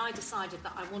when I decided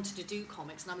that I wanted to do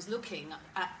comics, and I was looking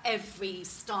at every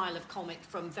style of comic,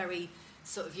 from very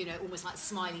sort of, you know, almost like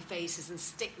smiley faces and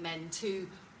stick men to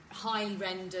highly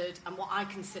rendered and what I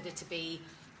consider to be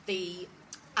the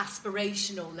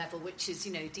aspirational level, which is,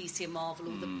 you know, DC and Marvel,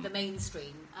 or the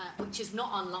mainstream, which is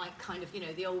not unlike kind of, you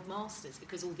know, the old masters,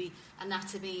 because all the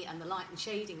anatomy and the light and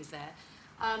shading is there.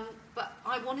 But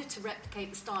I wanted to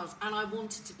replicate the styles, and I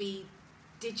wanted to be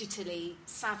digitally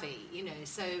savvy, you know,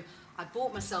 so I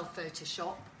bought myself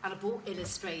Photoshop, and I bought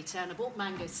Illustrator, and I bought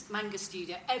Manga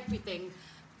Studio, everything.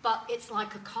 But it's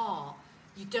like a car.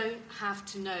 You don't have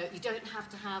to know, you don't have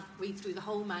to read through the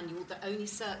whole manual. There are only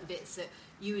certain bits that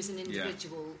you as an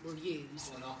individual will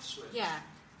use. On and off switch. Yeah.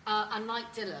 And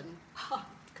like Dylan,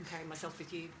 comparing myself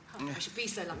with you, I should be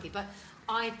so lucky. But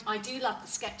I do love the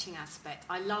sketching aspect.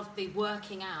 I love the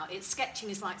working out. Sketching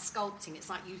is like sculpting. It's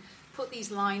like you put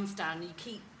these lines down and you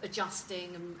keep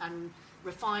adjusting and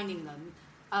refining them.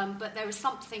 But there is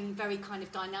something very kind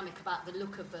of dynamic about the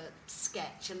look of a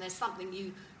sketch, and there's something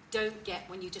you don't get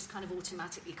when you just kind of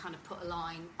automatically kind of put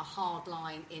a hard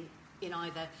line in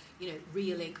either, you know,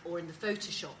 Real Ink or in the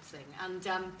Photoshop thing. And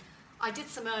I did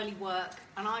some early work,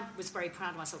 and I was very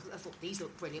proud of myself. I thought these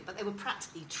look brilliant, but they were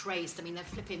practically traced. I mean, they're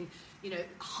flipping, you know,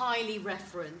 highly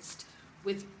referenced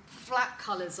with flat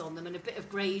colours on them and a bit of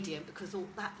gradient, because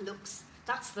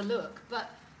that's the look. But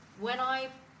when I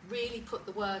really put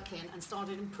the work in and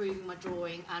started improving my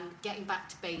drawing and getting back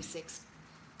to basics,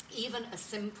 even a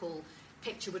simple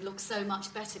picture would look so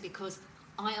much better because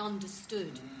I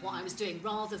understood what I was doing,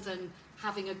 rather than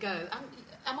having a go.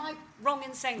 Am I wrong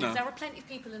in saying this? There are plenty of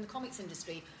people in the comics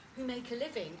industry who make a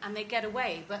living and they get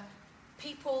away, but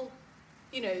people,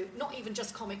 you know, not even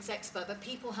just comics expert, but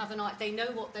people have they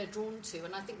know what they're drawn to,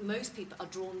 and I think most people are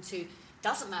drawn to,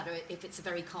 doesn't matter if it's a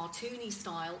very cartoony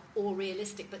style or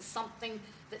realistic, but something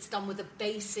that's done with a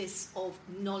basis of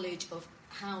knowledge of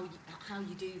how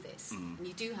you do this. And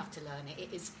you do have to learn it.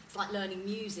 It's like learning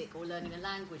music or learning a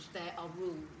language. There are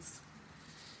rules.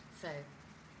 So,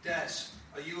 Des,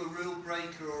 are you a rule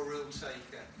breaker or a rule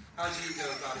taker? How do you go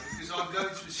about it? Because I'm going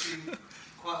to assume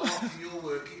quite a lot from your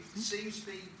work, it seems to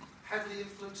be heavily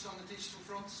influenced on the digital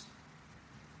fronts.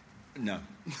 No.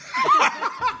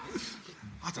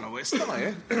 I don't know where to start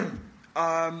here.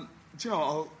 Do you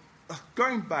know,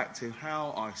 going back to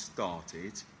how I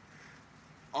started,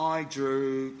 I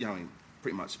drew, you know,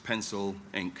 pretty much pencil,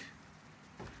 ink.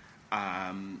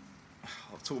 I'll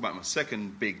talk about my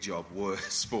second big job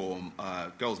was for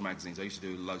girls' magazines. I used to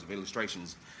do loads of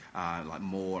illustrations, like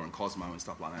More and Cosmo and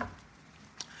stuff like that.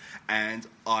 And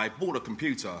I bought a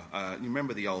computer. You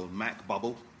remember the old Mac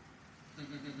Bubble?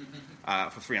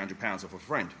 For £300 off a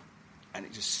friend. And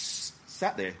it just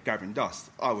sat there gathering dust.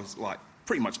 I was like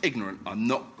pretty much ignorant. I'm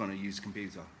not going to use a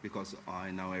computer because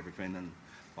I know everything and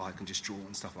I can just draw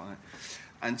and stuff like that.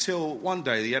 Until one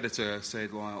day the editor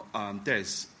said, well,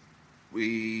 Des,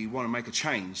 we want to make a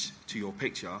change to your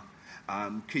picture.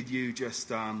 Could you just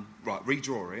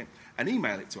redraw it and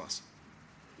email it to us?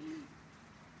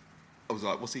 I was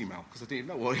like, what's email? Because I didn't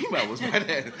know what email was back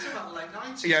then. It's about the late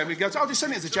 90s. Yeah, we go, I'll just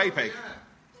send it as a JPEG. Yeah.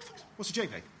 What's a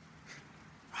JPEG?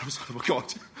 I was like, oh my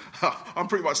God, I'm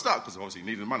pretty much stuck because obviously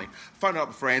needed the money. Phoned up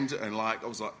a friend and I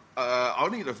was like, I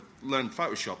need to learn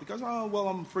Photoshop. He goes, oh, well,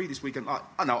 I'm free this weekend.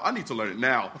 I know, I need to learn it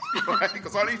now, right?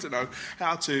 Because I need to know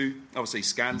how to, obviously,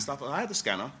 scan stuff. I had a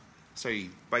scanner. So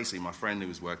basically, my friend who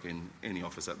was working in the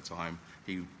office at the time,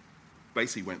 he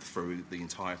basically went through the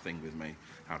entire thing with me,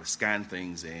 how to scan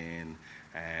things in.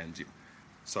 And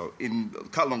so,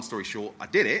 cut a long story short, I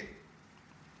did it.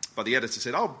 But the editor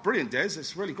said, oh, brilliant, Des.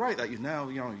 It's really great that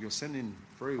you're sending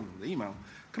through the email.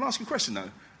 Can I ask you a question,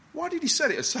 though? why did he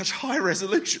set it at such high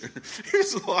resolution?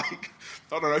 It's like,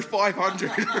 I don't know,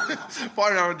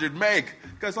 500 meg.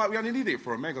 He goes like, we only need it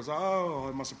for a meg. I was like, oh,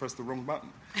 I must have pressed the wrong button.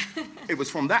 It was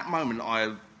from that moment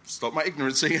I stopped my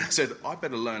ignorancy and I said, I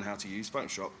better learn how to use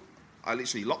Photoshop. I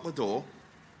literally locked the door.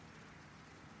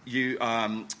 You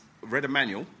read a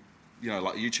manual,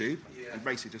 like YouTube, and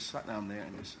basically just sat down there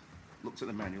and just looked at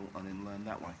the manual and then learned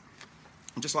that way.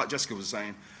 And just like Jessica was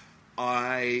saying,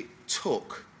 I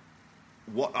took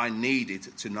what I needed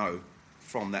to know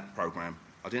from that program.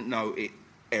 I didn't know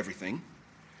everything.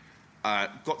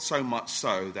 Got so much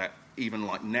so that even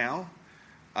like now,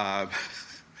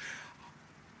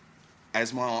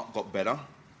 as my art got better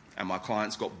and my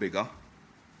clients got bigger,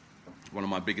 one of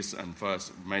my biggest and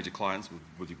first major clients,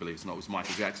 would you believe it or not, was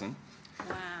Michael Jackson.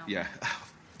 Wow. Yeah,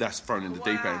 that's thrown in the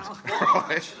deep end.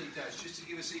 What actually does, just to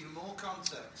give us even more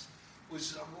context,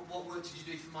 was what work did you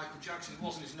do for Michael Jackson? It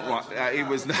wasn't his nose. Right,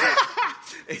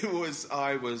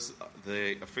 I was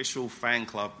the official fan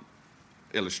club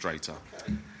illustrator.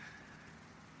 Okay.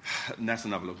 And that's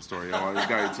another little story I was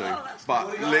going to.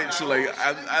 But literally,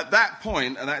 at that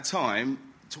point, at that time,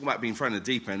 talking about being thrown in the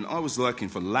deep end, I was working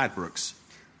for Ladbrokes.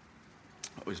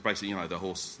 It was basically,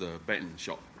 the betting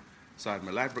shop. So I had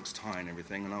my Ladbrokes tie and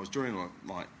everything, and I was drawing,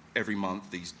 like, every month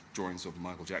these drawings of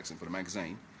Michael Jackson for the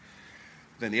magazine.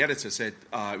 Then the editor said,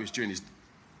 it was during his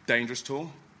Dangerous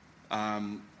tour,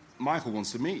 Michael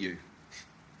wants to meet you.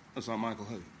 I was like, Michael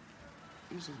who?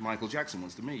 He said, Michael Jackson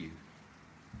wants to meet you.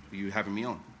 Are you having me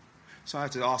on? So I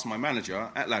had to ask my manager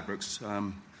at Ladbrokes,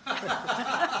 can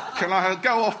I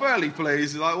go off early,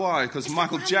 please? He's like, why? Because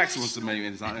Michael Jackson wants to meet me.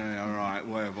 He's like, yeah, all right,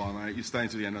 whatever, mate. You're staying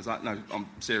to the end. I was like, no, I'm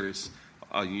serious.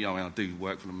 I do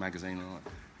work for the magazine.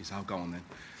 He said, oh, go on then.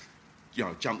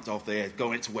 Jumped off there,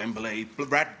 going to Wembley,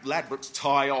 Ladbrokes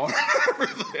tie on,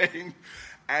 everything.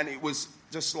 And it was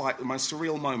just like the most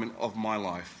surreal moment of my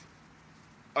life.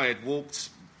 I had walked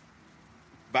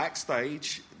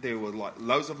backstage. There were like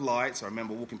loads of lights. I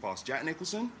remember walking past Jack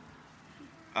Nicholson.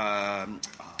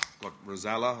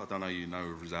 Rosella. I don't know you know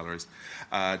who Rosella is.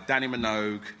 Danny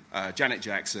Minogue, Janet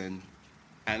Jackson.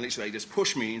 And literally they just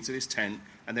pushed me into this tent.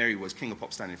 And there he was, King of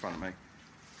Pop, standing in front of me.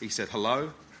 He said,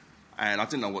 hello. And I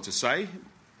didn't know what to say.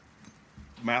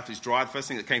 Mouth is dry. The first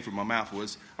thing that came through my mouth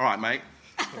was, all right, mate.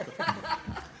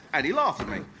 And he laughed at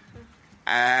me.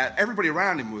 Everybody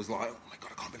around him was like, oh, my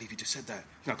God, I can't believe you just said that.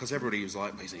 Because everybody was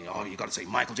like, basically, oh, you got to say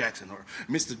Michael Jackson or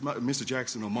Mr.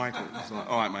 Jackson or Michael. I was like,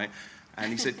 all right, mate.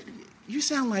 And he said, you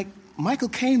sound like Michael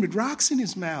Caine with rocks in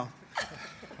his mouth.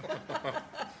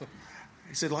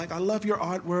 He said, like, I love your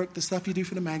artwork, the stuff you do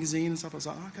for the magazine and stuff. I was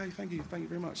like, okay, thank you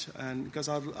very much. And because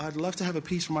I'd love to have a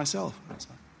piece for myself. I was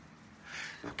like,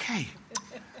 okay.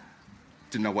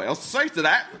 Didn't know what else to say to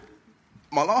that.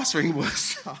 My last thing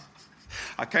was,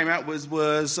 I came out was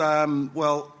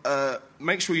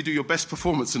make sure you do your best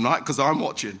performance tonight because I'm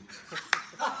watching.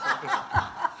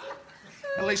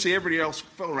 And literally everybody else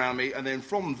fell around me, and then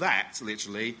from that,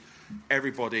 literally,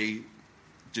 everybody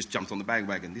just jumped on the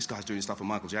bandwagon. This guy's doing stuff for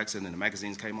Michael Jackson, and the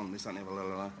magazines came on, this, that, and blah,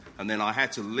 blah, blah. And then I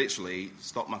had to literally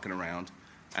stop mucking around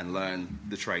and learn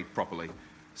the trade properly.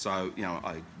 So,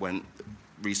 I went,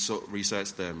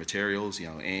 researched the materials,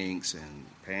 inks and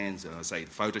pens,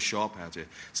 Photoshop, how to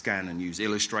scan and use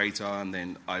Illustrator, and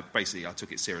then I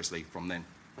took it seriously from then.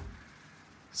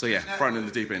 So yeah, thrown in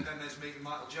the deep end. Then there's meeting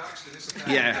Michael Jackson, isn't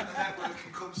there? Yeah. The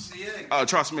networking comes to you. Oh,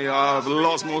 trust me, I have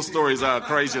lots more stories that are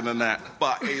crazier than that.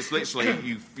 But it's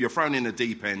literally, you're thrown in the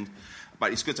deep end,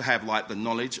 but it's good to have, like, the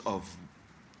knowledge of,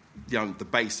 the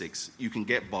basics. You can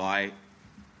get by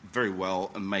very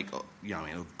well and make, a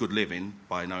good living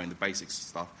by knowing the basics and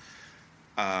stuff.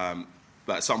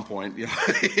 But at some point, you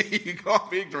can't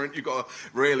be ignorant. You've got to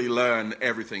really learn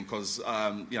everything because,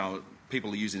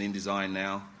 people are using InDesign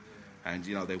now. And,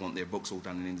 they want their books all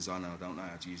done in InDesign. I don't know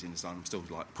how to use InDesign. I'm still,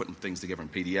 like, putting things together in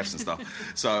PDFs and stuff.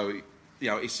 So,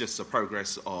 it's just a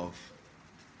progress of,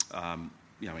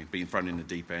 being thrown in the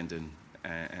deep end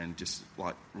and just,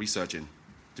 like, researching,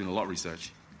 doing a lot of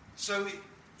research. So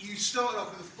you started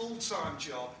off with a full-time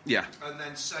job. Yeah. And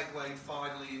then segued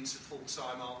finally into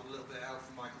full-time art with a little bit of help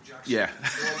from Michael Jackson. Yeah.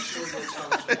 I'm sure you'll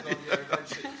tell us what you've done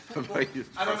eventually.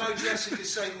 And I know, Jessica,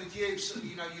 same with you. So,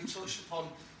 you've touched upon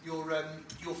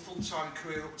your full-time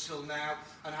career up till now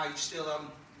and how you still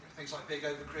things like Big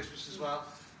over Christmas as well.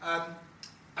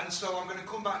 And so I'm going to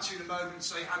come back to you in a moment and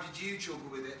say, how did you juggle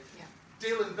with it? Yeah.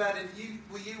 Dylan, Ben,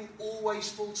 were you always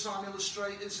full-time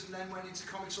illustrators and then went into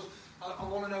comics? I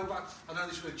want to know about, I know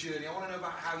this word journey, I want to know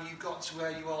about how you got to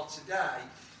where you are today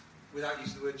without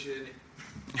using the word journey.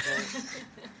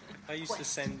 I used to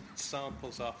send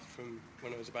samples off from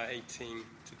when I was about 18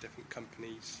 to different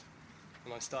companies.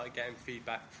 and I started getting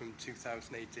feedback from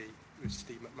 2000 AD with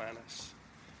Steve McManus,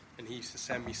 and he used to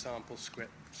send me sample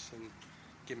scripts and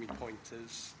give me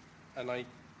pointers, and I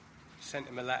sent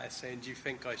him a letter saying, do you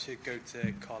think I should go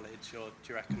to college, or do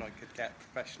you reckon I could get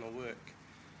professional work?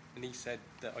 And he said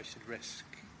that I should risk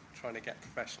trying to get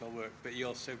professional work, but he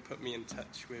also put me in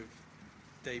touch with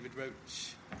David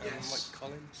Roach and Mike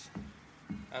Collins,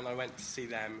 and I went to see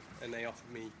them, and they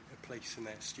offered me a place in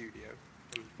their studio.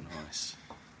 And Nice.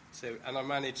 so, and I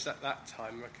managed at that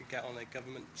time I could get on a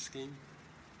government scheme.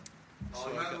 Oh, So I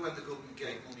remember got- when the government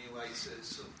gave money away to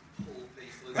sort of poor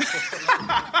people and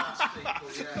class people,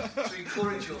 yeah, to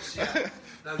encourage us, yeah,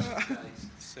 those are the days.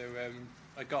 So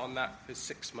I got on that for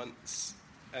 6 months,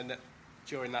 and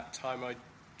during that time I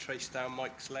traced down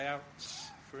Mike's layouts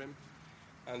for him,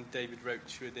 and David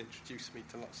Roach would introduce me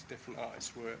to lots of different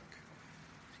artists' work.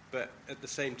 But at the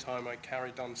same time I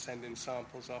carried on sending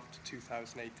samples off to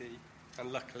 2000 AD,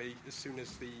 and luckily as soon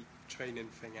as the training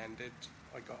thing ended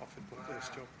I got offered my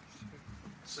first job.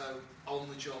 So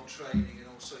on-the-job training and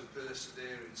also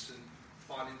perseverance and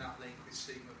finding that link with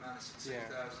Steve McManus in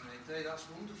 2008. That's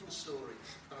a wonderful story.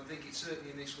 And I think it's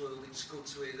certainly in this world it's good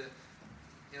to hear that,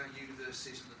 you know,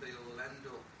 university isn't the be-all and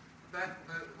end-all. Ben,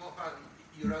 what about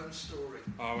your own story?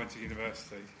 I went to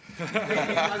university. Don't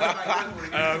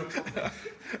worry,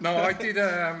 No, I did.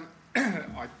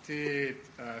 I did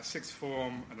sixth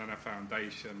form and then a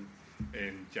foundation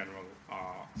in general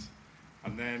art,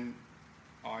 and then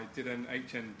I did an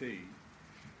HND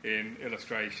in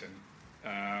illustration,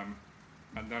 and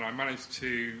then I managed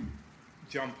to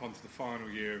jump onto the final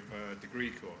year of a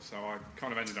degree course. So I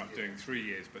kind of ended up doing 3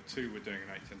 years, but 2 were doing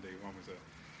an HND, 1 was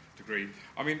a degree.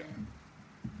 I mean,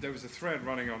 there was a thread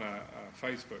running on a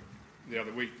Facebook the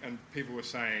other week, and people were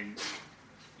saying,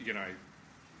 you know,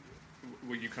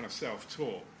 were you kind of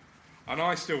self-taught? And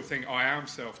I still think I am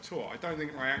self-taught. I don't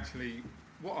think I actually,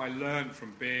 what I learned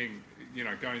from being, you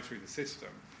know, going through the system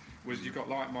was you've got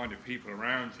like-minded people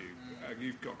around you.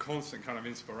 You've got constant kind of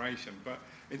inspiration. But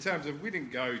in terms of, we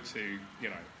didn't go to, you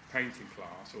know, painting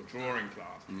class or drawing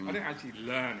class. I didn't actually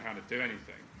learn how to do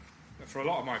anything. For a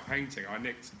lot of my painting, I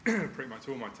nicked pretty much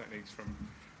all my techniques from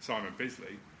Simon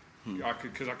Bisley.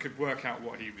 Because I could work out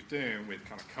what he was doing with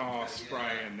kind of cast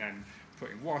spray and then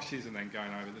putting washes and then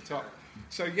going over the top.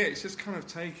 So yeah, it's just kind of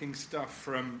taking stuff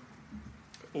from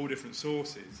all different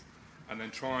sources and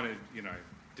then trying to, you know,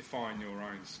 define your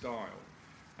own style.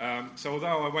 So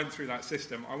although I went through that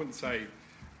system, I wouldn't say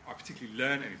I particularly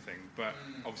learned anything, but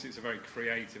obviously it's a very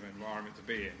creative environment to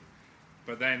be in.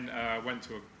 But then went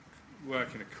to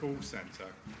work in a call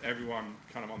centre. Everyone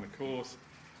kind of on the course,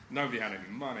 nobody had any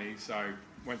money, so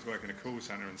went to work in a call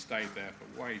centre and stayed there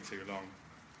for way too long.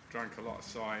 Drank a lot of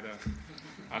cider,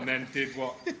 and then did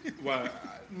what, well,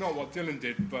 not what Dylan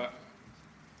did, but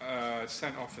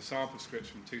sent off for sample scripts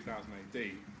from 2000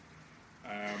 AD.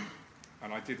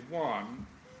 And I did one,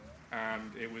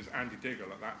 and it was Andy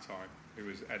Diggle at that time, who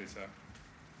was editor,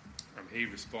 and he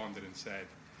responded and said,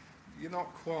 "You're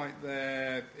not quite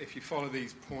there if you follow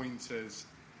these pointers."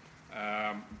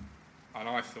 And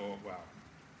I thought, well,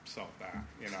 sod that,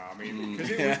 you know, I mean, because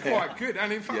it was quite good,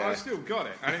 and in fact I still got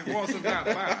it, and it wasn't that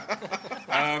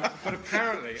bad. But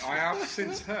apparently I have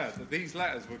since heard that these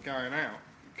letters were going out,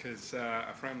 because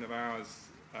a friend of ours,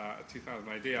 a 2000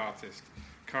 AD artist,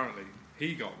 currently,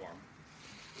 he got one,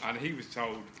 and he was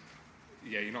told,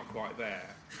 yeah, you're not quite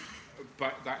there.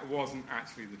 But that wasn't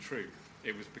actually the truth.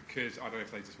 It was because, I don't know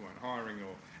if they just weren't hiring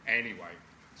or anyway.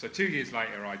 So 2 years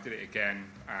later I did it again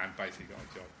and basically got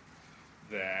a job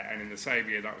there. And in the same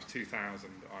year, that was 2000,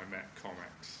 I met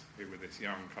Comics, who were this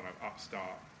young kind of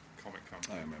upstart comic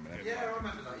company. I remember that. Yeah, I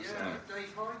remember that. Yeah,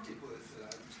 Dave Hine did work for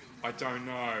that. I don't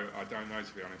know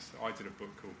to be honest. I did a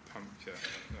book called Puncture,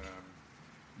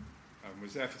 and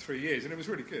was there for 3 years, and it was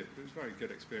really good. It was a very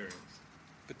good experience.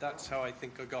 But that's how I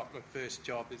think I got my first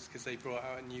job, is because they brought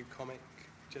out a new comic,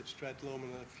 Judge Dredd,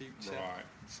 Lawman of the Future. Right.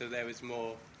 So there was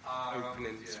more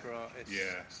openings for artists.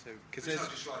 Yeah. So, It's there's, not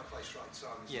just right place, right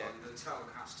time. It's Yeah. like the talent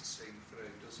has to sing through,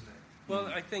 doesn't it? well,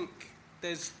 I think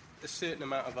there's a certain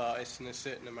amount of artists and a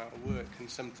certain amount of work, and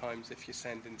sometimes if you're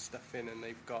sending stuff in and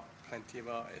they've got plenty of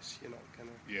artists, you're not going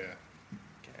to Yeah.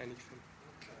 get anything.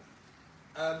 Okay.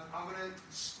 I'm going to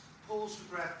pause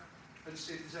for breath and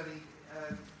see if there's any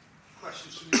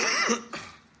questions from you.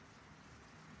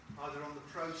 Either on the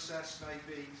process,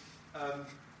 maybe,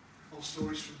 or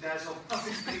stories from Des on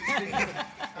this meeting.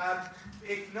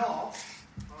 If not,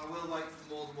 I will wait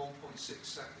for more than 1.6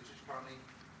 seconds, which apparently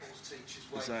all teachers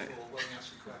wait that- for when we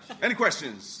ask a question. Any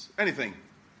questions? Anything?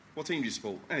 What team do you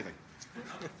support? Anything? I'm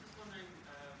just wondering if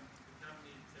you have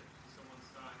any tips for someone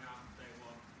starting out day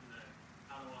one, you know,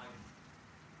 how do I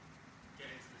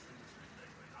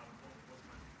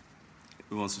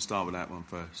Who wants to start with that one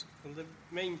first? Well, the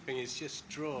main thing is just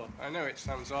draw. I know it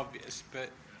sounds obvious, but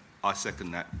I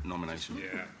second that nomination.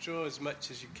 Yeah. draw as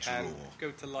much as you can. Draw.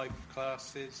 Go to live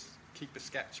classes. Keep a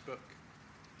sketchbook.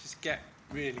 Just get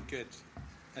really good.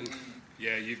 And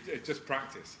Yeah, you just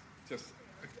practice,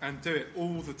 and do it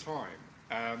all the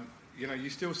time. You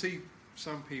still see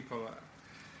some people,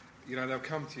 they'll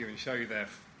come to you and show you their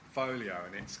folio,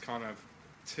 and it's kind of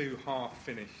 2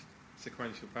 half-finished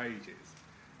sequential pages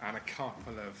and a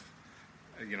couple of,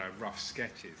 rough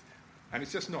sketches, and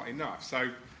it's just not enough.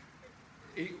 So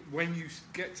when you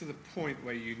get to the point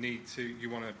where you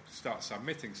want to start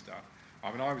submitting stuff,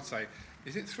 I mean, I would say,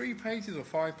 is it 3 pages or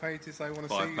 5 pages they want to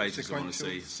see? 5 pages I want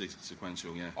to see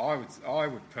sequential, yeah. I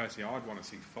would personally, I'd want to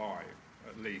see 5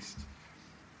 at least.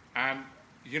 And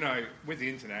with the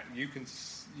internet, you can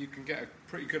get a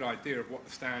pretty good idea of what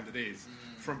the standard is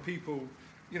from people,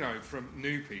 from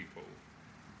new people.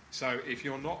 So if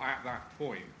you're not at that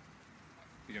point,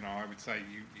 I would say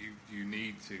you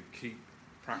need to keep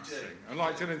practicing. And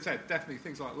like Dylan said, definitely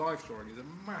things like live drawing is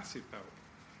a massive help.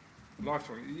 Live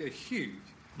drawing, huge.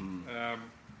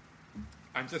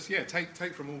 And just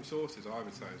take from all sources, I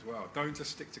would say as well. Don't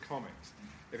just stick to comics.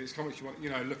 If it's comics you want,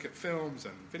 look at films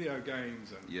and video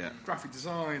games and graphic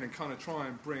design and kind of try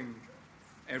and bring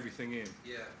everything in.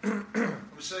 Yeah. I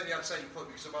would certainly I'd say your point,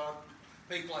 because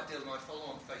people like Dylan I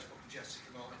follow on Facebook, and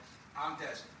Jessica Martin and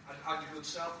Des and your good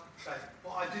self.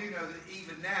 But I do know that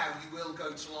even now you will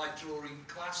go to live drawing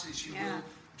classes, you will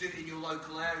do it in your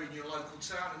local area, in your local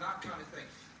town and that kind of thing.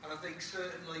 And I think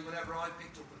certainly whenever I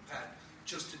picked up a pen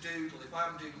just to doodle, if I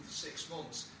haven't doodled for 6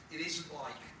 months, it isn't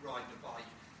like riding a bike.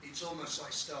 It's almost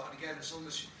like starting again. It's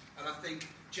almost, and I think,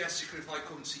 Jessica, if I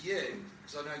come to you,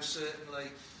 because I know certainly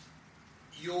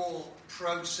your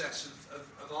process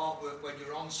of artwork when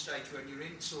you're on stage, when you're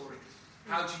in touring,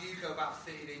 how do you go about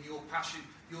fitting in your passion,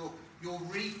 your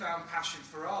refound passion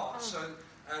for art? So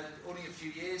only a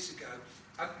few years ago,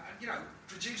 and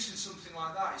producing something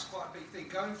like that is quite a big thing.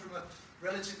 Going from a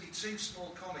relatively 2 small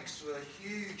comics to a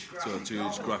huge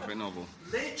graphic novel.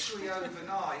 Literally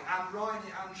overnight, and writing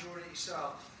it and drawing it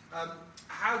yourself.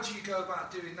 How do you go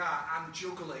about doing that and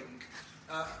juggling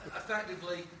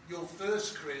effectively your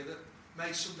first career that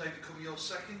may someday become your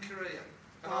second career?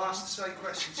 And I'll ask the same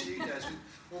question to you, Des, with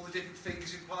all the different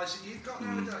fingers in pies that you've got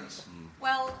nowadays.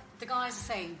 Well, the guys are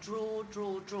saying draw,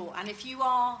 draw, draw. And if you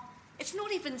are... It's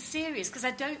not even serious, because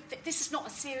this is not a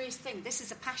serious thing. This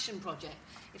is a passion project.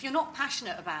 If you're not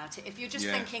passionate about it, if you're just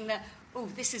thinking that,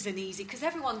 this is an easy... Because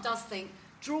everyone does think,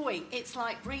 drawing, it's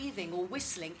like breathing or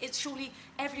whistling. It's surely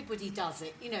everybody does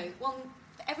it.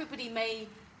 Everybody may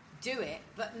do it,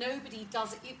 but nobody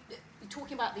does it. You're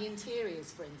talking about the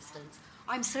interiors, for instance.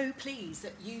 I'm so pleased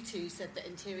that you two said that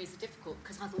interiors are difficult,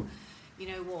 because I thought, you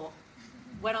know what,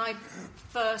 when I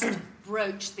first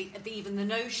broached even the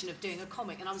notion of doing a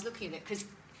comic, and I was looking at it, because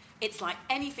it's like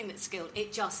anything that's skilled,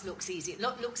 it just looks easy. It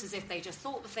looks as if they just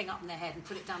thought the thing up in their head and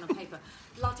put it down on paper.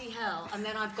 Bloody hell. And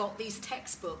then I've got these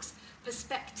textbooks,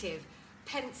 perspective,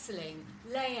 penciling,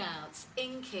 layouts,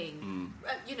 inking,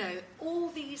 all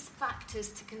these factors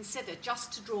to consider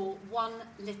just to draw one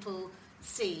little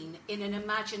scene in an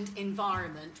imagined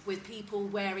environment with people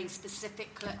wearing specific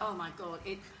oh my God,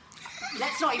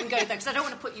 let's not even go there, because I don't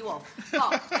want to put you off.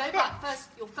 But go back,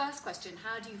 your first question,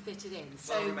 how do you fit it in?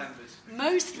 So well remembered.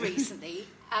 Most recently,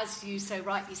 as you so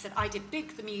rightly said, I did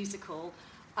Big the Musical.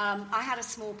 I had a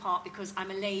small part because I'm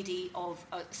a lady of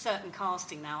a certain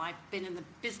casting now. I've been in the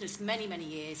business many, many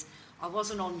years. I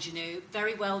was an ingenue,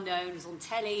 very well known, was on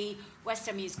telly, West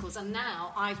End musicals, and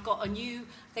now I've got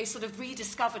they sort of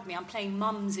rediscovered me. I'm playing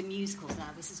mums in musicals now.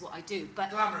 This is what I do. But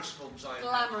glamorous mums, I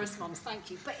glamorous mums, thank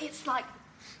you. But it's like,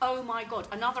 oh my God,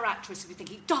 another actress would be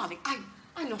thinking, darling,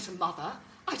 I'm not a mother.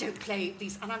 I don't play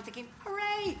these. And I'm thinking,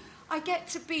 hooray, I get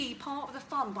to be part of the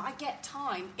fun, but I get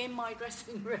time in my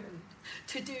dressing room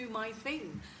to do my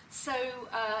thing. So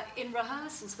in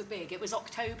rehearsals for Big, it was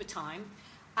October time,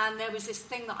 and there was this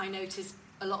thing that I noticed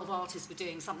a lot of artists were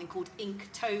doing, something called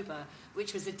Inktober,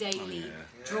 which was a daily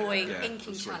drawing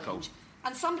inking challenge. Cool.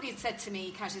 And somebody had said to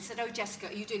me casually, said, "Oh, Jessica,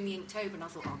 are you doing the Inktober?" And I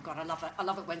thought, oh God, I love it. I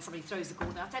love it when somebody throws a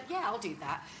gauntlet. I said, yeah, I'll do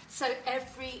that. So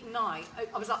every night,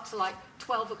 I was up to like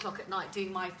 12 o'clock at night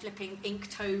doing my flipping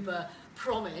Inktober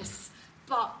promise.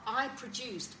 But I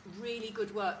produced really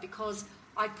good work because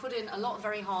I put in a lot of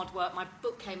very hard work. My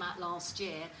book came out last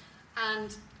year.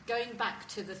 And going back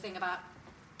to the thing about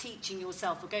teaching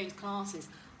yourself or going to classes,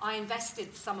 I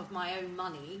invested some of my own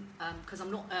money because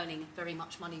I'm not earning very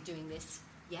much money doing this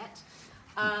yet.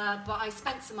 But I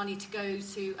spent some money to go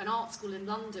to an art school in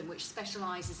London which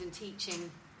specialises in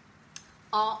teaching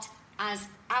art as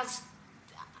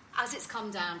as it's come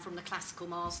down from the classical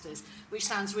masters, which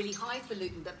sounds really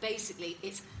highfalutin, but basically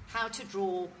it's how to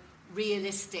draw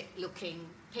realistic-looking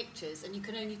pictures, and you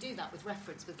can only do that with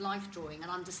reference, with life drawing,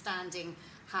 and understanding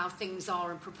how things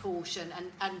are in proportion,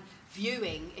 and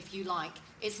viewing, if you like.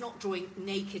 It's not drawing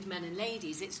naked men and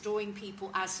ladies, it's drawing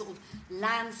people as sort of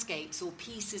landscapes or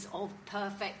pieces of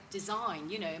perfect design.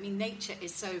 You know, I mean, nature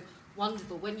is so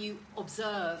wonderful when you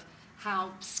observe how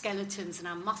skeletons and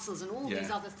our muscles and all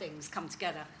these other things come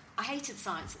together. I hated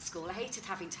science at school. I hated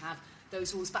having to have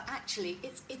those rules, but actually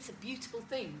it's a beautiful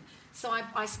thing. So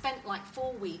I spent like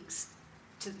 4 weeks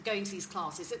going to these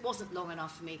classes. It wasn't long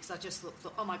enough for me because I just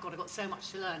thought, oh my God, I've got so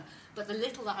much to learn. But the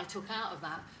little that I took out of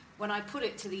that, when I put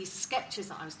it to these sketches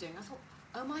that I was doing, I thought,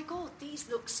 oh my God, these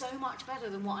look so much better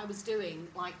than what I was doing,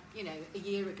 like, you know, a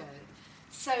year ago.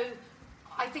 So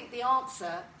I think the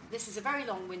answer, this is a very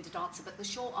long-winded answer, but the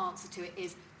short answer to it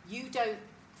is you don't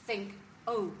think,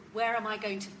 oh, where am I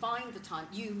going to find the time?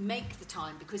 You make the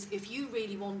time, because if you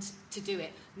really want to do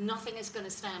it, nothing is going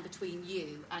to stand between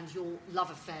you and your love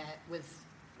affair with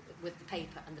the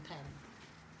paper and the pen.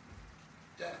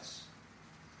 Des.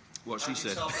 What she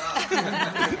said.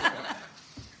 That.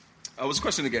 What's the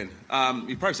question again?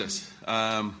 Your process.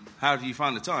 How do you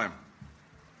find the time?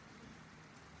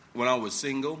 When I was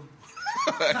single,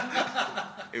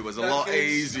 it was a lot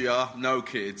easier. No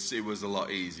kids, it was a lot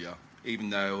easier.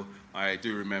 Even though I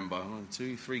do remember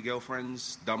 2-3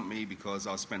 girlfriends dumped me because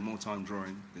I spent more time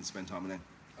drawing than spend time with them.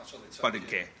 That's what they But I told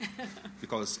didn't you. care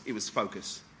because it was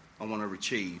focus. I want to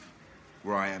achieve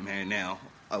where I am here now.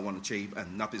 I want to achieve,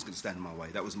 and nothing's going to stand in my way.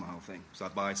 That was my whole thing. So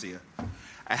bye, see ya.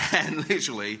 And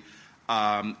literally,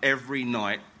 every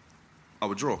night I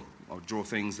would draw. I would draw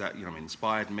things that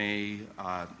inspired me.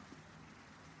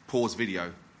 Pause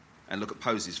video and look at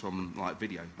poses from like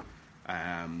video,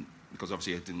 because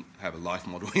obviously I didn't have a life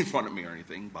model in front of me or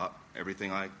anything, but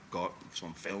everything I got was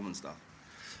from film and stuff.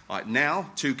 Like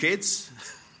now, 2 kids,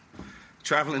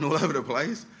 traveling all over the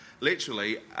place.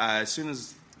 Literally, as soon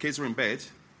as kids are in bed,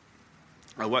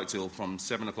 I work from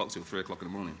 7 o'clock till 3 o'clock in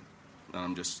the morning. And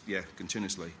I'm just,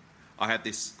 continuously. I had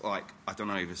this, I don't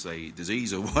know if it's a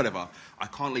disease or whatever. I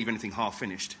can't leave anything half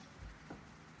finished.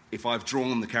 If I've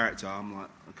drawn the character, I'm like,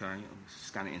 okay, I'll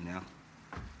scan it in now.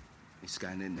 It's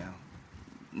scanned in now.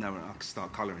 No, I can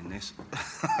start colouring this.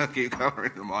 I keep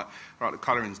colouring. I'm like, right, the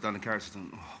colouring's done, the character's done.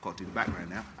 Oh, I've got to do the background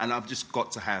now. And I've just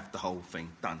got to have the whole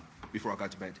thing done before I go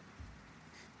to bed.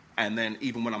 And then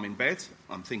even when I'm in bed,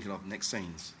 I'm thinking of next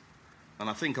scenes. And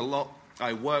I think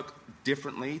I work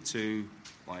differently to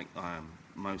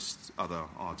most other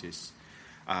artists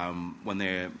when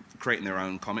they're creating their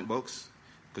own comic books.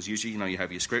 Because usually, you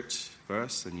have your script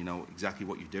first and you know exactly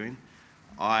what you're doing.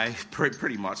 I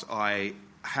pretty much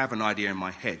have an idea in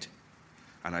my head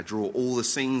and I draw all the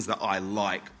scenes that I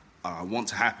want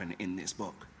to happen in this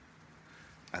book.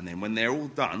 And then when they're all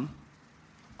done,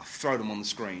 I throw them on the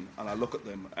screen and I look at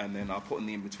them and then I put in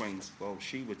the in-betweens. Well,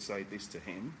 she would say this to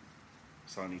him,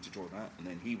 so I need to draw that. And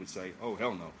then he would say, oh,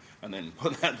 hell no. And then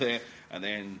put that there. And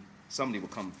then somebody will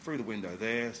come through the window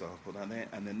there, so I'll put that there.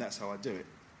 And then that's how I do it.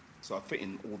 So I fit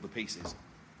in all the pieces.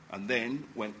 And then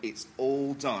when it's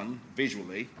all done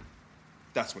visually,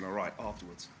 that's when I write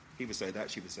afterwards. He would say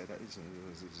that, she would say that.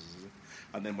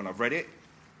 And then when I've read it,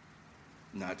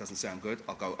 no, it doesn't sound good.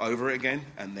 I'll go over it again,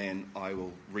 and then I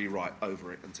will rewrite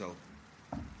over it until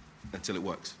it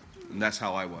works. And that's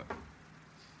how I work.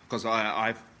 Because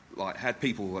I've had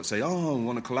people that say, oh, I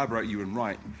want to collaborate with you and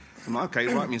write. I'm like,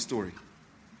 okay, write me a story.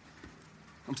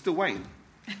 I'm still waiting.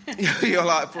 You're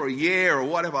like, for a year or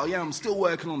whatever. Yeah, I'm still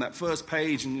working on that first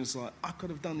page, and you're just like, I could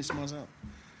have done this myself.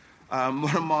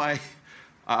 One of my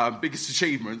biggest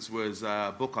achievements was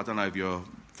a book I don't know if you're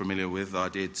familiar with. I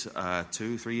did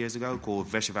 2-3 years ago called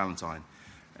Vesha Valentine.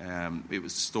 It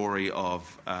was the story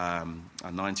of a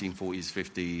 1940s,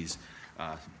 50s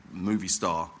movie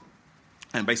star,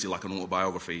 and basically like an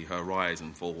autobiography, her rise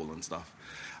and fall and stuff.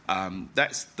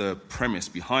 That's the premise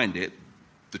behind it.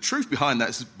 The truth behind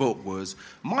that book was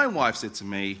my wife said to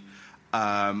me,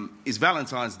 it's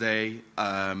Valentine's Day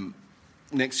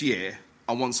next year.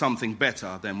 I want something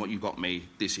better than what you got me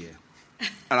this year.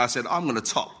 And I said, I'm going to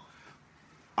top.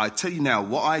 I tell you now,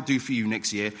 what I do for you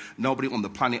next year, nobody on the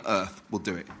planet Earth will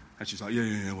do it. And she's like,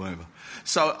 yeah, whatever.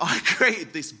 So I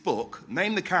created this book,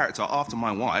 named the character after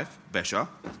my wife, Vesha,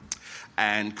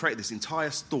 and created this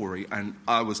entire story, and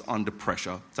I was under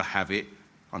pressure to have it,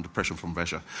 under pressure from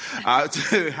Vesha,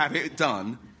 to have it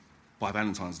done by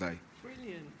Valentine's Day.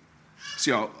 Brilliant.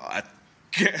 So I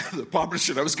get the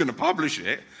publisher that was going to publish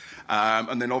it,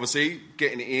 and then obviously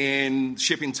getting it in,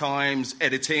 shipping times,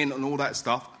 editing and all that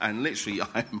stuff, and literally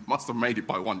I must have made it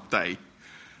by one day.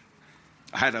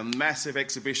 I had a massive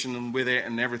exhibition with it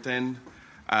and everything.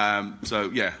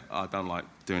 So, yeah, I don't like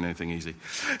doing anything easy.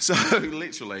 So,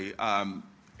 literally,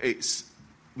 it's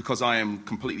because I am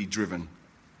completely driven.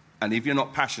 And if you're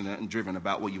not passionate and driven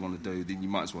about what you want to do, then you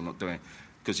might as well not do it.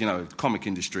 Because, you know, the comic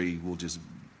industry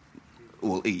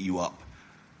will eat you up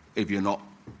if you're not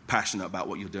passionate about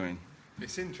what you're doing.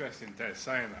 It's interesting, Des,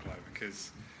 saying that, though, because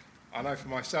I know for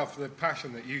myself, the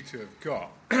passion that you two have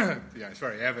got, it's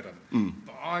very evident.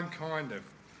 But I'm kind of...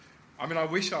 I mean, I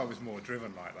wish I was more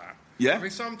driven like that. Yeah? I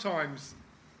mean, sometimes,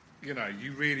 you know,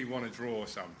 you really want to draw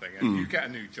something and you get a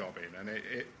new job in and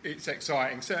it's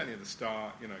exciting, certainly at the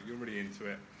start, you know, you're really into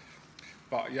it.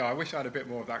 But, yeah, I wish I had a bit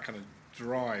more of that kind of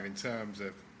drive in terms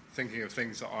of thinking of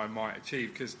things that I might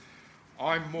achieve, because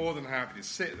I'm more than happy to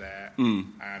sit there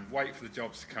and wait for the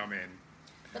jobs to come in.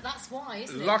 But that's why,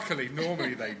 isn't it? Luckily,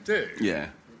 normally they do. Yeah.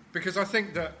 Because I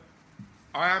think that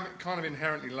I am kind of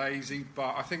inherently lazy,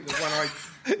 but I think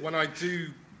that when I do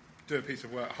a piece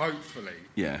of work, hopefully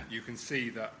you can see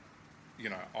that, you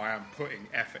know, I am putting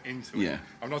effort into it. Yeah.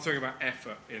 I'm not talking about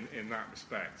effort in that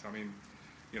respect. I mean,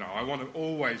 you know, I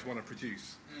always want to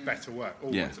produce better work,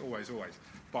 always.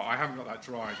 But I haven't got that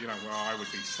drive, you know, where I would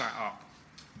be sat up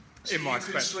in my you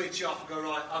can switch off and go,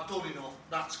 right, I've done enough,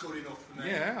 that's good enough for me.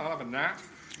 Yeah, I'll have a nap.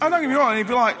 Oh, don't get me wrong, if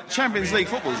you like Champions League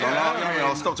football's on,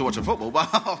 I'll stop to watch a football, but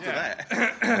after that,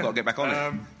 I've got to get back on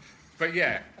it. But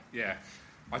yeah,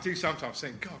 I do sometimes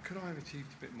think, God, could I have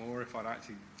achieved a bit more if I'd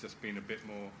actually just been a bit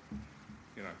more,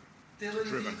 you know, Dylan,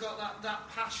 driven. have you got that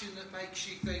passion that makes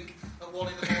you think at 1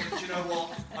 in the morning, do you know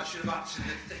what, I should have actually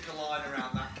thick a line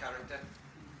around that character?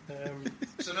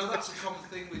 So no, that's a common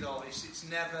thing with artists, it's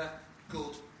never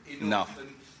good enough. And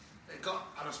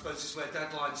I suppose this is where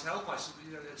deadlines help. I said,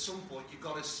 you know, at some point you've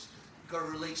got to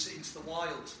release it into the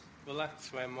wild. Well,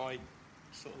 that's where my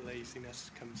sort of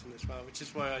laziness comes in as well, which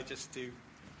is why I just do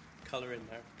colouring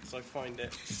now, because I find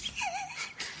it...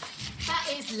 That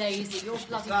is lazy. You're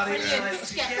bloody That is brilliant.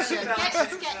 lazy. Sketching.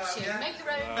 Get sketching. Make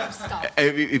your own stuff.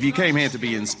 If you came here to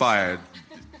be inspired...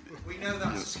 We know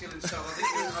that's a skill in itself.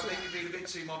 I think you've been a bit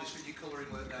too modest with your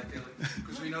colouring work there, Dylan,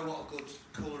 because we know what a good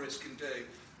colourist can do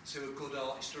to a good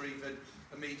artist or even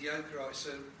a mediocre artist.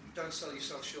 So don't sell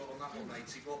yourself short on that one,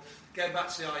 matey. But getting back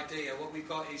to the idea, what we've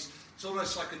got is it's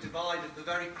almost like a divide of the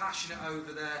very passionate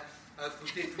over there for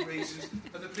different reasons,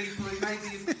 and the people who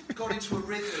maybe have got into a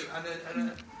rhythm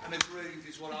and a groove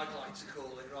is what I'd like to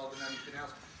call it, rather than anything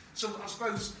else. So I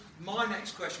suppose my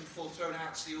next question, before throwing it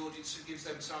out to the audience, who gives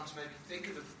them time to maybe think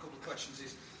of a couple of questions,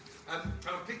 is, and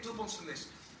I've picked up on some of this,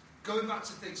 going back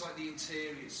to things like the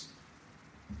interiors,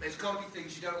 there's got to be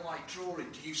things you don't like drawing.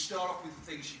 Do you start off with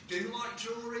the things you do like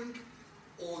drawing,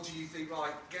 or do you think,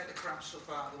 right, get the crap stuff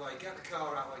out of the way, get the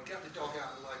car out of the way, get the dog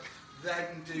out of the way,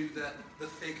 then do the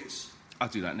figures? I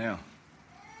do that now.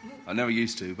 I never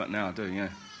used to, but now I do, yeah.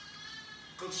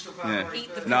 Good stuff out of the way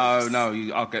first.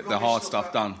 No, I'll get the hard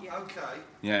stuff done. Yeah, okay.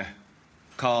 Yeah.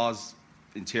 Cars,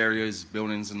 interiors,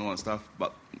 buildings and all that stuff,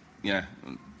 but, yeah,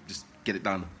 just get it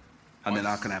done. And then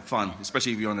I can have fun,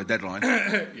 especially if you're on a deadline.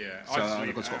 Yeah, So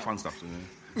I've got fun stuff to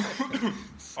do.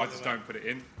 I just don't put it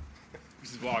in.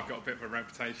 This is why I've got a bit of a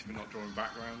reputation for not drawing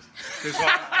backgrounds. It's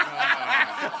like,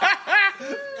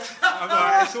 I'm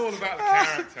like, it's all about the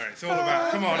character. It's all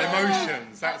about, come on,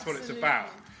 emotions. That's what it's about.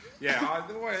 Yeah,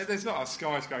 there's not a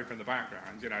skyscraper in the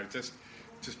background. You know, just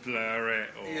blur it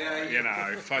or you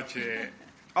know, fudge it.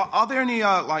 Are there any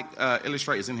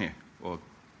illustrators in here? Or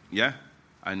yeah,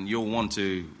 and you'll want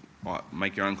to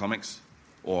make your own comics,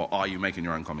 or are you making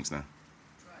your own comics now?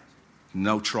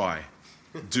 No try.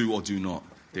 Do or do not.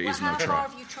 There is no how try. far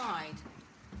have you tried?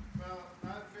 Well,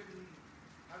 I've been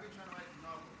trying to write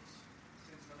novels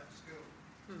since I left school.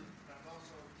 But I've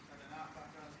also had an art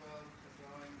background as well, for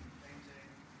drawing, painting,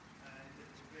 and a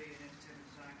degree in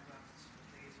entertainment design crafts,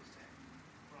 theatres,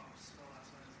 props, all that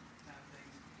sort of kind of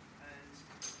things. And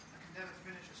I can never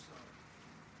finish a story.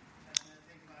 And then I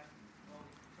think like, well,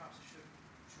 perhaps I should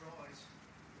draw it as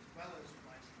well as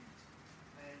writing it.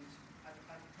 And at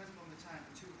the present moment in time,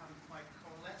 the two haven't quite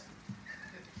coalesced.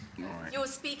 Right. You're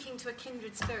speaking to a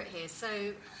kindred spirit here.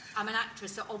 So I'm an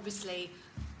actress, so obviously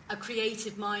a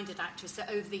creative-minded actress. So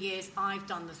over the years, I've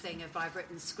done the thing of I've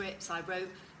written scripts, I wrote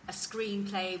a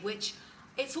screenplay, which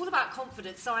it's all about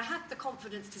confidence. So I had the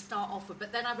confidence to start off with,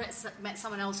 but then I met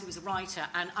someone else who was a writer,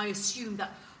 and I assumed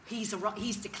that he's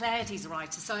declared he's a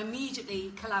writer. So I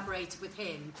immediately collaborated with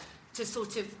him to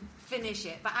sort of finish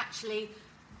it. But actually,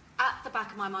 at the back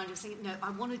of my mind, I was thinking, no,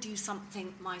 I want to do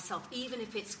something myself. Even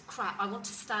if it's crap, I want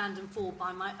to stand and fall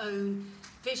by my own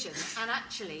vision. And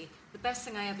actually, the best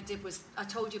thing I ever did was, I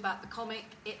told you about the comic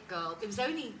It Girl. It was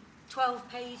only 12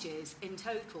 pages in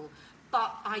total,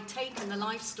 but I'd taken the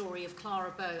life story of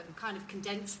Clara Bow and kind of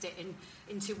condensed it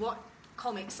into what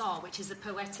comics are, which is a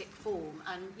poetic form.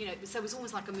 And, you know, so it was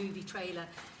almost like a movie trailer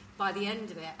by the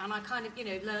end of it. And I kind of, you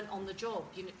know, learned on the job.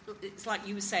 You know, it's like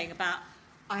you were saying about,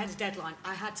 I had a deadline.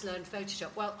 I had to learn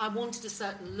Photoshop. Well, I wanted a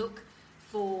certain look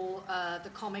for the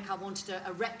comic. I wanted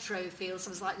a retro feel. So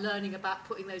it was like learning about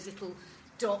putting those little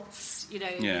dots, you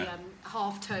know, the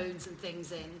half tones and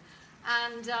things in.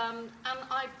 And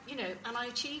I, you know, and I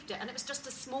achieved it. And it was just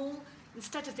a small,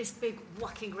 instead of this big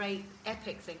whacking great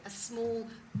epic thing, a small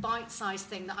bite-sized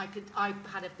thing that I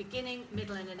had a beginning,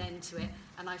 middle and an end to it,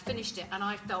 and I finished it, and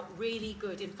I felt really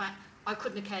good. In fact, I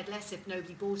couldn't have cared less if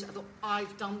nobody bought it. I thought,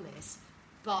 I've done this,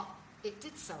 but it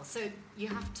did sell. So you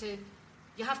have to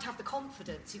have the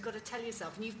confidence. You've got to tell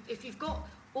yourself, and if you've got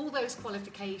all those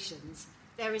qualifications,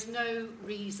 there is no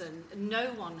reason, no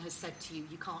one has said to you,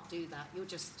 you can't do that. You're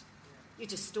just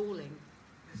stalling.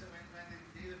 The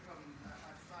other problem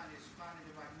I find is finding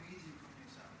the right medium for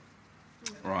myself.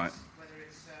 Right. Whether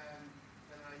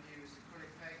I use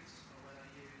acrylic paints or whether I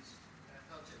use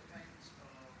felt tip paints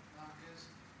or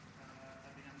markers.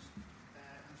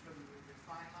 I'm struggling with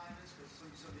fine liners because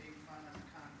some of the ink fine liners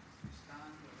I can't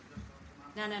stand or it just don't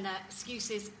come out. No.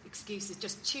 Excuses.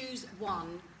 Just choose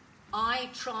one. I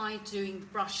tried doing the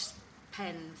brush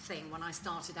pen thing when I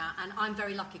started out, and I'm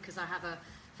very lucky because I have a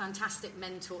fantastic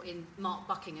mentor in Mark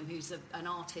Buckingham, who's an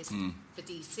artist for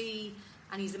DC,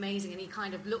 and he's amazing. And he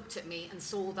kind of looked at me and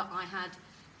saw that I had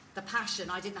the passion.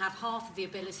 I didn't have half of the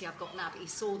ability I've got now, but he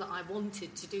saw that I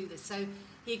wanted to do this. So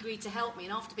he agreed to help me.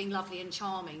 And after being lovely and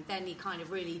charming, then he kind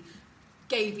of really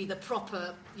gave me the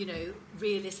proper, you know,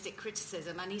 realistic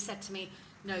criticism. And he said to me,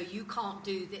 no, you can't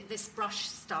do this brush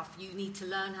stuff. You need to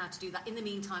learn how to do that. In the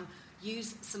meantime,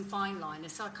 use some fine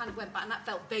liners. So I kind of went back, and that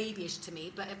felt babyish to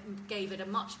me, but it gave it a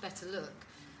much better look.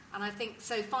 And I think,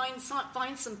 so find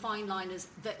some fine liners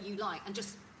that you like, and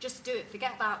just do it.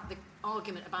 Forget about the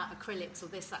argument about acrylics or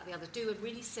this, that, the other. Do a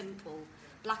really simple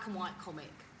black and white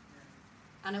comic.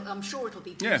 And I'm sure it'll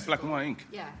be beautiful. Yeah, black and white ink.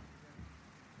 Yeah.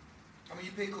 I mean,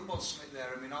 you pick up on something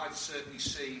there. I mean, I've certainly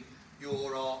seen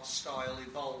your art style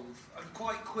evolve, and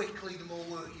quite quickly the more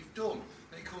work you've done.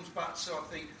 And it comes back to, I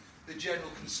think, the general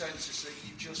consensus that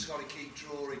you've just got to keep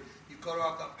drawing. You've got to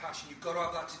have that passion. You've got to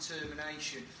have that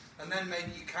determination. And then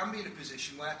maybe you can be in a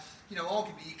position where, you know,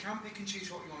 arguably you can pick and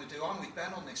choose what you want to do. I'm with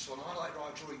Ben on this one. I like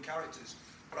drawing characters,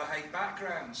 but I hate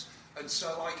backgrounds. And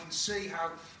so I can see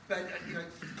how Ben, you know,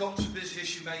 got to a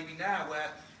position maybe now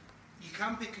where you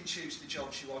can pick and choose the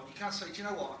jobs you want. You can say, do you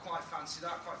know what, I quite fancy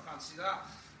that,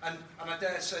 And I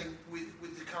dare say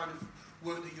with the kind of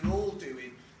work that you're all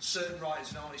doing, certain writers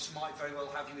and artists might very well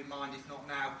have you in mind, if not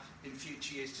now, in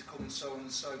future years to come, and so on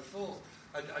and so forth,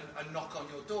 and knock on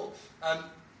your door.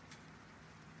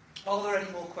 Are there any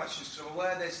more questions? Because I'm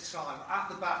aware there's time. At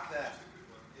the back there.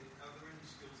 Are there any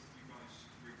skills that you guys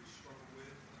really struggle with?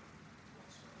 Want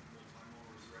to spend more time on,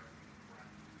 or is there anything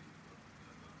brand new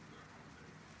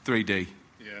that 3D.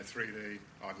 Yeah, 3D.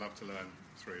 I'd love to learn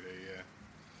 3D, yeah.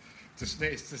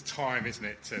 It's the time, isn't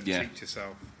it, to teach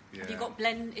yourself. Yeah. Have you got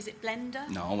is it Blender?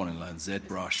 No, I want to learn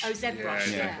ZBrush. Oh,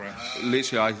 ZBrush, yeah.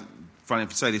 Literally, funny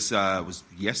to say this was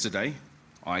yesterday.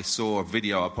 I saw a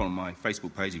video up on my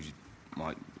Facebook page, if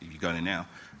you go in now,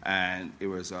 and it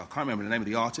was, I can't remember the name of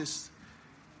the artist,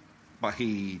 but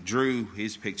he drew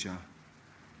his picture,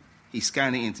 he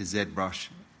scanned it into ZBrush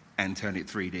and turned it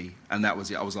 3D, and that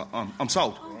was it. I was like, I'm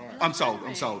sold. I'm sold.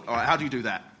 All right, how do you do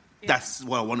that? Yeah. That's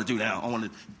what I want to do now. I want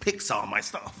to Pixar my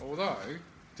stuff. Although,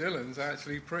 Dylan's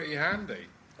actually pretty handy.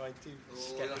 I do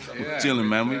SketchUp. Yeah, Dylan,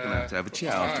 man, we're going to have a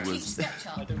chat afterwards.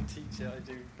 I don't teach it, I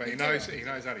do. But he knows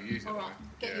how to use it. All right,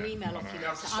 get your email off you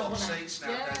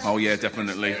later. Oh, yeah,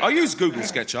 definitely. I use Google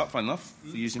SketchUp, fun enough,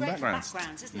 for using backgrounds.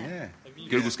 Isn't it? Yeah.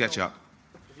 Google SketchUp.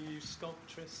 Have you used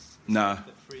Sculptris? No.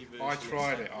 I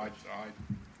tried it. I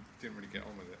didn't really get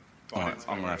on with it. All right,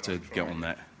 I'm going to have to get on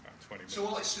that. So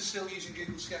all it's still using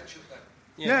Google SketchUp then?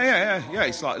 Yeah.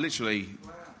 It's like literally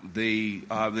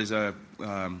there's a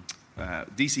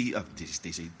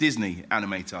Disney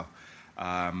animator,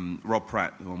 Rob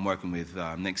Pratt, who I'm working with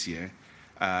next year,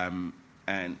 and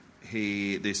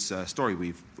this story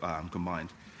we've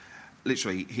combined.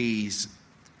 Literally, he's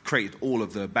created all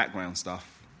of the background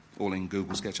stuff all in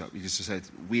Google SketchUp. He just said,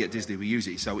 we at Disney, we use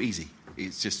it. It's so easy.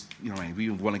 It's just, you know what I mean? We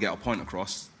want to get a point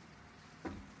across.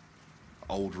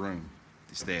 Old room,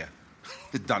 it's there.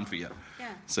 It's done for you.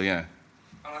 Yeah. So, yeah.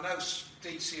 And I know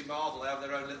DC and Marvel, they have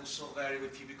their own little sort of area.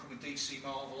 If you become a DC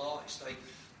Marvel artist, they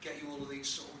get you all of these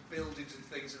sort of buildings and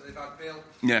things that they've had built.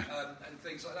 Yeah. And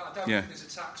things like that. I don't think there's a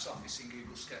tax office in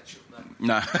Google SketchUp, though.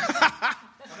 No.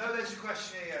 I know there's a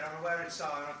question here, and I'm aware it's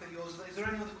time. I think yours. Is there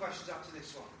any other questions after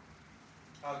this one?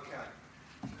 Okay.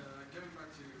 Going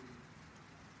back to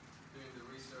doing the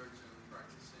research and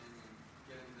practicing and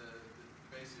getting the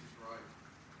basics right,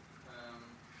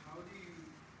 how do you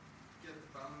get the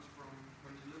balance from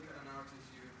when you look at an artist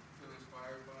you feel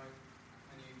inspired by,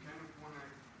 and you kind of want to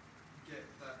get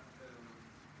that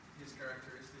his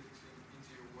characteristics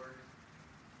into your work?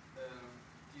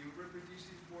 Do you reproduce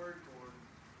his work or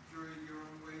draw it your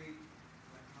own way?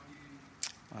 Like, how do you?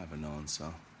 I have an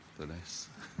answer for this.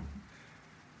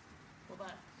 Well,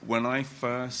 that When I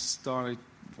first started,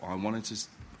 I wanted to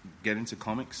get into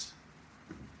comics.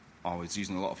 I was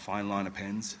using a lot of fine liner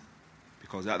pens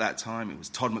because at that time it was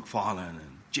Todd McFarlane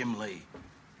and Jim Lee.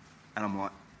 And I'm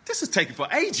like, this is taking for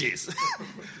ages.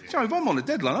 So if I'm on a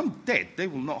deadline, I'm dead. They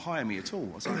will not hire me at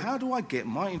all. So how do I get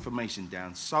my information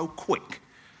down so quick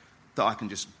that I can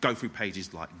just go through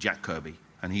pages like Jack Kirby?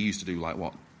 And he used to do like,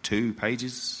 what, 2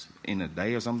 pages in a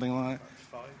day or something like that?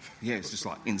 5. Yeah, it's just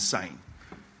like insane.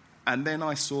 And then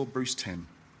I saw Bruce Timm,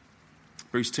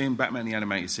 Batman the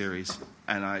Animated Series,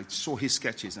 and I saw his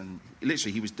sketches, and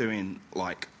literally he was doing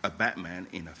like a Batman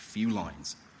in a few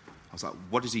lines. I was like,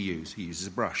 what does he use? He uses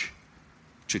a brush,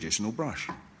 traditional brush.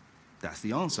 That's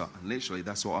the answer, and literally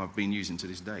that's what I've been using to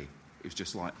this day. It was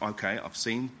just like, okay, I've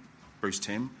seen Bruce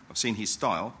Timm, I've seen his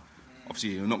style.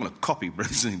 Obviously, you're not going to copy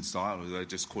Bruce Timm's style, or they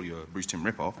just call you a Bruce Timm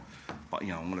ripoff. But,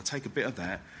 I'm going to take a bit of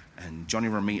that, and Johnny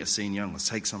Romita Sr., I'm going to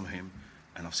take some of him.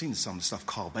 And I've seen some of the stuff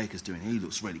Carl Baker's doing. He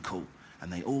looks really cool.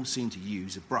 And they all seem to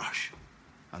use a brush.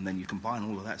 And then you combine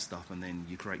all of that stuff, and then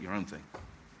you create your own thing.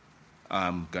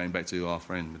 Going back to our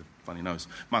friend with a funny nose,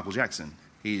 Michael Jackson.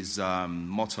 His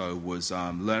motto was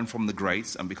learn from the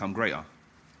greats and become greater.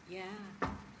 yeah,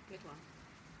 good one.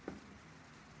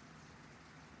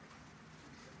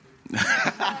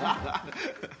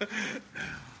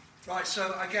 Right,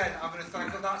 so again, I'm going to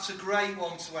thank. But that's a great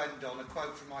one to end on. A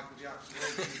quote from Michael Jackson.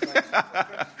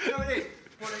 No, it is.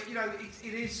 But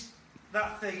it is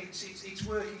that thing. It's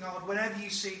working hard. Whenever you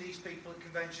see these people at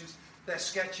conventions, they're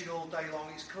sketching all day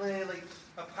long. It's clearly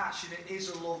a passion. It is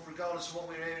a love, regardless of what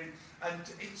we're hearing.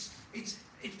 And it's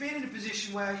being in a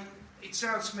position where it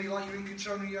sounds to me like you're in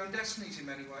control of your own destinies in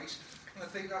many ways. And I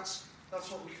think that's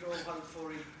what we could all hope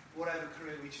for in whatever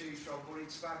career we choose from. But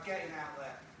it's about getting out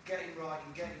there, getting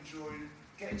writing, getting drawing,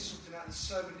 getting something out. There's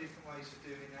so many different ways of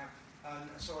doing it now. And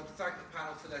so I'd thank the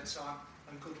panel for their time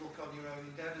and good luck on your own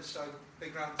endeavours. So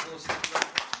big round of applause. Thank you very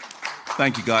much.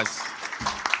 Thank you, guys.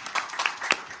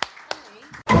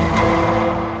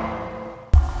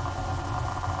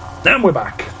 And we're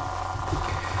back.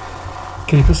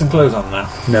 Can you put some clothes on now?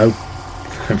 No.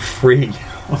 I'm free.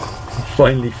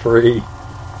 Finally free.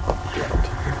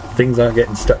 Things aren't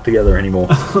getting stuck together anymore.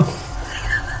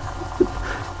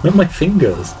 Not my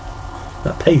fingers.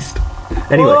 That paste.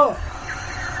 Anyway.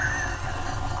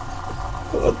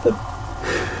 What the?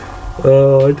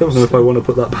 Oh, I don't know if I want to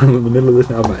put that panel in the middle of this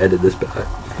now. I might edit this bit out.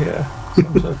 Yeah.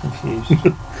 I'm so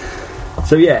confused.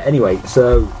 So yeah, anyway,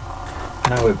 so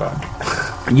Now we're back.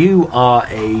 you are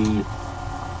a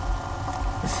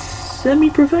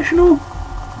semi-professional?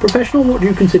 Professional? What do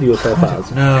you consider yourself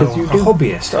as? No, Because you a do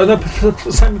hobbyist. I'm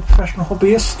a semi-professional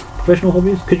hobbyist. professional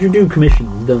hobbies? Because you do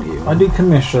commissions, don't you? I do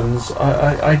commissions.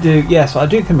 I do. Yes, I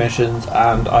do commissions,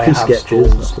 and I have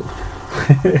sketches. stalls.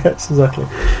 Yes, exactly.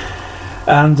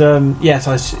 And yes,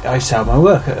 I sell my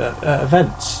work at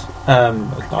events. I'm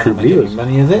not making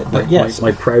money of it, but yes.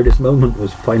 My proudest moment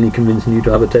was finally convincing you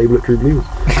to have a table at True Believers.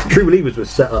 True Believers was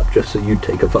set up just so you'd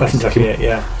take a That's fucking exactly table. it,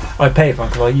 yeah. I pay for it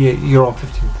because you're on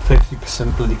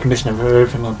 50% bloody commission of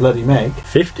everything I bloody make.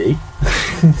 50?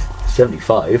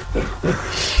 75.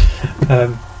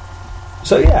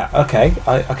 So yeah, okay,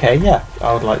 yeah.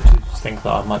 I would like to think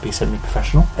that I might be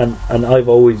semi-professional. And I've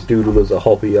always doodled as a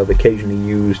hobby. I've occasionally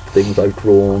used things I've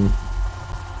drawn.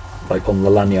 Like on the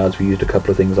lanyards, we used a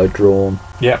couple of things I'd drawn.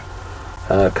 Yeah.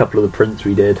 A couple of the prints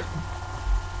we did.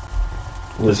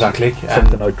 Exactly.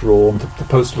 Something I'd drawn. The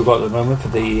poster we've got at the moment for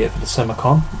the summer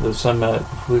con. The summer.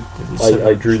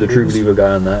 I drew the True Believer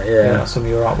guy on that, yeah. Some of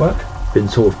your artwork. Been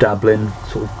sort of dabbling,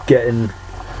 sort of getting...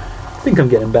 I think I'm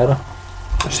getting better.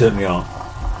 I certainly are.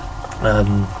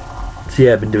 So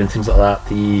yeah, I've been doing things like that.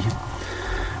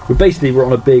 We're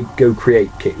on a big Go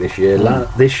Create kick this year.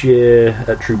 This year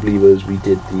at True Believers we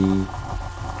did the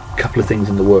couple of things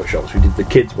in the workshops. We did the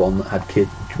kids one that had kids,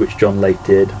 which John Lake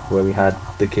did, where we had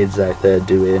the kids out there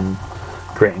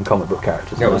creating comic book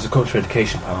characters. Yeah, it was a cultural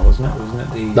education panel, wasn't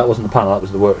it? That wasn't the panel, that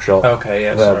was the workshop. Okay,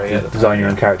 yeah, sorry. Design your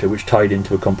own character, which tied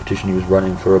into a competition he was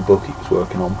running for a book he was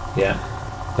working on. Yeah.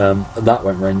 That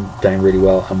went down really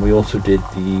well, and we also did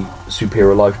the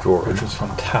Superhero Life drawing, which was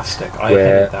fantastic. I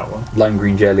where hated that one. Lime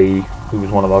Green Jelly, who was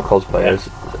one of our cosplayers,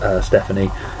 Stephanie,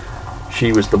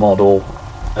 she was the model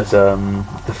as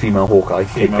the female Hawkeye,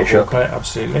 Kate Bishop. Hawkeye,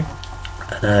 absolutely.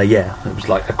 Yeah, it was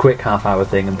like a quick half-hour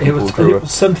thing, and people drew it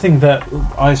was something that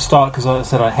I started, because I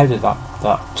said I headed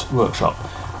that workshop,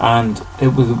 and it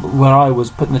was where I was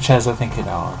putting the chairs. I thinking,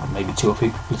 maybe 2 or 3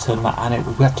 people turn that, and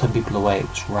we had to turn people away. It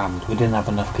was rammed. We didn't have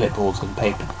enough clipboards and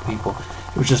paper for people.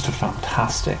 It was just a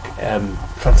fantastic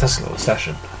little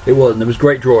session. It was, and there was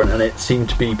great drawing, and it seemed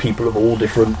to be people of all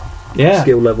different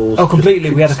skill levels. Oh,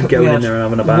 completely. We had in there and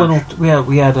having a bash.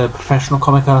 We had a professional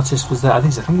comic artist was there. I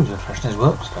think he was a professional. His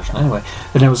work was professional anyway.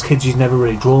 Then there was kids who'd never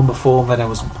really drawn before. Then there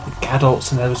was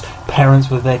adults, and there was parents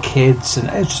with their kids, and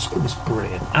it was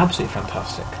brilliant, absolutely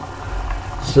fantastic.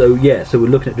 So we're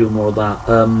looking at doing more of that.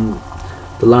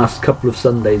 The last couple of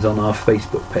Sundays on our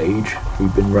Facebook page,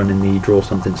 we've been running the Draw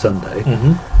Something Sunday,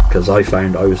 because I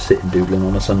found I was sitting doodling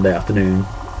on a Sunday afternoon.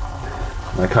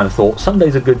 And I kind of thought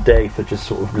Sunday's a good day for just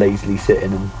sort of lazily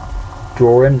sitting and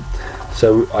drawing.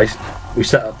 So we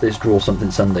set up this Draw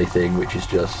Something Sunday thing, which is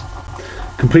just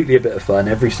completely a bit of fun.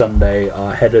 Every Sunday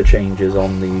our header changes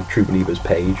on the True Believers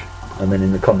page, and then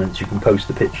in the comments you can post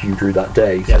the picture you drew that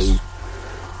day. Yes. So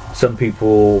some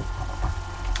people,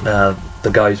 the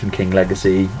guys from King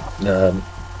Legacy,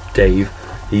 Dave,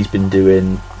 he's been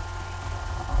doing,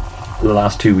 the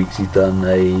last 2 weeks he's done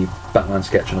a Batman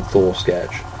sketch and a Thor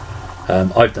sketch.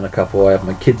 I've done a couple. I have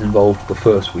my kids involved. The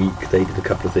first week they did a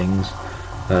couple of things.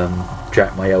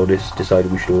 Jack, my eldest, decided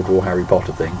we should all draw Harry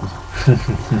Potter things.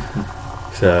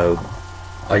 So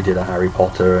I did a Harry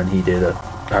Potter, and he did a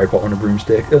Harry Potter on a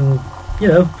broomstick, and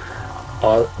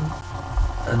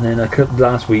and then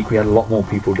last week we had a lot more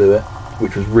people do it,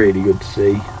 which was really good to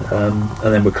see. And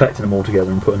then we're collecting them all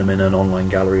together and putting them in an online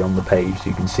gallery on the page, so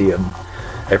you can see them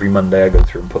every Monday. I go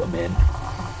through and put them in.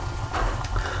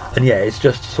 And yeah, it's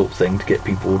just a sort of thing to get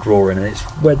people drawing, and it's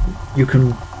where you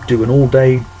can do an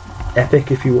all-day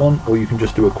epic if you want, or you can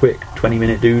just do a quick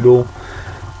 20-minute doodle.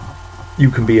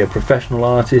 You can be a professional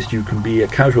artist, you can be a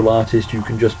casual artist, you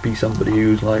can just be somebody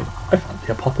who's like, I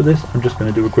fancy a pop of this, I'm just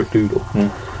going to do a quick doodle.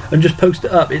 And just post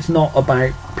it up. It's not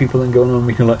about people then going on,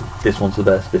 we can like, this one's the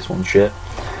best, this one's shit.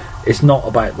 It's not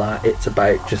about that, it's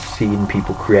about just seeing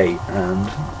people create,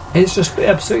 and it's just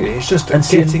absolutely. It's just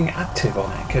getting active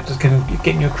on it, just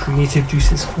getting your creative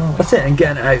juices flowing. That's it, and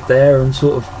getting it out there and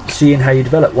sort of seeing how you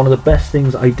develop. One of the best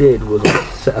things I did was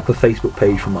set up a Facebook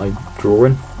page for my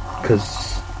drawing,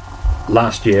 because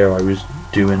last year I was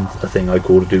doing a thing I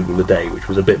called a doodle a day, which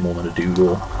was a bit more than a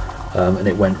doodle, and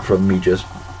it went from me just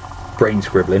brain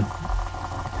scribbling,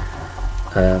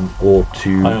 or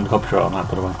to. I own copyright on that,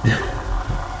 by the way.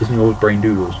 Isn't yours brain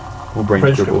doodles or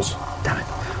brain scribbles? Damn it!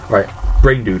 Right.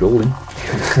 Brain doodling,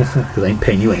 because I ain't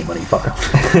paying you any money, fucker.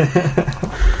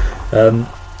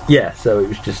 Yeah, so it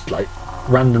was just like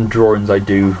random drawings I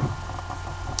do,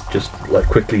 just like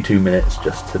quickly 2 minutes,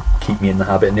 just to keep me in the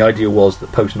habit. And the idea was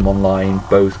that posting them online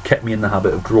both kept me in the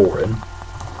habit of drawing,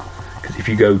 because if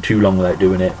you go too long without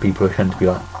doing it, people tend to be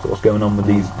like, so what's going on with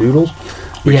these doodles?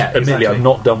 Which, admittedly, I've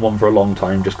not done one for a long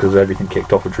time, just because everything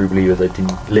kicked off with True Believers. I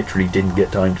literally didn't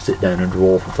get time to sit down and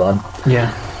draw for fun.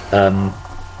 Yeah.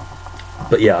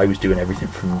 But yeah, I was doing everything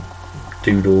from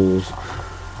doodles,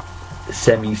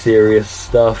 semi-serious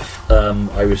stuff.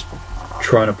 I was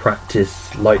trying to practice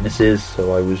likenesses,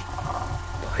 so I've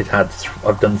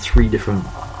done 3 different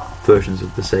versions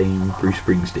of the same Bruce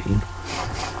Springsteen.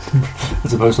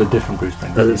 As opposed to a different Bruce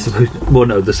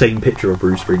Springsteen. The same picture of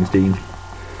Bruce Springsteen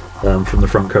from the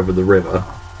front cover of The River.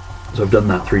 So I've done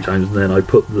that 3 times, and then I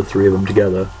put the 3 of them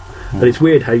together. And it's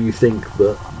weird how you think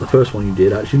that the first one you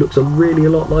did actually looks a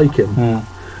lot like him. And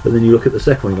then you look at the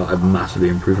second one, you're like, I've massively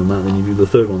improved on that. And then you do the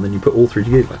third one, then you put all 3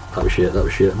 together, like, that was shit,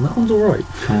 and that one's alright.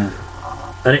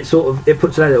 And it sort of, it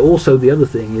puts it out there. Also, the other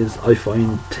thing is, I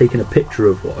find taking a picture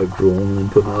of what I've drawn and then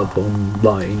putting it up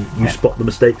online, you spot the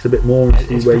mistakes a bit more and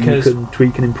see where you can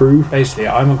tweak and improve. Basically,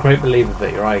 I'm a great believer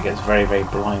that your eye gets very, very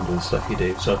blind with the stuff you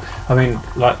do. So, I mean,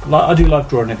 like I do live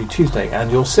drawing every Tuesday,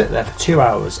 and you'll sit there for 2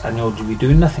 hours and you'll be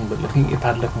doing nothing but looking at your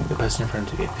pad, looking at the person in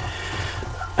front of you.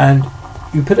 And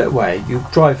you put it away, you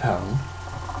drive home,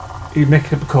 you make a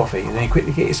cup of coffee, and then you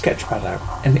quickly get your sketch pad out,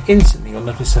 and instantly you'll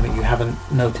notice something you haven't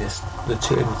noticed in the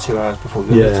 2 hours before.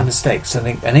 You'll notice a mistake,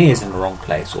 something, an ear's in the wrong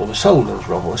place, or the shoulder's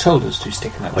wrong, or the shoulder's too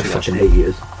sticking out. I fucking hate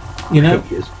ears. You know,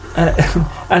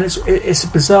 and it's a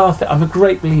bizarre thing. I'm a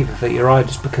great believer that your eye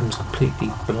just becomes completely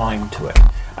blind to it,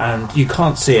 and you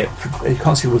can't see it. You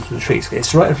can't see wood from the trees.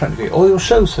 It's right in front of you, or you'll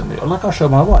show something. Or like I'll show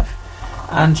my wife,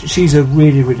 and she's a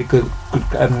really, really good.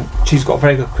 She's got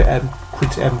very good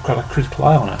got a critical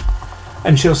eye on it,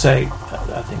 and she'll say,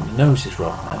 "I think the nose is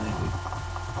wrong." I think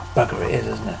bugger it is,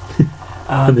 isn't it?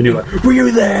 And then you're like, "Were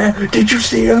you there? Did you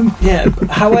see him?" Yeah.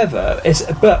 However,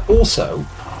 but also,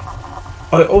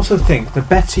 I also think the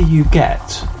better you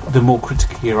get, the more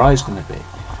critical your eye's going to be.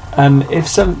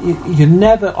 You're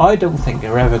never. I don't think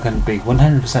you're ever going to be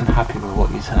 100% happy with what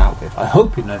you turn out with. I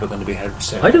hope you're never going to be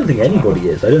 100%. I don't think anybody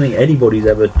is. I don't think anybody's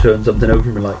ever turned something over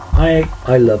and been like,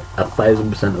 I love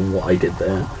 1,000% of what I did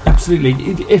there. Absolutely.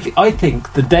 I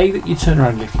think the day that you turn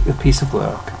around and look at a piece of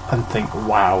work and think,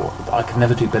 wow, I can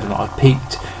never do better than I've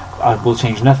peaked, I will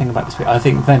change nothing about this. I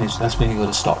think then that's when you've got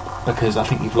to stop, because I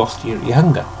think you've lost your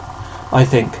hunger. I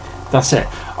think that's it.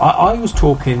 I was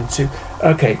talking to...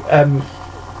 Okay,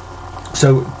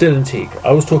 so Dylan Teague,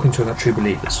 I was talking to him at True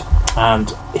Believers,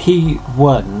 and he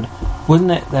won,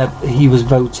 wasn't it that he was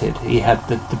voted, he had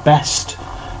the best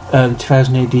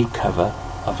 2000 AD cover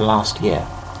of last year,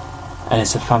 and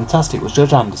it's a fantastic, it was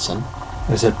Judge Anderson,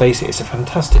 it's a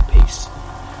fantastic piece,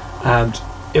 and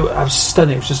I was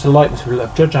stunned. It was just a likeness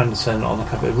of Judge Anderson on the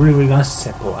cover, really, really nice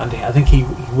and simple, and I think he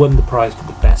won the prize for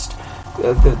the best,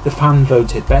 the fan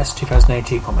voted best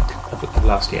 2018 comic of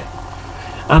last year.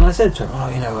 And I said to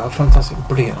him, fantastic,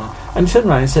 brilliant. And he turned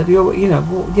around and said, well,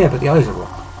 yeah, but the eyes are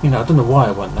wrong. I don't know why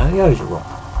I went there, the eyes are wrong.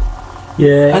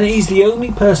 Yeah. And he's the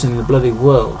only person in the bloody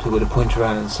world who would have pointed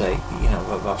around and say,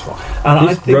 that's wrong. And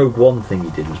this Rogue One thing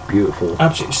he did was beautiful.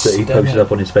 Absolutely. That he posted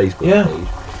up on his Facebook page.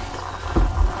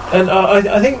 And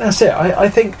I think that's it. I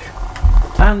think...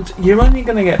 And you're only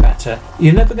going to get better.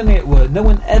 You're never going to get worse. No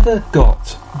one ever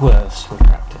got worse with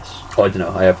practice. I don't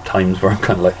know. I have times where I'm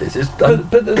kind of like this. I'm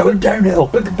going downhill.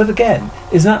 But again,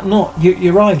 is that not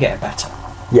your eye getting better?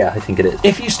 Yeah, I think it is.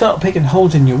 If you start picking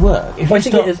holes in your work, I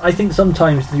think it is. I think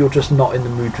sometimes you're just not in the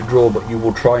mood to draw, but you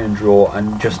will try and draw,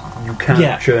 and just you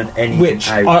can't churn anything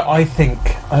out. I think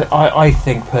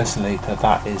personally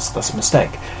that's a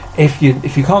mistake. If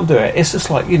you can't do it, it's just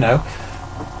like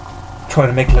trying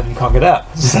to make a living, you can't get up.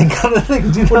 It's the same kind of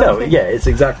thing. Do you know it's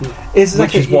exactly.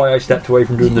 Which is why I stepped away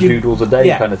from doing the doodles a day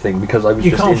kind of thing, because I was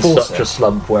just in such a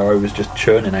slump where I was just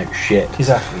churning out shit.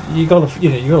 Exactly. You got to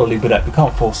leave it up. You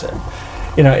can't force it.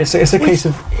 It's a case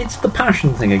of... It's the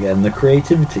passion thing again, the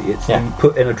creativity. It's the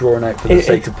putting a drawing out for the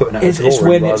sake of putting out a drawing. It's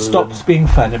when it stops being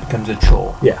fun, it becomes a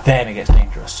chore. Yeah. Then it gets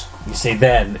dangerous. You see,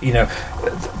 then, which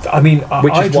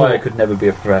is why I could never be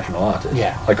a professional artist.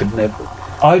 Yeah. I could never...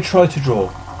 I try to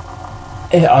draw.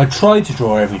 I try to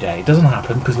draw every day. It doesn't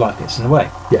happen because life gets in the way.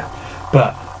 Yeah.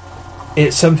 But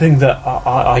it's something that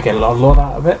I get a lot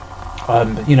out of it. I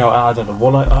don't know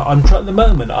what I'm trying at the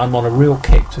moment. I'm on a real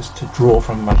kick to draw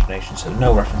from imagination, so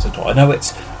no reference at all. I know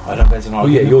there's an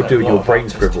argument. You're doing your brain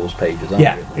scribbles pages, aren't you?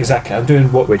 Yeah, exactly. I'm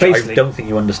doing which I don't think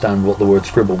you understand what the word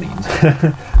scribble means.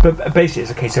 But basically,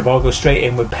 it's a case of I'll go straight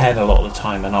in with pen a lot of the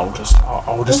time, and I'll just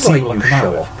see what I come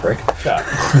out with. Off, prick.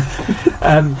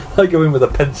 I go in with a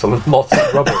pencil and lots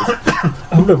of rubbers.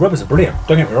 Oh no, rubbers are brilliant.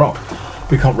 Don't get me wrong.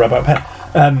 We can't rub out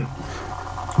pen.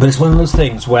 But it's one of those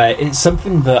things where it's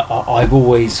something that I've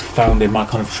always found in my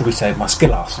kind of, should we say, my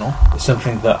skill arsenal. It's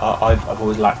something that I've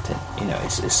always lacked in.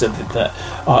 It's something that.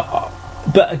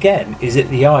 But again, is it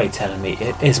the eye telling me?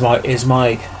 Is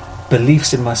my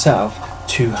beliefs in myself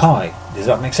too high? Does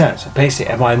that make sense?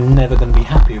 Basically, am I never going to be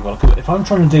happy? Well, if I'm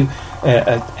trying to do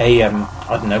a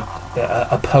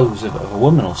pose of a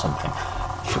woman or something,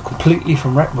 completely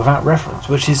without reference,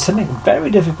 which is something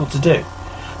very difficult to do.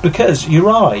 Because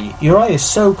your eye is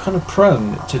so kind of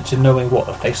prone to knowing what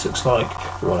a face looks like,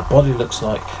 or what a body looks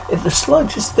like. If the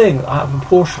slightest thing out of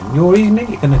proportion, you're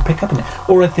immediately going to pick up on it.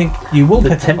 Or I think you will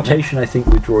pick up on it. The temptation, I think,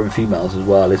 with drawing females as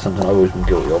well is something I've always been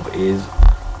guilty of, is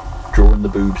drawing the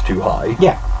boobs too high.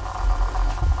 Yeah.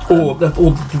 Or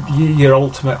your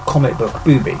ultimate comic book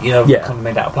boobie, kind of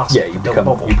made out of plastic. Yeah, you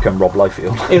become Rob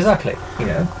Liefeld. Exactly.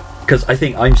 Because I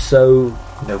think I'm so...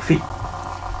 No feet.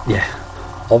 Yeah.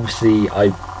 Obviously,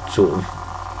 I sort of,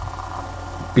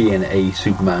 being a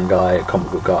Superman guy, a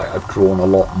comic book guy, I've drawn a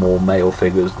lot more male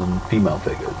figures than female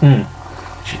figures.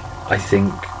 I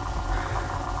think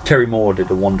Terry Moore did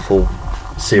a wonderful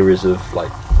series of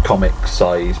comic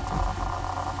size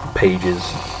pages,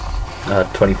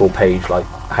 24-page,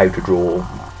 how to draw,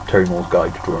 Terry Moore's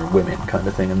Guide to Drawing Women kind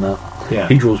of thing, and that. Yeah.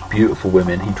 He draws beautiful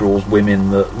women. He draws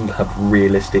women that have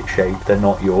realistic shape. They're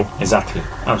not your... Exactly.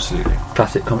 Absolutely.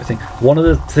 Classic comic thing. One of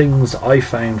the things I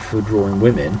found for drawing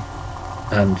women,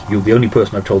 and you're the only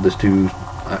person I've told this to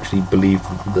actually believe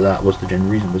that was the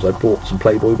genuine reason, was I bought some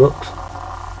Playboy books.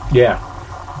 Yeah.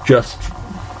 Just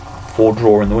for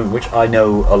drawing the women, which I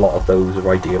know a lot of those are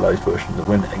idealised versions of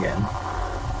women again.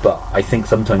 But I think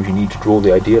sometimes you need to draw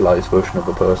the idealised version of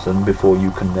a person before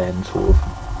you can then sort of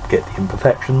get the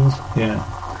imperfections. Yeah.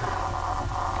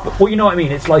 Well, you know what I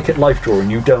mean. It's like at life drawing,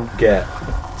 you don't get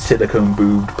silicone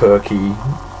boobed, perky.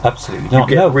 Absolutely You not.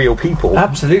 get No. real people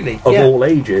Absolutely. of yeah. all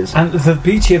ages. And the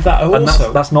beauty of that And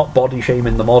also... that's not body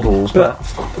shaming the models, but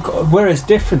whereas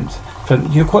different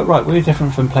from... You're quite right, we're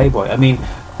different from Playboy. I mean,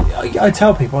 I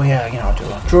tell people, yeah, you know, I do a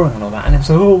lot of drawing and all that, and it's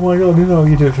like, oh my god, you know,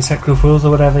 you do it for sexual fools or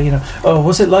whatever, you know. Oh,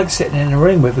 what's it like sitting in a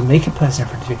ring with a makeup person in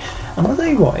front of you? And I'll tell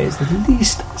you what, it's the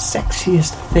least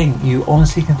sexiest thing you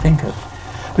honestly can think of.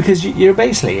 Because you're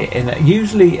basically in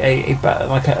usually a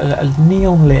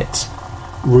neon lit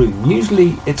room.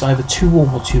 Usually it's either too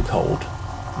warm or too cold.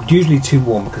 Usually too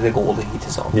warm because they've got all the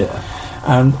heaters on. yeah,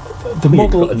 And the you've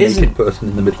model got a naked isn't person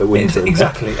in the middle of winter.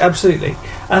 exactly, absolutely.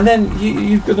 And then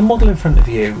you've got the model in front of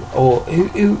you, or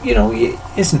who you know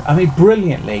isn't. I mean,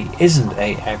 brilliantly isn't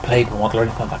a Playboy model or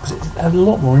anything like that, because it's a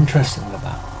lot more interesting than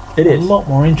that. It is a lot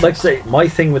more Like I interesting. say, my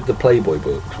thing with the Playboy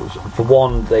books was, for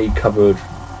one, they covered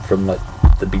from like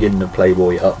the beginning of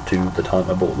Playboy up to the time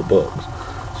I bought the books.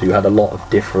 So you had a lot of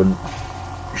different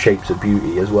shapes of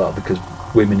beauty as well, because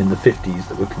women in the 50s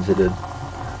that were considered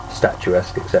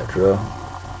statuesque, etc.,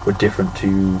 were different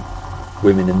to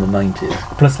women in the 90s.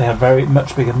 Plus, they have very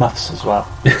much bigger muffs as well.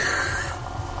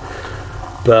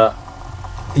 But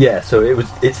yeah, so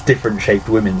it's different shaped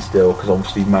women still, because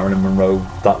obviously Marilyn Monroe,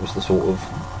 that was the sort of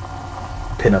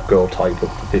pin-up girl type of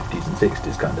the 50s and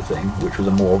 60s kind of thing, which was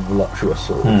a more voluptuous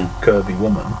sort of curvy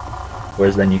woman.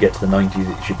 Whereas then you get to the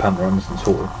 90s, it's your Pamela Anderson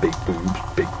sort of big boobs,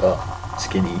 big butt,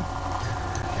 skinny,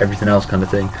 everything else kind of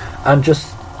thing. And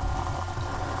just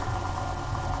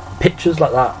pictures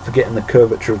like that for getting the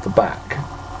curvature of the back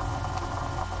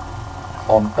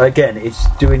on, again, it's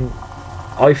doing,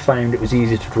 I found it was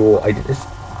easier to draw. It's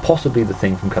possibly the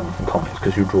thing from coming from comics,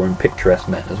 because you're drawing picturesque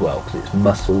men as well, because it's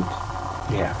muscled.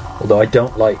 Yeah. Although I've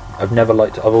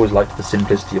always liked the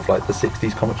simplicity of like the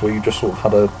 60s comics, where you just sort of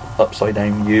had a upside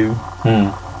down U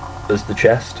as the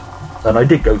chest. And I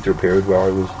did go through a period where I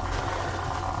was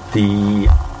the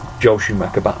Joel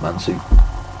Schumacher Batman suit.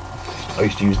 I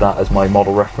used to use that as my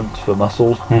model reference for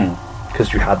muscles,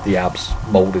 because you had the abs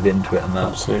moulded into it and that.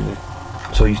 Absolutely.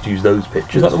 So I used to use those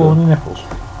pictures. Is that the one with the nipples?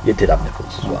 It did have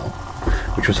nipples as well,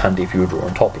 which was handy if you were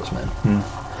drawing topless men.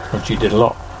 Which you did a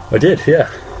lot. I did, yeah.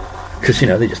 Because, you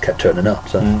know, they just kept turning up.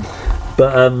 So.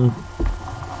 But,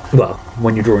 well,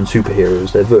 when you're drawing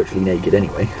superheroes, they're virtually naked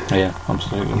anyway. Yeah,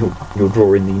 absolutely. You're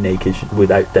drawing the naked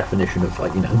without definition of,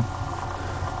 like, you know,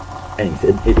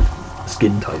 anything. It's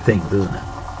skin type things, isn't it?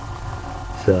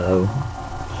 So...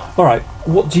 Alright,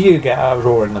 what do you get out of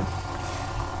drawing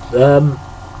them?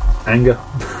 Anger.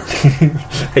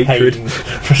 Hatred. Pain,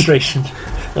 frustration.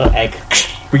 Egg.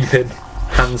 Weeping.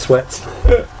 Hand sweats.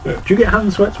 Do you get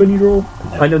hand sweats when you draw? No.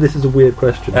 I know this is a weird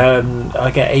question. I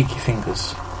get achy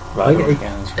fingers.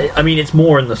 I mean, it's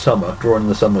more in the summer. Drawing in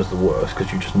the summer is the worst,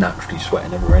 because you're just naturally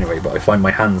sweating everywhere anyway. But I find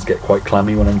my hands get quite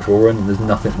clammy when I'm drawing, and there's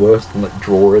nothing worse than like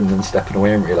drawing and then stepping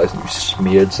away and realising you've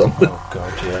smeared something. Oh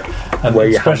god, yeah. And Where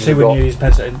your especially hands when got- you use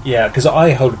pencil. Yeah, because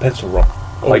I hold a pencil wrong.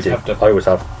 Always I do. have to. I always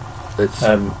have. It's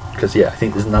because I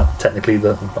think isn't that technically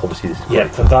the obviously this is Yeah,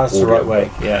 great that's the audio, right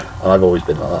way. Yeah. and I've always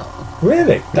been like that.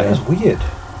 Really? That Yeah. is weird.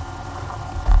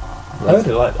 I heard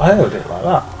it like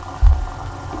that.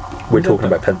 We're talking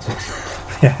about pencils.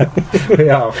 Yeah, we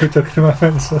are. We're talking about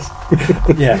pencils.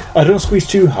 Yeah, I don't squeeze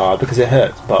too hard because it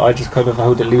hurts, but I just kind of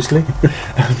hold it loosely.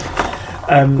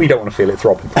 We don't want to feel it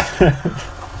throbbing.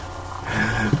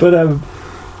 But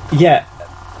yeah,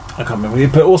 I can't remember.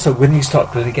 But also, when you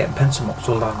start really getting pencil marks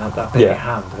all down that big Yeah.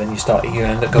 hand, then you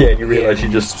end up going. Yeah, and you realise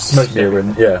you're just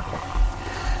smearing. Yeah.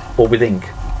 Or with ink.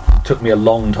 It took me a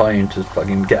long time to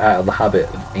fucking get out of the habit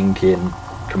of inking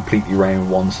completely round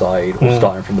one side, or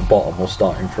starting from the bottom, or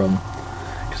starting from.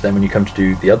 Because then when you come to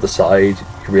do the other side,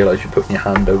 you realise you're putting your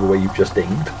hand over where you've just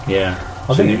inked. Yeah, I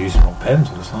So think you- you're using wrong pens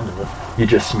on the sound of it. You're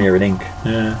just smearing ink.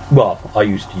 Yeah, Well, I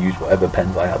used to use whatever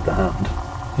pens I had to hand.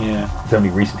 yeah. It's only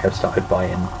recently I've started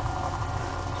buying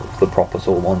sort of the proper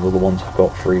sort of ones, or the ones I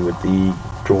got free with the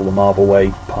Draw the Marvel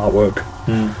Way part work.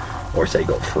 Or I say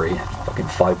got free, fucking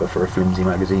fibre for a flimsy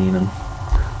magazine and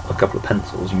a couple of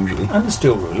pencils usually. And the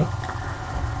steel ruler.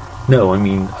 No, I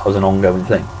mean, it was an ongoing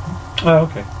thing. Oh,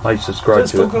 okay. I So subscribed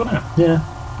it's to still it. going out. Yeah.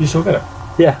 You still get it.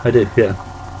 Yeah, I did, yeah.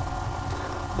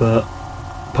 But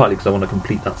partly because I want to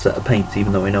complete that set of paints,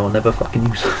 even though I know I'll never fucking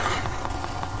use it.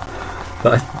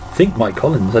 But I think Mike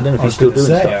Collins, I don't know if he's still doing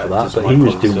stuff for that, but he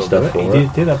was doing stuff for it. He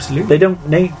did, absolutely.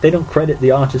 They don't credit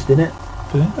the artist in it,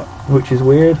 which is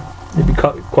weird. It'd be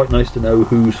quite nice to know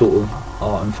who sort of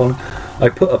art I'm following. I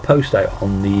put a post out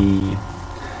on the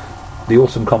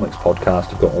Awesome Comics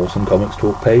podcast. I've got Awesome Comics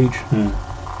Talk page,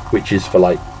 which is for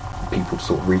like people to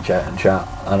sort of reach out and chat.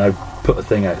 And I put a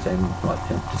thing out saying, like,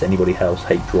 does anybody else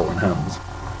hate drawing hands,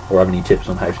 or have any tips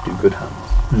on how to do good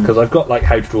hands? Because I've got like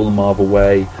how to draw the Marvel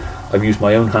way. I've used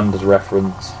my own hand as a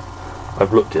reference.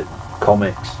 I've looked at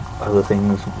comics, other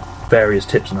things, various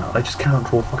tips and that. I just can't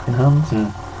draw fucking hands.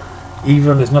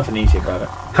 Even there's nothing easy about it.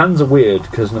 Hands are weird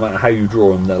because no matter how you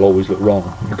draw them, they'll always look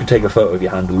wrong. You could take a photo of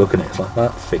your hand and look at it. It's like,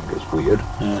 that finger's weird.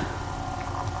 Yeah.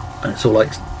 And it's all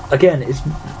like, again, it's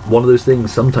one of those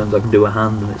things. Sometimes I can do a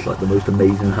hand and it's like the most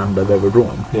amazing hand I've ever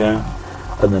drawn. Yeah.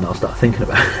 And then I'll start thinking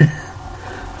about it.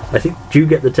 I think, do you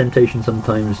get the temptation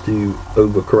sometimes to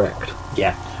overcorrect?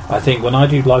 Yeah. I think when I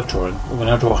do live drawing, when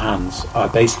I draw hands, I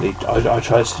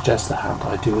try to suggest the hand.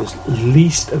 I do as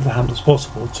least of the hand as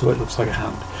possible so it looks like a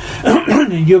hand.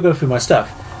 You'll go through my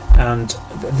stuff, and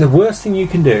the worst thing you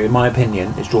can do, in my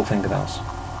opinion, is draw fingernails.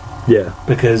 Yeah.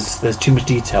 Because there's too much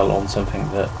detail on something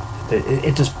that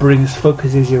it just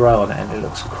focuses your eye on it and it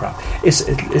looks crap.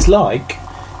 It's like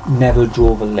never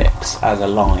draw the lips as a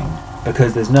line,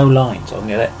 because there's no lines on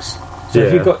your lips. So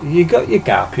if you've got your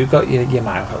gap, you've got your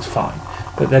mouth, that's fine.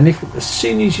 But then as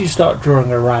soon as you start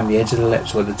drawing around the edge of the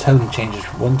lips where the tone changes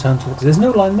from one tone to another, there's no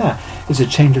line there. It's a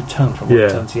change of tone from one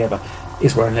tone to the other.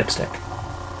 It's wearing lipstick.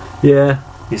 Yeah.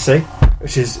 You see?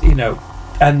 Which is,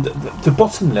 and the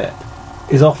bottom lip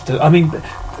is often... I mean,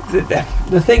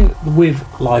 the thing with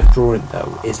live drawing,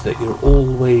 though, is that you're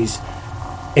always...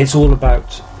 It's all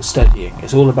about studying.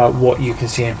 It's all about what you can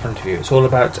see in front of you. It's all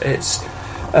about...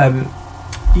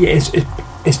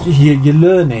 You're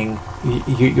learning...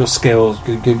 Your skills,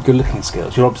 your looking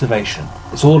skills, your observation.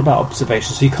 It's all about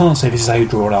observation. So you can't say this is how you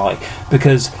draw an eye,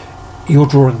 because you're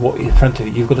drawing what in front of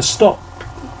you. You've got to stop.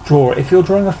 If you're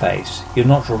drawing a face, you're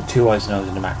not drawing two eyes, nose,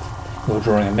 and a mouth. You're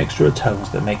drawing a mixture of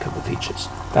tones that make up the features.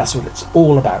 That's what it's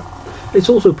all about. It's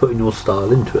also putting your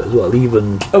style into it as well.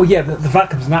 Even that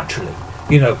comes naturally.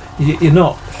 You're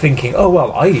not thinking, oh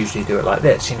well, I usually do it like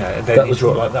this. And then you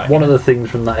draw it like that. One of the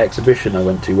things from that exhibition I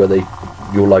went to, where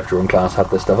your life drawing class had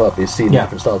this stuff up, is seeing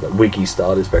different styles. That Wiggy's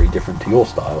style is very different to your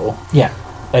style. Yeah,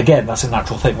 again, that's a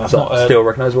natural thing. That's not still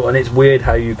recognisable, and it's weird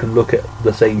how you can look at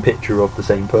the same picture of the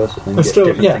same person and get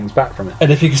different things back from it.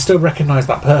 And if you can still recognise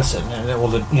that person,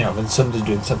 then somebody's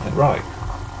doing something right.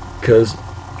 Because,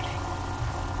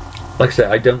 like I say,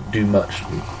 I don't do much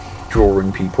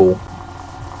drawing people.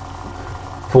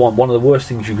 For one of the worst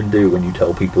things you can do when you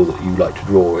tell people that you like to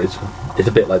draw is, it's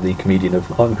a bit like the comedian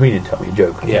of, I'm a comedian, tell me a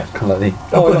joke. Yeah. It's kind of like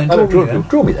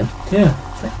draw me then. Yeah.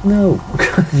 It's like, no.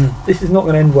 This is not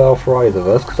going to end well for either of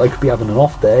us, because I could be having an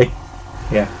off day.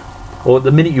 Yeah. Or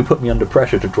the minute you put me under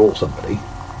pressure to draw somebody.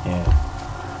 Yeah.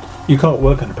 You can't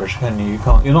work under pressure, can you?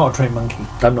 You're not a trained monkey.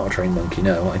 I'm not a trained monkey,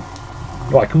 no.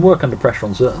 I can work under pressure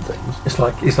on certain things. It's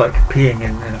like peeing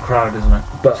in a crowd, isn't it?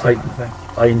 But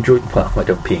I enjoy... Well, I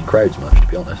don't pee in crowds much, to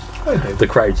be honest. I do. The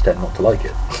crowds tend not to like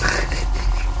it.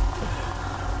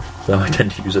 So I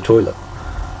tend to use a toilet.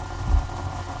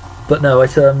 But no,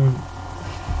 it's so,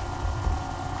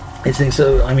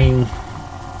 I mean,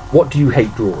 what do you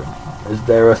hate drawing? Is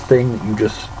there a thing that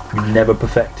you never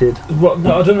perfected? Well,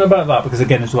 no, I don't know about that, because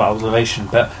again, it's about observation.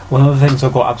 But one of the things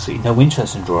I've got absolutely no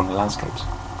interest in drawing are landscapes.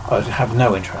 I have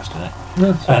no interest in it.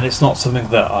 No, and it's not something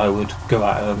that I would go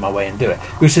out of my way and do it.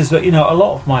 Which is that, a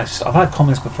lot of my... I've had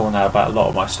comments before now about a lot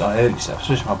of my early stuff,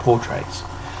 especially my portraits.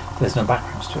 There's no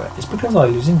backgrounds to it. It's because I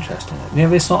lose interest in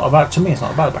it. It's not about... To me, it's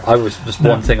not about background.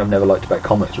 One thing I've never liked about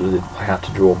comics was if I had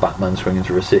to draw Batman swinging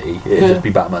through a city. It'd just be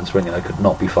Batman swinging. I could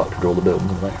not be fucked to draw the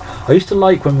buildings. I used to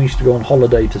like when we used to go on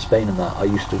holiday to Spain and that. I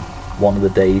used to, one of the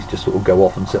days, just sort of go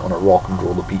off and sit on a rock and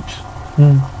draw the beach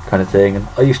kind of thing. And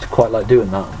I used to quite like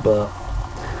doing that, but...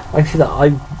 I see that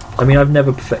I mean, I've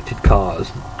never perfected cars,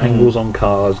 angles on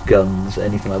cars, guns,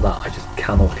 anything like that. I just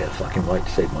cannot get fucking right to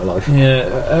save my life.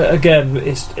 Yeah, again,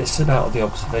 it's about the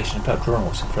observation, about drawing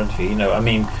what's in front of you.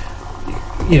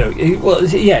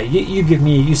 You give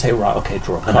me, you say, right, okay,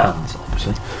 draw a car. Hands,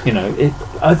 obviously.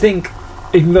 I think,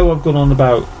 even though I've gone on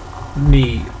about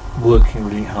me working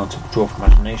really hard to draw from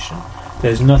imagination,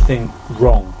 there's nothing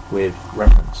wrong with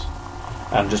reference.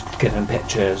 And just getting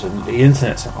pictures, and the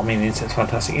internet's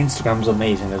fantastic. Instagram's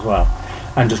amazing as well,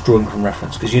 and just drawing from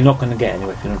reference, because you're not going to get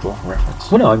anywhere if you don't draw from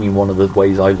reference. Well, no, I mean, one of the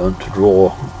ways I learned to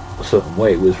draw a certain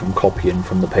way was from copying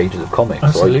from the pages of comics.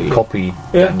 Absolutely. So I copied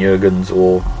Dan Jurgens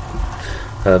or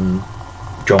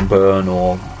John Byrne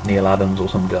or Neil Adams or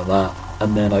something like that,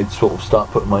 and then I'd sort of start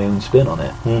putting my own spin on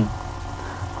it.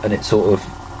 And it's sort of,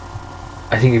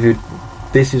 I think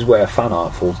this is where fan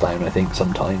art falls down. I think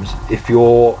sometimes if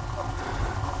you're...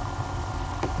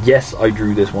 Yes, I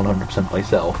drew this 100%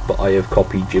 myself, but I have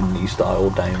copied Jim Lee's style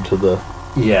down to the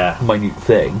minute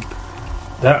thing.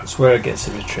 That's where it gets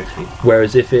a bit tricky.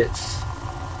 Whereas if it's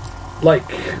like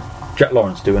Jack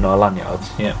Lawrence doing our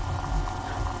lanyards, Yeah.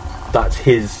 that's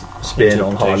his spin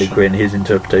on Harley Interpretation. Quinn, his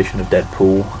interpretation of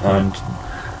Deadpool, and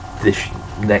this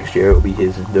next year it'll be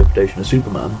his interpretation of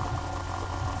Superman.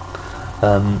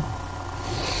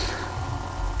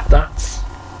 That's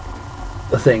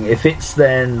the thing. If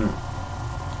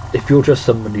you're just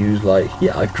somebody who's like,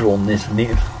 yeah, I've drawn this.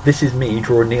 This is me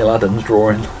drawing Neil Adams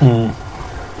drawing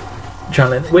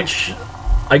challenge, which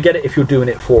I get it if you're doing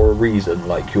it for a reason,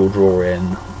 like you're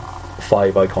drawing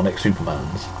 5 iconic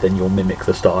Supermans, then you'll mimic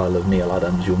the style of Neil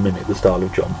Adams, you'll mimic the style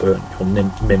of John Byrne, you'll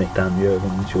mimic Dan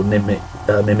Jurgens, you'll mimic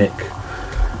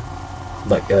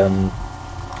like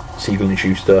Siegel and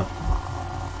Schuster.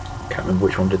 Can't remember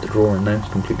which one did the drawing now, it's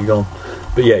completely gone.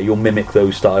 But yeah, you'll mimic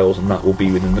those styles and that will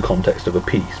be within the context of a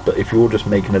piece. But if you're just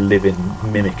making a living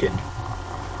mimicking,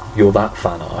 you're that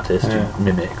fan artist who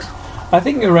mimics. I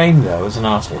think your aim, though, as an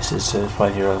artist, is to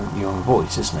find your own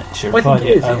voice, isn't it? It's your I think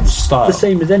it is. own It's style. the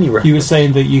same as any reference. You were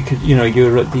saying that you could,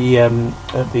 you're at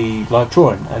the live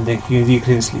drawing, and then you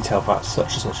can instantly tell that's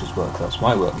such and such's work. That's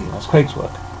my work. That's Craig's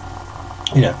work.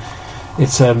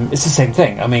 It's the same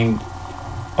thing. I mean,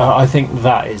 I think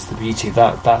that is the beauty.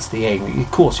 That's the aim. Of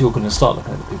course, you're going to start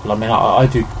looking at the people. I mean, I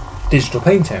do digital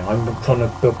painting. I'm trying to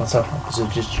build myself up as a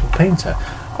digital painter.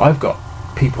 I've got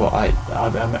people I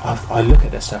look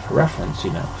at their stuff for reference.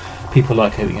 People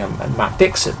like Matt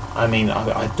Dixon. I mean,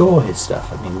 I adore his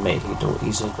stuff. I mean,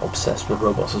 he's as obsessed with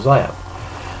robots as I am.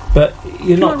 But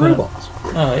you're not gonna, robots.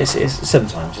 No, it's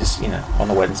sometimes it's on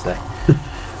a Wednesday.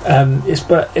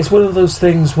 It's one of those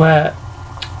things where.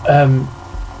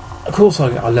 Of course, I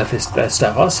love their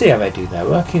stuff. I'll see how they do their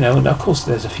work, and of course,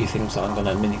 there's a few things that I'm going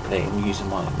to manipulate and use in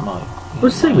my. Well,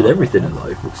 it's the same with everything in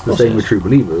life. It's the same with True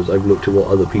Believers. I've looked at what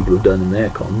other people have done in their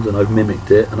cons, and I've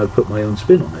mimicked it, and I've put my own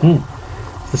spin on it.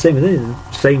 It's the same with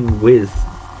it. Same with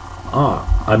art.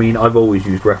 I mean, I've always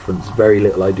used reference. Very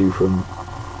little I do from.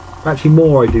 Actually,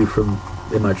 more I do from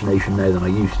imagination now than I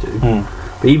used to.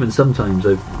 But even sometimes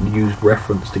I've used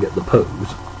reference to get the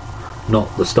pose,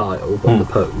 not the style, but the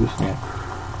pose. Yeah.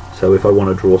 So if I want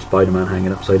to draw Spider-Man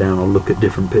hanging upside down, I'll look at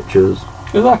different pictures.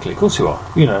 Exactly, of course you are.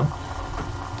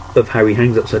 Of how he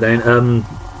hangs upside down.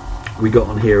 We got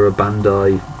on here a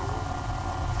Bandai.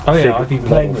 Oh yeah, I've been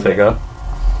playing with figure,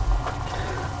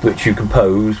 which you can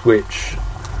pose. Which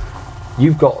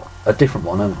you've got a different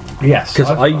one, haven't you? Yes, because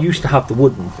I used to have the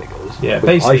wooden figures. Yeah,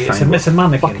 which basically, I found it's a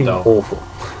mannequin fucking doll. awful.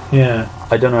 Yeah,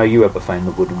 I don't know how you ever found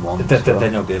the wooden ones. They're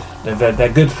no good.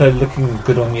 They're good for looking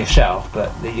good on your shelf,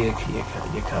 but you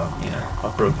can't.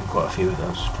 I've broken quite a few of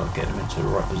those trying to get them into the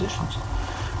right positions.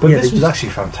 But this was actually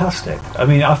fantastic. I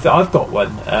mean, I've got one,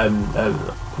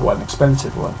 one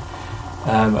expensive one,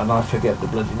 and I forget the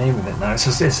bloody name of it now. It's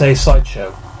a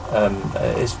Sideshow.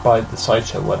 It's by the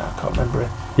Sideshow one. I can't remember it.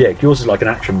 Yeah, yours is like an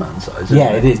Action Man size. Isn't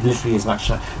it is literally is an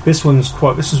Action Man. This one's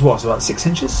quite. This is what, about 6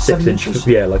 inches, 7 inches.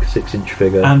 Yeah, like a 6-inch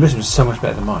figure. And this was so much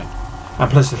better than mine.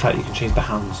 And plus the fact you can change the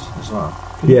hands as well.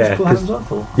 Can you just pull hands off,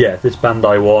 or? Yeah, this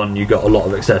Bandai one, you got a lot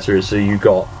of accessories. So you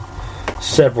got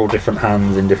several different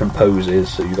hands in different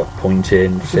poses. So you got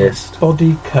pointing, fist.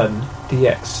 Body Kun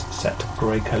DX set,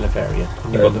 grey colour variant.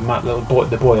 And you've got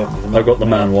the boy. I've got the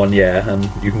man one, yeah, and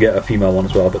you can get a female one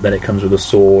as well. But then it comes with a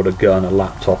sword, a gun, a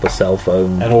laptop, a cell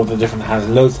phone, and all the different hands,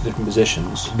 loads of different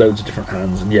positions, loads of different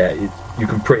hands, and yeah, you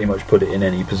can pretty much put it in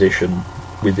any position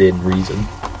within reason.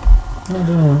 I don't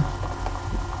know.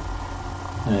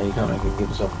 No, you can't make him give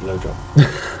himself a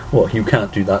blowjob. Well, you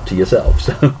can't do that to yourself,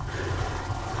 so.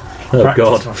 Oh practice,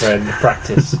 God, my friend,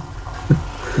 practice.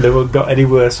 Never got any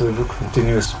worse with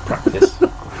continuous practice.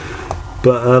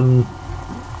 But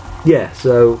yeah,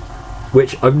 so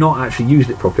which I've not actually used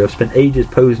it properly. I've spent ages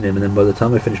posing him, and then by the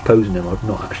time I finished posing him, I've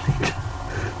not actually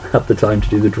had the time to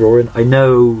do the drawing. I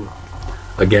know,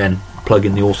 again,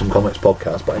 plugging the Awesome Comics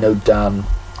podcast, but I know Dan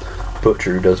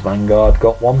Butcher, who does Vanguard,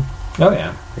 got one. Oh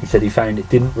yeah. He said he found it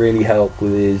didn't really help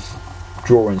with his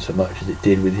drawing so much as it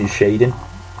did with his shading.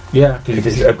 Yeah, because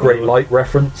it's a great light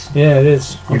reference. Yeah, it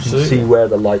is. You can see where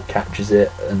the light captures it,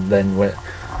 and then where.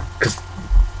 Because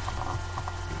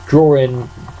drawing,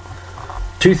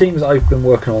 two things I've been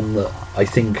working on that I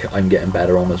think I'm getting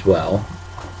better on as well,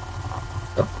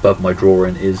 above my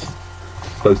drawing, is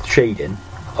both shading.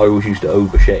 I always used to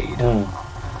overshade.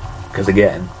 Because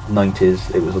again,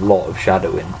 90s, it was a lot of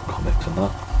shadowing comics and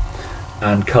that.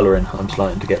 And colouring, I'm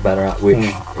starting to get better at, which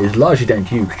is largely down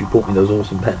to you, because you bought me those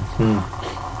awesome pens.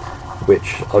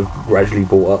 Which I've gradually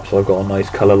bought up, so I've got a nice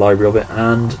colour library of it.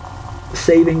 And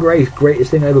saving grace, greatest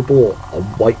thing I ever bought, a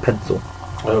white pencil.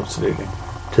 Oh, absolutely.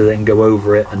 To then go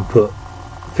over it and put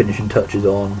finishing touches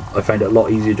on. I found it a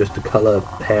lot easier just to colour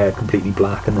hair completely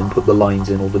black and then put the lines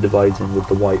in or the divides in with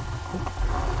the white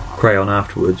crayon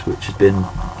afterwards, which has been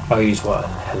I use white a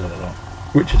hell of a lot.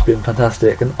 Which has been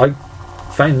fantastic. And I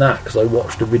found that because I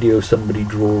watched a video of somebody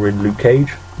drawing Luke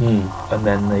Cage, and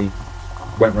then they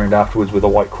went round afterwards with a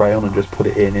white crayon and just put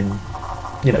it in,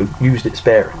 you know, used it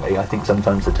sparingly. I think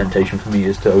sometimes the temptation for me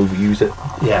is to overuse it.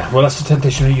 Yeah, well, that's the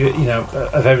temptation, you know,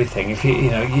 of everything. If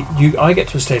I get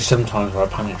to a stage sometimes where I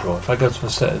panic draw. If I go to a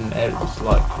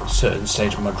certain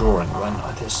stage of my drawing when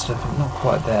there's something not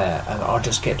quite there, and I'll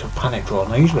just get to a panic draw,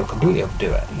 and I usually completely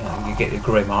overdo it. You know, you get your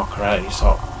grey marker out, you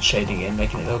start shading in,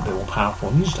 making it a little bit more powerful,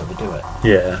 and you just overdo it.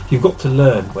 Yeah, you've got to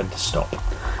learn when to stop,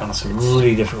 and that's a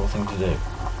really difficult thing to do.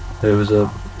 There was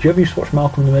a. Do you ever used to watch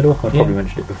Malcolm in the Middle? I probably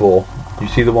mentioned it before. You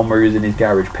see the one where he was in his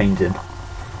garage painting,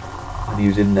 and he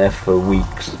was in there for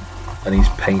weeks, and he's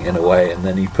painting away, and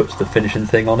then he puts the finishing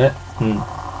thing on it,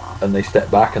 and they step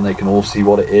back and they can all see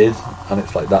what it is, and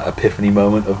it's like that epiphany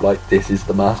moment of like, this is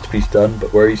the masterpiece done.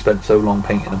 But where he spent so long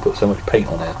painting and put so much paint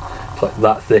on it, it's like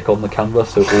that thick on the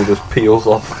canvas, so it all just peels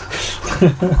off.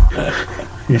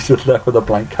 He's just left with a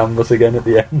blank canvas again at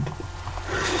the end.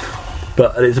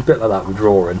 But it's a bit like that with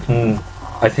drawing.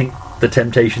 I think the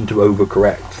temptation to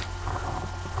overcorrect,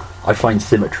 I find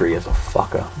symmetry as a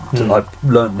fucker. So I've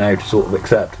learnt now to sort of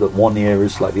accept that one ear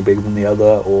is slightly bigger than the other,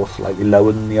 or slightly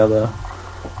lower than the other.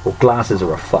 Or glasses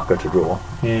are a fucker to draw.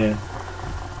 Yeah.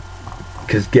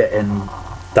 Because getting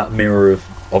that mirror of,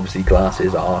 obviously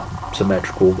glasses are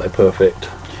symmetrical, they're perfect.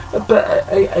 But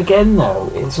again,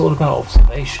 though, it's all about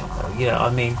observation, though. You know,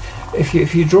 I mean, if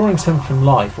you're drawing something from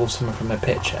life or something from a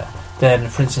picture, then,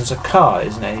 for instance, a car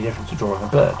isn't any different to drawing a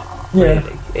bird.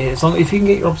 Really, as long if you can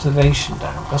get your observation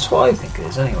down, that's what I think it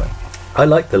is. Anyway, I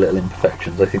like the little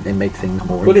imperfections. I think they make things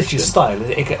more. Well, it's your style.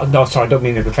 No, sorry, I don't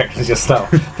mean imperfections. It's your style.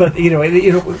 But you know.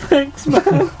 Thanks,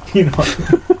 man. You know.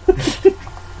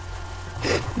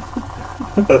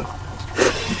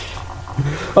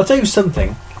 I'll tell you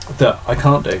something that I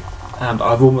can't do, and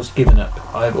I've almost given up.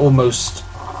 I've almost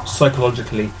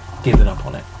psychologically given up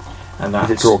on it. And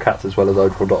that's, is it draw cats as well as I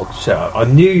draw dogs? So I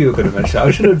knew you were going to mention it. I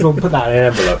should have put that in an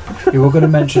envelope. You were going to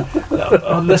mention.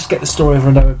 Let's get the story of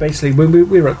Renaud. Basically, when we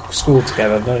were at school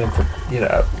together, I've known him for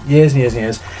years and years and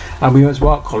years, and we went to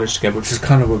art college together, which is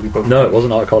kind of where we both. No, it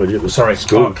wasn't art college. It was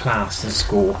school. Art class in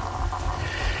school.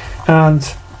 And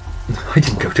I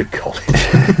didn't go to college.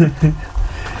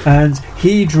 And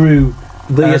he drew.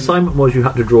 The assignment was you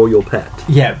had to draw your pet.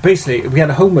 Yeah, basically we had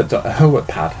a homework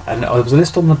pad, and there was a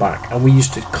list on the back, and we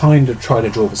used to kind of try to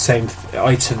draw the same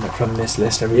item from this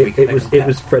list every week. It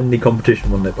was friendly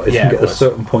competition, wasn't it? But I think at a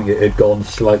certain point it had gone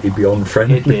slightly beyond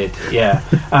friendly. It did, yeah.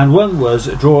 And one was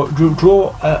draw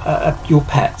your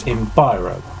pet in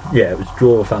biro. Yeah, it was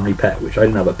draw a family pet, which I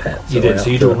didn't have a pet. So you did, so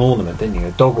you drew an ornament, didn't you?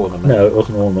 A dog ornament. No, it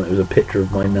wasn't an ornament. It was a picture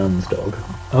of my nan's dog.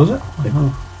 Oh, was it?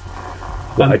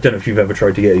 Well, I don't know if you've ever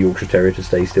tried to get a Yorkshire Terrier to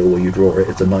stay still while you draw it.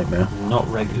 It's a nightmare. Not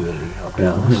regularly.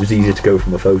 Yeah, it was easier to go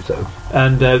from a photo.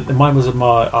 And mine was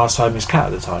our Siamese cat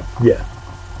at the time. Yeah.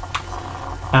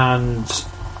 And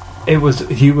it was,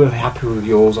 you were happy with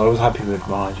yours, I was happy with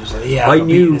mine. Just like, yeah, I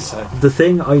knew the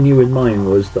thing I knew in mine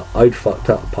was that I'd fucked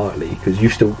up partly because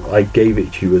I gave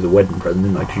it to you as a wedding present,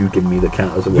 didn't I? Because you'd given me the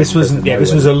cat as a wedding present.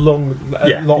 This was a long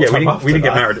time after we didn't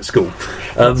get married at school.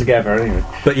 Together anyway.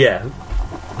 But yeah.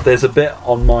 There's a bit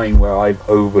on mine where I've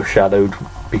overshadowed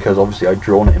because obviously I'd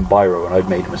drawn it in biro and I'd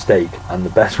made a mistake, and the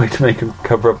best way to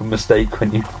cover up a mistake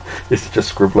is to just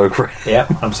scribble over it. Yeah,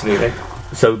 absolutely.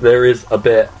 So there is a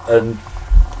bit, and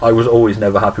I was always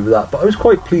never happy with that, but I was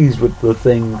quite pleased with the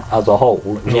thing as a whole.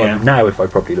 Like, now if I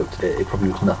probably looked at it, it probably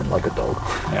looks nothing like a dog.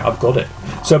 Yeah, I've got it.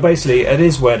 So basically, at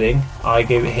his wedding, I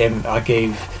gave him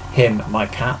my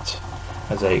cat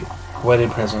as a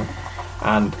wedding present.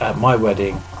 And at my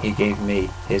wedding, he gave me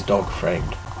his dog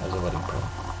framed as a wedding present.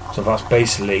 So that's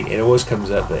basically, it always comes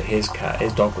up that his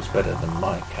dog was better than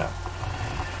my cat.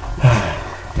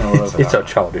 It's a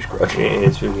childish grudge.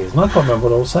 It really is. And I can't remember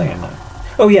what I was saying now.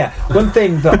 Oh yeah, one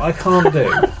thing that I can't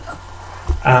do,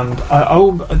 and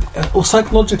or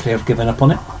psychologically I've given up on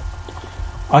it.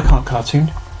 I can't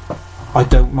cartoon. I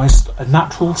don't. My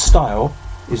natural style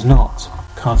is not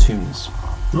cartoons.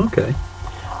 Okay.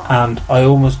 And I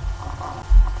almost.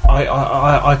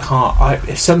 I can't.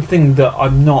 It's something that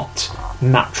I'm not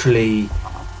naturally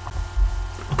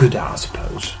good at, I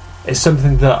suppose. It's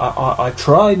something that I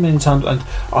tried many times, and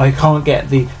I can't get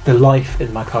the life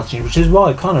in my cartoon, which is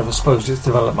why I suppose it's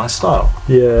developed my style.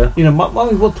 Yeah. You know, my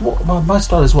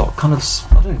style is what kind of.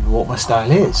 I don't even know what my style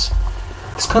is.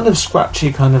 It's kind of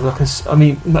scratchy, kind of like a. I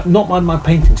mean, not my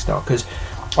painting style, because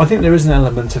I think there is an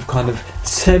element of kind of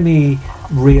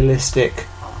semi-realistic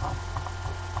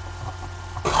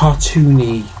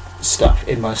cartoony stuff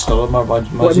in my style. My Well,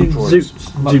 I mean,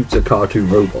 Zoot's a cartoon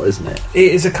robot, isn't it?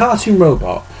 It is a cartoon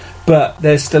robot, but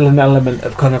there's still an element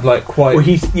of kind of like quite. Well,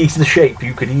 he's the shape.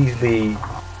 You could easily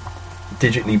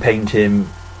digitally paint him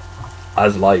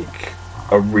as like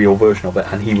a real version of it,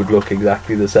 and he would look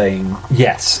exactly the same.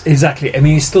 Yes, exactly. I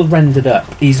mean, he's still rendered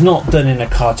up. He's not done in a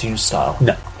cartoon style.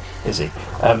 No. Is he?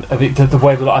 I mean, the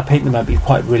way that I paint them up, he's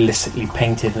quite realistically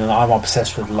painted, and I'm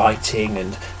obsessed with lighting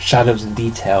and shadows and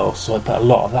details, so I put a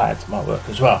lot of that into my work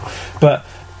as well. But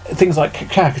things like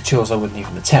caricatures I wouldn't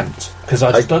even attempt, because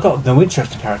I got no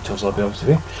interest in caricatures, I'll be honest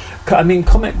with you. I mean,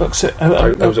 comic books... I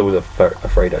was always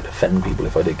afraid I'd offend people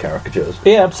if I did caricatures.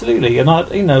 Yeah, absolutely. And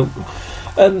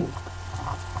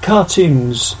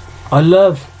cartoons, I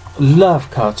love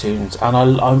cartoons, and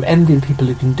I'm envying people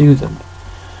who can do them,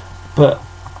 but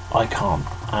I can't,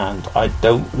 and I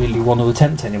don't really want to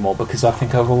attempt anymore because I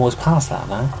think I've almost passed that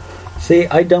now. See,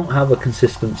 I don't have a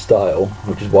consistent style,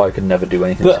 which is why I can never do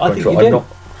anything But I think sequential. you do.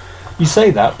 You say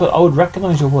that, but I would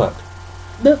recognise your work.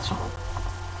 But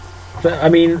I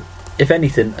mean, if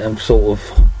anything, I'm sort of...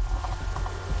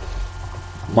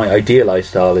 My idealised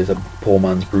style is a poor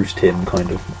man's Bruce Timm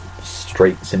kind of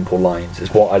straight, simple lines.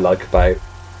 It's what I like about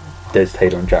Des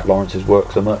Taylor and Jack Lawrence's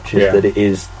work so much, is that it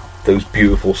is those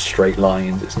beautiful straight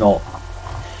lines. It's not...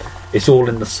 It's all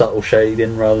in the subtle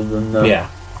shading rather than...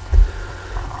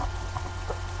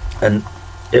 And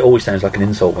it always sounds like an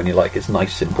insult when you're like, it's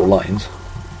nice, simple lines.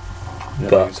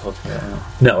 No,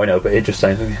 I know, but it just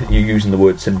sounds like you're using the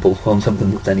word simple on something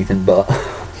that's anything but.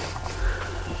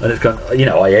 And it's kind of,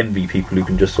 I envy people who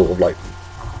can just sort of like,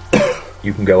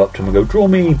 you can go up to them and go, draw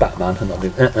me Batman, and I'll do,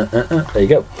 there you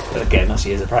go. But again, that's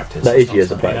years of practice. That is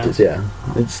years of practice, yeah.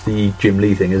 It's the Jim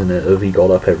Lee thing, isn't it? Of he got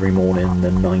up every morning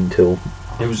and 9 till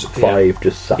 5,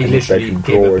 just sat in his bedroom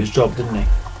drawing. He gave up his job, didn't he?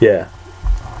 Yeah.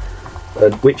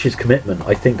 Which is commitment.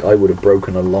 I think I would have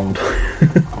broken a long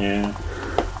time. Yeah.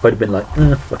 I'd have been like,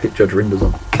 fuck it, Judge Rinder's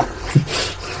on.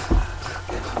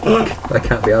 I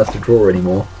can't be asked to draw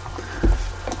anymore.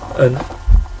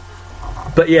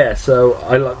 But yeah, so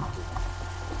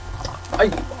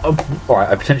alright,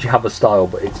 I potentially have a style,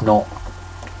 but it's not...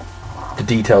 The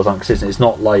details aren't consistent. It's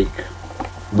not like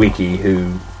Wiki,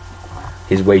 who...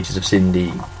 His Wages of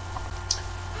Cindy,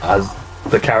 as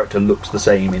the character looks the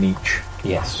same in each...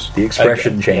 Yes. The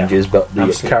expression changes, but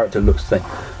the character looks the same.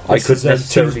 I could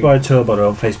necessarily... Tunes by Turbo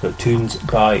on Facebook. Tunes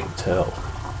by Turl.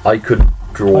 I couldn't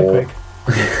draw...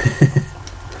 Hi,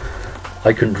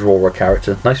 I couldn't draw a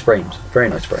character... Nice frames. Very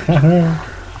nice frames.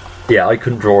 Yeah, I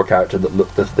couldn't draw a character that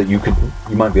looked... That you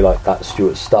might be like, that's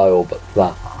Stuart's style, but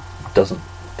that doesn't...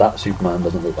 That Superman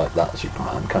doesn't look like that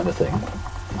Superman kind of thing.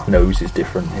 His nose is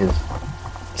different.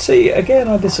 See, again,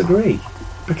 I disagree.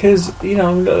 Because, you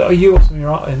also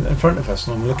you're out in front of us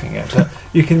and I'm looking at it.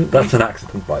 You can... That's an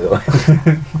accident, by the way.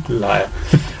 Liar.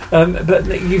 But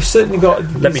you've certainly got...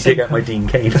 Let me dig out my Dean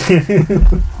Cain.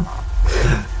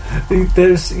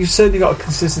 You've certainly got a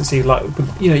consistency, like,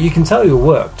 you can tell your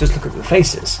work, just look at the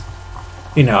faces.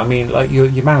 Like,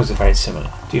 your mouths are very similar.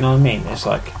 Do you know what I mean? It's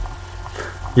like...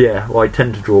 Yeah, well, I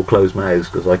tend to draw closed mouths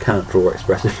because I can't draw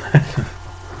expressive mouths.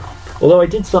 Although I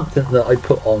did something that I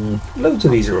put on... Loads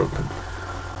of these are open.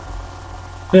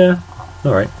 Yeah,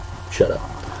 alright, shut up.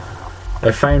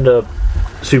 I found a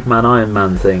Superman Iron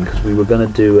Man thing because we were going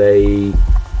to do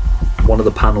one of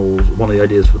the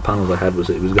ideas for the panels I had was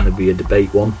it was going to be a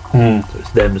debate one. So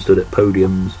it's them stood at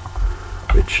podiums,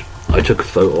 which I took a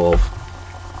photo of.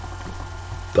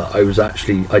 But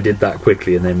I did that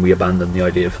quickly and then we abandoned the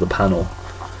idea for the panel.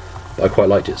 But I quite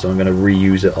liked it, so I'm going to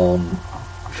reuse it on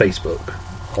Facebook.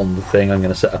 On the thing, I'm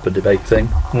going to set up a debate thing.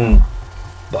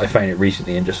 But I found it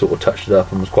recently and just sort of touched it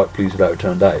up and was quite pleased with how it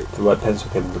turned out. The white pencil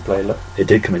came into play, look. It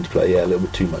did come into play, yeah, a little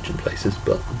bit too much in places,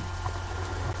 but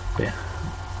yeah.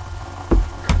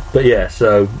 But yeah,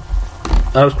 so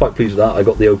I was quite pleased with that. I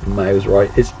got the open mouths right.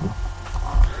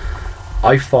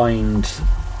 I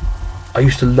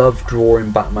used to love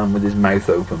drawing Batman with his mouth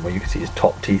open, where you could see his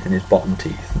top teeth and his bottom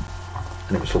teeth,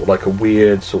 and it was sort of like a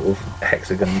weird sort of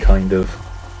hexagon kind of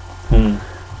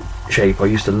shape. I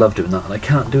used to love doing that, and I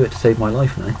can't do it to save my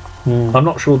life now. I'm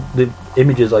not sure the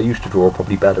images I used to draw are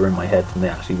probably better in my head than they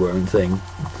actually were in thing,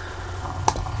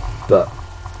 but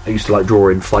I used to like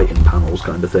drawing fighting panels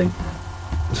kind of thing,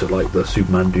 so like the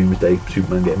Superman Doomsday,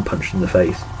 Superman getting punched in the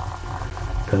face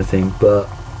kind of thing. But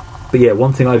yeah,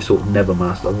 one thing I've sort of never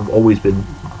mastered, I've always been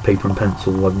paper and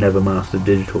pencil, I've never mastered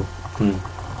digital,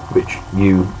 which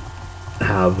you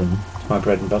have, and it's my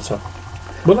bread and butter.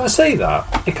 When I say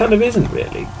that, it kind of isn't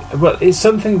really. Well, it's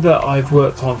something that I've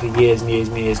worked on for years and years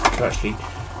and years to actually,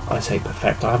 I say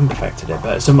perfect, I haven't perfected it,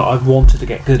 but it's something I've wanted to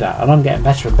get good at, and I'm getting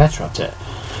better and better at it.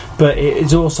 but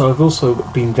I've also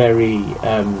been very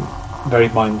very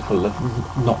mindful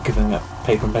of not giving up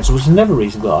paper and pencil, which is another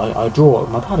reason that I draw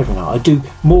on my pad every night. I do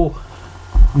more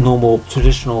normal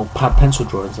traditional pad pencil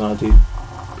drawings than I do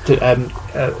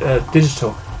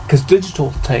digital, because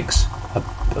digital takes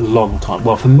a long time.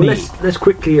 Well, for me, let's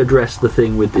quickly address the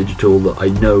thing with digital that I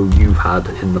know you've had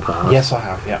in the past. Yes, I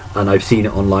have. Yeah, and I've seen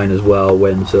it online as well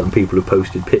when certain people have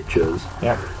posted pictures.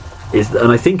 Yeah,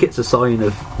 and I think it's a sign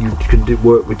of you can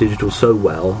work with digital so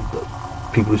well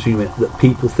that people assume that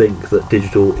people think that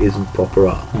digital isn't proper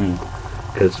art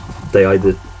because they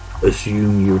either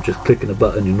assume you're just clicking a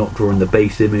button, you're not drawing the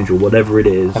base image or whatever it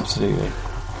is. Absolutely.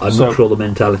 I'm not sure the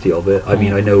mentality of it. I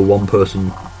mean, I know one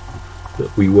person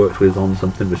that we worked with on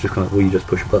something was just kind of, well, you just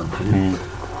push a button.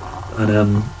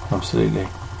 And absolutely.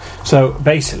 So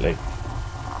basically,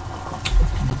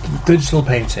 digital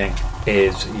painting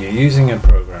is you're using a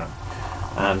program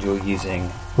and you're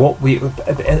using a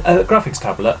graphics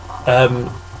tablet.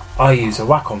 I use a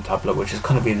Wacom tablet, which is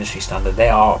kind of the industry standard. They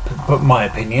are, but my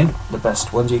opinion, the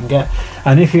best ones you can get.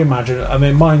 And if you imagine, I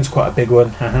mean, mine's quite a big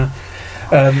one.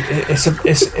 It's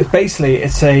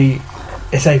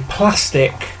a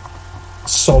plastic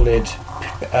solid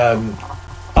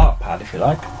art pad, if you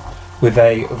like, with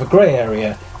a grey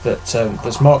area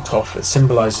that's marked off that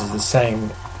symbolises the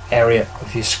same area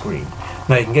of your screen.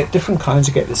 Now you can get different kinds.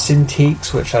 You get the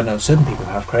Cintiqs, which I know certain people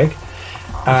have, Craig.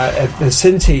 The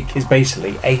Cintiq is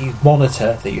basically a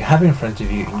monitor that you have in front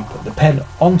of you, and you put the pen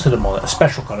onto the monitor, a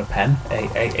special kind of pen,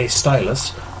 a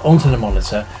stylus, onto the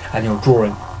monitor, and you're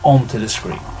drawing onto the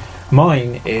screen.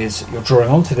 Mine is you're drawing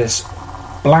onto this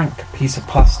blank piece of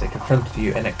plastic in front of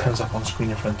you, and it comes up on screen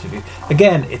in front of you.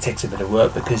 Again, it takes a bit of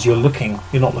work because you're not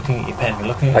looking at your pen, you're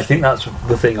looking at your think that's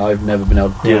the thing I've never been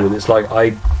able to deal with. It's like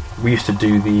we used to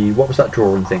do what was that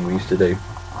drawing thing we used to do?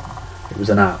 It was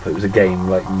an app, it was a game,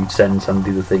 like you'd send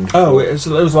somebody the thing. Oh, it was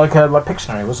like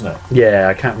Pictionary, wasn't it? Yeah,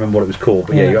 I can't remember what it was called,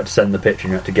 but you had to send the picture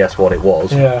and you had to guess what it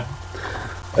was. Yeah.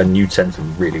 And you'd send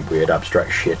some really weird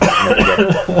abstract shit.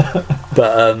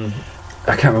 But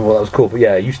I can't remember what that was called, but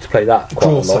yeah, I used to play that quite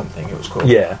a lot. Something it was called.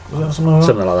 Yeah. Was that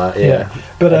something like that? Yeah.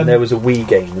 But there was a Wii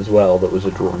game as well that was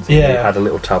a drawing thing. Yeah. It had a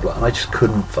little tablet, and I just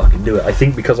couldn't fucking do it. I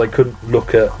think because I couldn't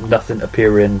look at nothing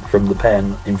appearing from the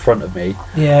pen in front of me.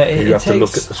 Yeah, you have to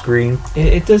look at the screen.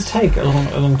 It does take a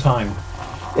long time.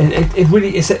 It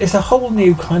really it's a whole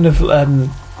new kind of a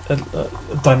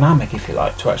dynamic, if you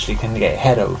like, to actually kind of get your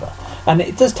head over. And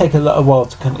it does take a little while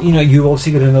to kind of, you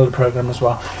obviously got to know the program as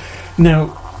well.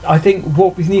 Now, I think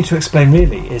what we need to explain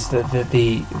really is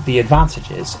the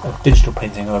advantages of digital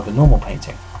painting over normal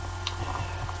painting.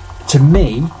 To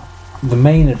me, the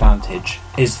main advantage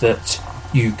is that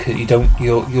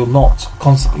you're not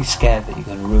constantly scared that you're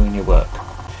going to ruin your work.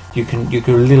 You're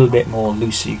a little bit more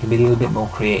lucid. You can be a little bit more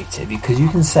creative because you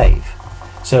can save.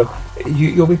 So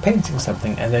you'll be painting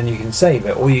something and then you can save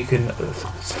it, or you can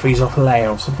freeze off a layer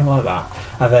or something like that,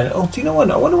 and then do you know what?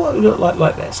 I wonder what it would look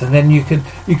like this, and then you can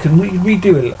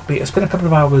redo a little bit, spend a couple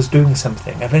of hours doing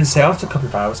something, and then say after a couple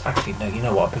of hours, actually no, you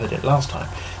know what, I did it last time.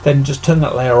 Then just turn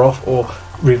that layer off or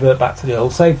revert back to the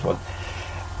old saved one.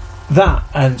 That,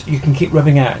 and you can keep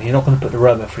rubbing out, and you're not going to put the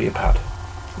rubber through your pad.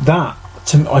 That,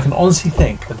 I can honestly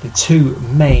think of the two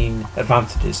main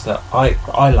advantages that I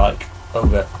like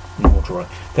over normal drawing.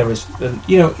 There is,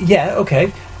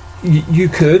 okay, you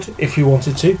could, if you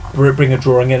wanted to, bring a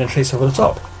drawing in and trace over the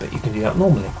top, but you can do that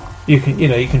normally. You can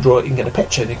draw it, you can get a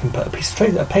picture, and you can put a piece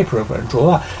of paper over it and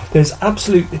draw that.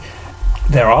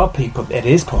 There are people, it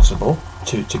is possible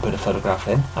to put a photograph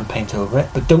in and paint over it,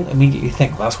 but don't immediately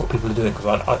think that's what people are doing,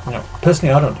 because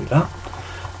personally I don't do that.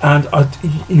 And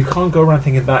you can't go around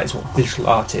thinking that is what digital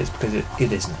art is, because it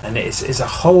isn't. And it's a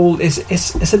whole,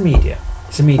 it's a media.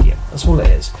 It's a medium. That's all it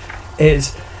is.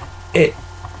 It's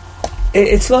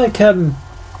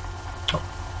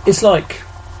like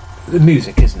the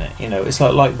music, isn't it? It's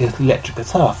like the electric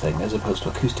guitar thing as opposed to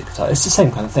acoustic guitar. It's the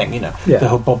same kind of thing, Yeah. The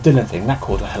whole Bob Dylan thing that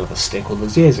caused a hell of a stink all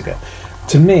those years ago.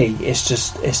 To me, it's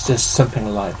just something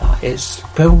like that. It's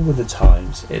going with the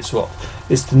times. It's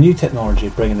the new technology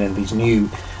bringing in these new,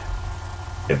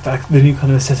 in fact, the new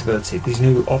kind of accessibility, these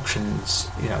new options,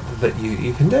 that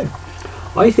you can do.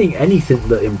 I think anything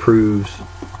that improves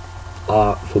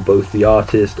art for both the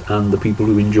artist and the people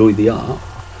who enjoy the art.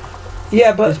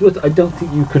 Yeah, but I don't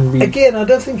think you can again, I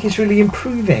don't think it's really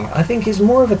improving. I think it's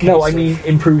more of a case No, I mean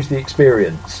improves the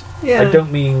experience. Yeah. I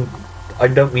don't mean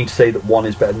to say that one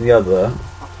is better than the other.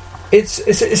 It's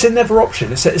a never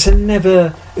option. It's a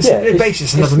never.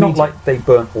 It's not like they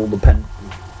burnt all the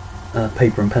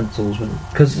paper and pencils,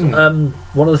 because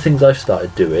one of the things I've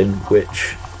started doing,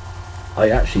 which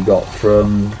I actually got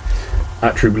from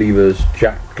at True Believers,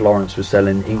 Jack Lawrence was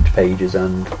selling inked pages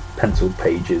and penciled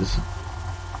pages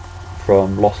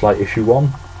from Lost Light issue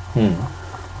 1.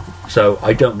 So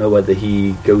I don't know whether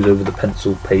he goes over the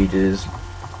penciled pages,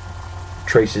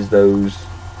 traces those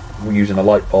using a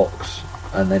light box,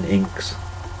 and then inks,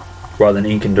 rather than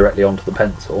inking directly onto the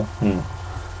pencil.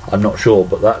 I'm not sure,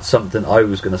 but that's something I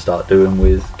was going to start doing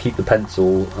with keep the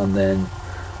pencil, and then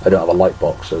I don't have a light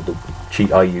box, so the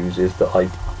cheat I use is that I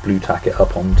blue tack it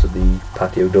up onto the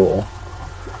patio door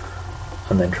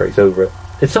and then trace over it.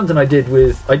 It's something I do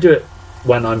it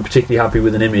when I'm particularly happy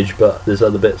with an image, but there's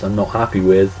other bits I'm not happy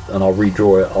with, and I'll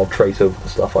redraw it. I'll trace over the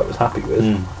stuff I was happy with,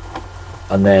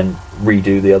 and then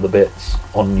redo the other bits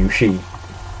on a new sheet.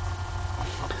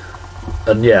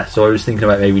 And yeah, so I was thinking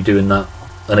about maybe doing that.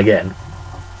 And again,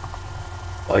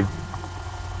 I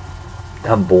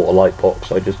haven't bought a light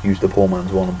box. I just use the poor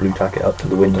man's one and blue tack it up to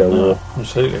the window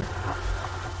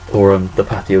or the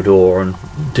patio door, and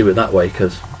do it that way,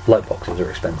 because light boxes are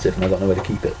expensive and I've got nowhere to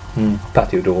keep it.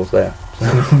 Patio door's there.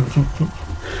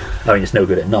 I mean, it's no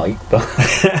good at night, but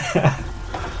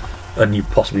and you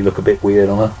possibly look a bit weird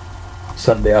on a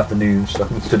Sunday afternoon stuck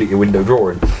stood at your window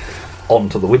drawing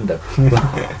onto the window.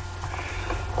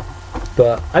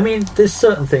 But I mean, there's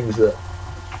certain things that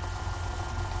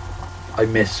I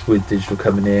miss with digital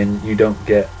coming in. You don't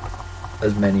get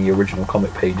as many original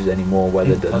comic pages anymore where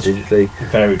they're done digitally.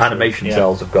 Very true. Animation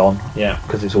cells have gone. Yeah.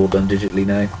 Because it's all done digitally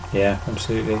now. Yeah,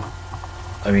 absolutely.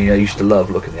 I mean, I used to love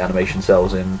looking at the animation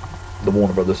cells in the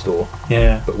Warner Brothers store.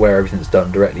 Yeah. But where everything's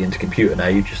done directly into computer now,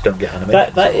 you just don't get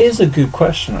animation That cells. is a good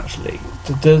question, actually.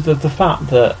 The fact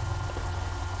that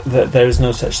there is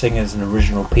no such thing as an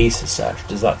original piece as such,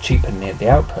 does that cheapen the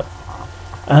output?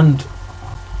 And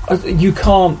you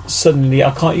can't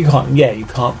you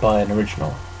can't buy an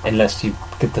original unless you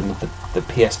give them the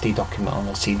PSD document on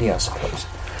a CD, I suppose.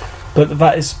 But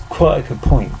that is quite a good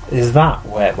point. Is that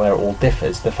where it all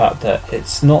differs? The fact that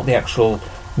it's not the actual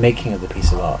making of the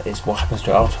piece of art, it's what happens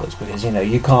to it afterwards. Because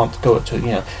you can't go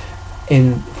to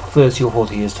in 30 or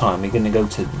 40 years' time, you're going to go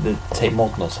to the Tate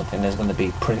Modern or something. There's going to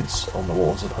be prints on the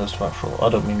walls as opposed to actual. I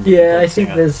don't mean. Yeah, I think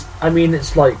there's. I mean,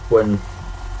 it's like when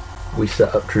we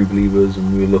set up True Believers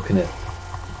and we were looking at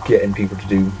getting people to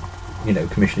do,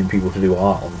 commissioning people to do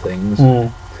art on things,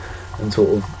 and sort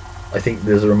of. I think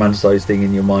there's a romanticised thing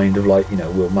in your mind of like,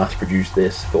 we'll mass produce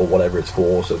this for whatever it's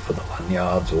for, so for the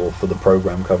lanyards or for the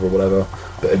programme cover or whatever.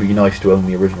 But it'd be nice to own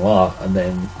the original art, and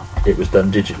then it was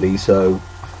done digitally, so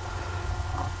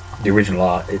the original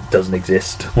art, it doesn't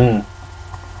exist.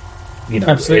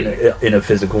 Absolutely. In a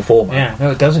physical format. Yeah,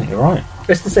 no, it doesn't. You're right.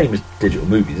 It's the same as digital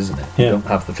movies, isn't it? Yeah. You don't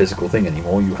have the physical thing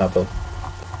anymore. You have a.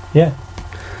 Yeah.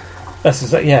 That's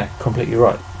completely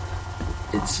right.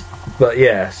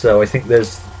 So I think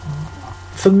there's.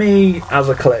 For me, as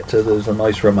a collector, there's a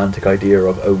nice romantic idea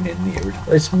of owning the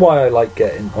original. It's why I like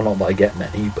getting, well, not that I get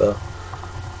many, but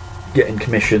getting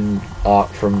commissioned art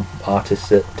from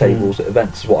artists at tables at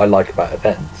events is what I like about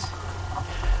events.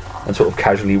 And sort of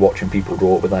casually watching people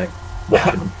draw it without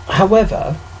watching them.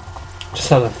 However,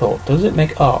 just as a thought, does it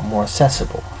make art more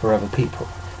accessible for other people?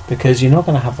 Because you're not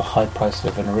going to have the high price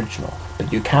of an original,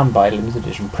 but you can buy a limited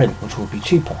edition print, which will be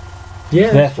cheaper.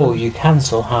 Yeah. Therefore, you can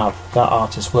still have that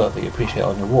artist's work that you appreciate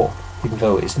on your wall, even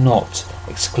though it's not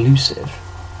exclusive.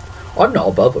 I'm not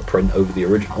above a print over the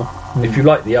original. If you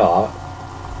like the art's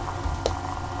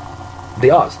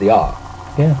the art.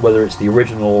 Yeah. Whether it's the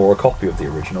original or a copy of the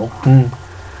original.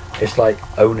 It's like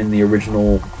owning the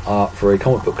original art for a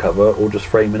comic book cover or just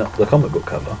framing up the comic book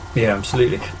cover. Yeah,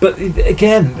 absolutely. But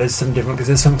again, there's some different, because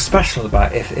there's something special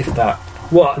about if that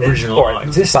original art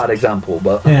exists. Bad example,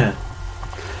 but yeah.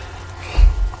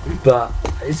 But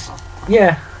it's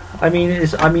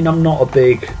I'm not a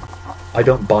big. I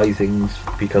don't buy things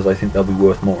because I think they'll be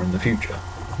worth more in the future.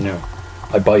 No,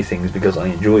 I buy things because I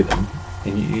enjoy them.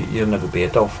 And you'll never be a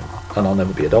dolphin, and I'll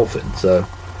never be a dolphin. So,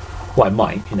 well, I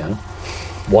might,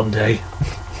 one day.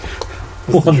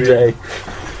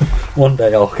 One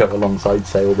day I'll go alongside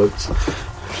sailboats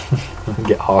and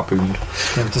get harpooned.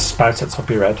 And just spout at the top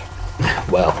of your head.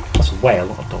 Well, that's a whale,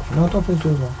 not a dolphin. No, dolphins do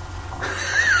as well.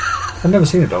 I've never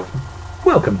seen a dolphin.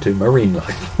 Welcome to marine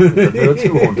life. The birds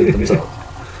who haunted themselves.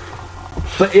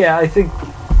 But yeah, I think,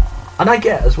 and I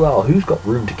get as well, who's got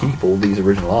room to keep all these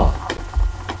original art?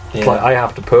 Yeah. It's like I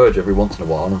have to purge every once in a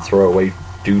while and throw away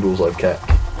doodles I've kept.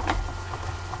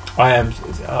 I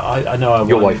know.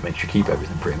 Your wife makes you keep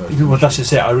everything pretty much. Well, that's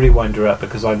just it. I really wind her up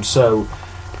because I'm so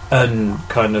unfussy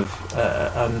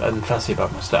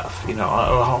about my stuff. I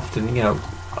often,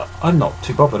 I'm not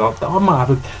too bothered. I might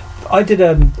have I did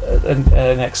an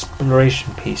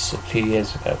exploration piece a few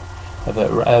years ago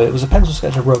It was a pencil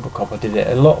sketch of Robocop. I did it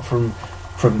a lot from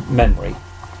memory,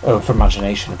 or from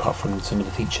imagination, apart from some of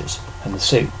the features and the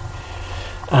suit.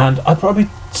 And I probably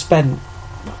spent,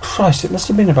 Christ, it must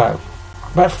have been about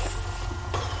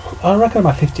I reckon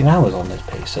about 15 hours on this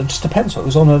piece. Just a pencil. It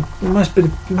was on a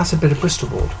massive bit of Bristol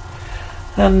board,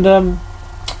 and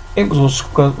it was all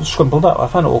scrumpled up. I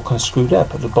found it all kind of screwed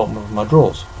up at the bottom of my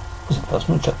drawers. It wasn't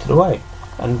personal, I chucked it away.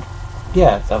 And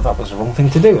yeah, that was the wrong thing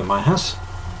to do in my house.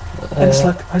 And it's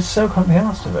like, I so can't be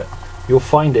asked of it. You'll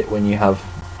find it when you have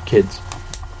kids.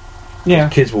 Yeah.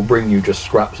 Kids will bring you just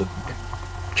scraps of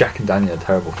Jack and Daniel are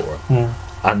terrible for it. Yeah.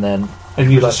 And then...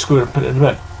 And you just screw it and put it in the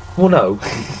bed? Well, no.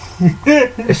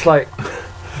 It's like...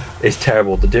 It's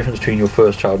terrible. The difference between your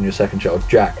first child and your second child,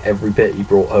 Jack, every bit he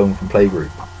brought home from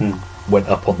playgroup went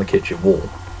up on the kitchen wall.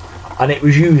 And it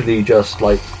was usually just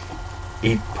like...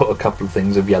 He'd put a couple of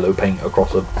things of yellow paint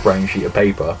across a brown sheet of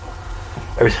paper.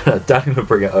 Every time Daniel would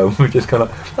bring it home, we'd just kind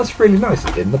of, that's really nice,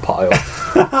 it's in the pile.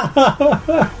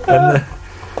 and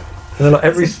then like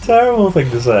every... It's a terrible thing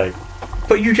to say.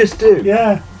 But you just do.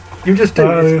 Yeah. You just do.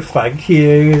 Oh, thank you.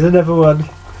 Here's another one.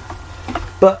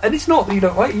 And it's not,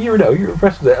 like, you're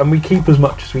impressed with it, and we keep as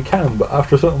much as we can, but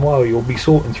after a certain while, you'll be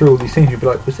sorting through all these things, you'll be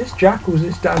like, was this Jack or was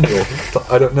this Daniel? It's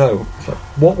like, I don't know. It's like,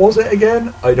 what was it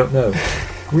again? I don't know.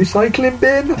 Recycling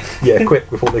bin? Yeah, quick,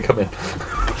 before they come in.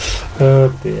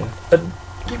 Oh, dear. And,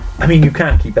 you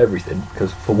can't keep everything,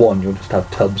 because for one, you'll just have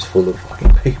tubs full of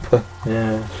fucking paper.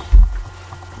 Yeah.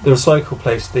 The recycle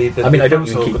place, the I don't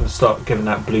council are going to start giving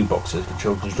out blue boxes for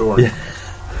children's drawing. Yeah.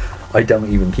 I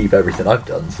don't even keep everything I've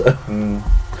done, so...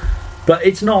 But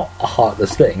it's not a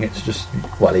heartless thing, it's just...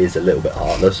 Well, it is a little bit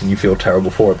heartless, and you feel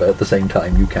terrible for it, but at the same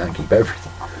time, you can't keep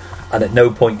everything. And at no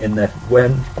point in there...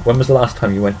 When was the last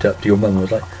time you went up to your mum and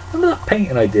was like, remember that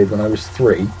painting I did when I was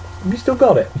 3? Have you still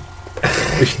got it?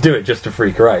 We should do it just to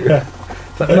freak her out. Yeah.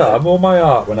 It's like, no, I'm all my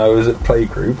art when I was at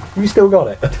playgroup. Have you still got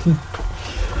it?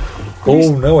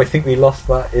 Oh no, I think we lost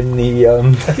that in the...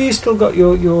 Have you still got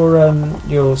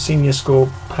your senior score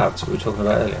pouch that we were talking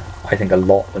about earlier? I think a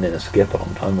lot went in a skip a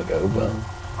long time ago, but...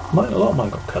 A lot of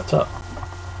mine got cut up.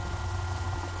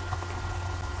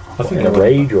 I think in a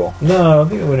rage or... No, I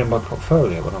think it went in my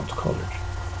portfolio when I went to college.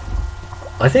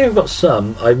 I think I've got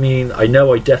some. I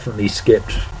know I definitely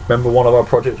skipped... Remember one of our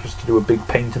projects was to do a big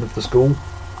painting of the school?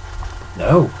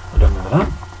 No, I don't remember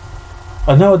that.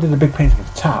 I know I did a big painting of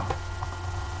the tap.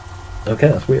 Okay,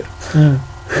 that's weird. Yeah.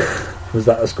 Was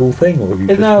that a school thing, or were you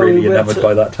just really enamoured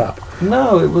by that tap?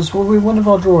 No, it was one of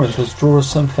our drawings was draw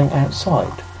something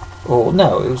outside, or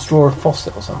no, it was draw a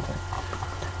faucet or something,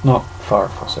 not fire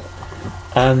faucet.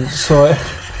 And so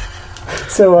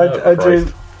I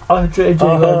drew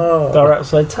our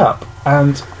outside tap,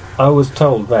 and I was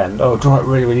told then, draw it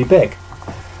really, really big.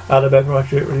 And I remember I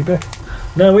drew it really big.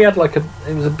 No, we had it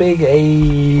was a big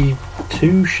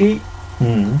A2 sheet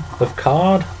of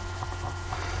card.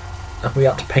 And we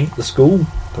had to paint the school.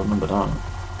 Don't remember that.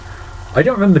 I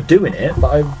don't remember doing it,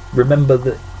 but I remember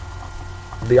the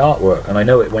artwork, and I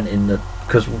know it went in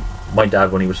because my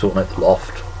dad, when he was sorting out the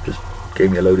loft, just gave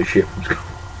me a load of shit from school.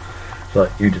 It's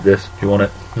like, you did this, do you want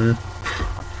it?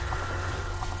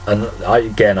 And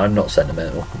I'm not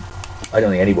sentimental. I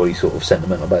don't think anybody's sort of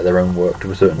sentimental about their own work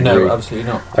to a certain degree. No,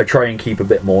 absolutely not. I try and keep a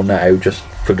bit more now, just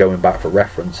for going back for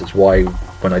reference. It's why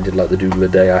when I did the Doodle a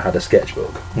Day, I had a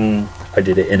sketchbook. I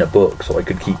did it in a book, so I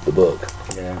could keep the book.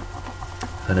 Yeah.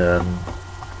 And I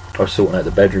was sorting out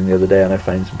the bedroom the other day, and I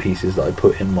found some pieces that I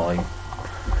put in my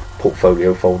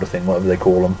portfolio folder thing, whatever they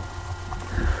call them.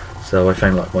 So I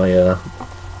found my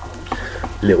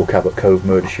Little Cabot Cove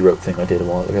Murder She Wrote thing I did a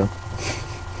while ago.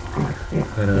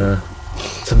 And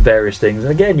some various things,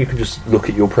 and again, you can just look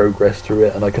at your progress through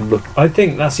it, and I can look. I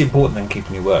think that's the important thing,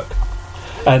 keeping your work.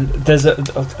 And there's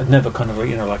another kind of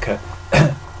like a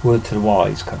word to the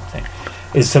wise kind of thing.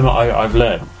 It's something I've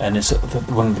learned, and it's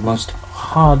one of the most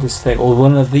hardest thing, or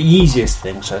one of the easiest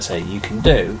things I say you can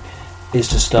do, is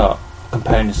to start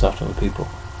comparing yourself to other people.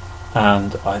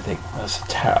 And I think that's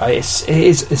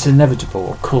it's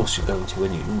inevitable. Of course, you're going to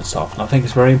when you start. And I think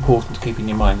it's very important to keep in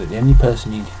your mind that the only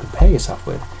person you can compare yourself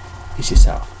with is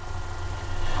yourself.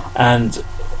 And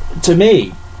to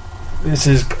me, this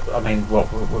is,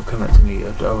 we're coming up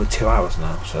to over 2 hours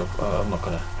now, so I'm not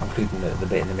going to, including the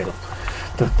bit in the middle,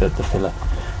 the filler.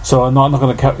 So I'm not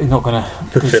going to,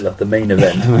 the filler, the main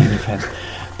event. The main event.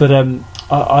 But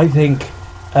I think,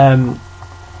 I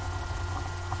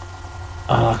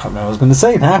can't remember what I was going to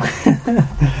say now.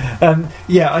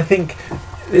 I think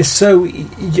it's so.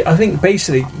 I think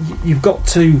basically you've got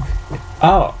to.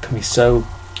 Art can be so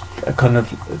kind of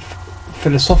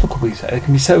philosophical. It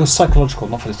can be so psychological,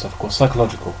 not philosophical.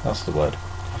 Psychological. That's the word.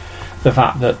 the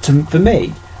fact that for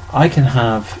me, I can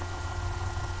have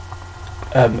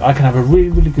a really,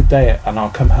 really good day and I'll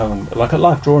come home, like at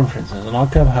Life Drawing for instance, and I'll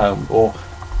come home or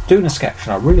doing a sketch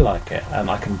and I really like it and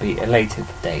I can be elated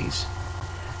for days.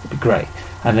 It'd be great.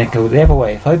 And then go the other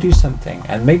way, if I do something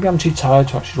and maybe I'm too tired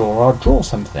to actually draw, or I'll draw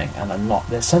something and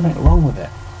there's something wrong with it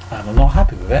and I'm not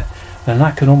happy with it, then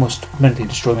that can almost mentally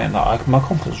destroy me, and my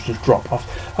confidence will just drop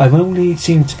off. I only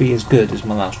seem to be as good as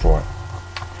my last drawing.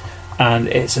 And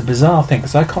it's a bizarre thing,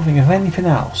 because I can't think of anything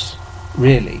else,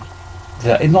 really,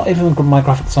 that, not even my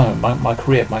graphic design, my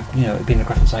career, being a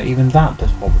graphic designer, even that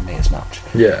doesn't bother me as much.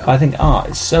 Yeah. I think art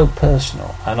is so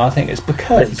personal, and I think it's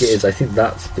because... I think it is. I think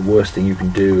that's the worst thing you can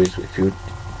do, is if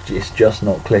it's just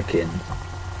not clicking,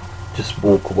 just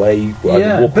walk away.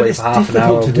 Walk away for half an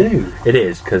hour. But it's difficult to do. It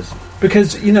is,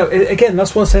 because, again,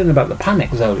 that's what I was saying about the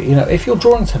panic, Zoe. If you're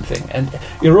drawing something and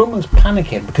you're almost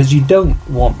panicking because you don't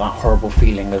want that horrible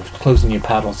feeling of closing your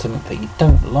pad on something that you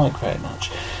don't like very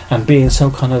much and being so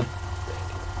kind of,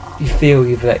 you feel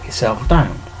you've let yourself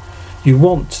down. You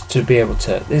want to be able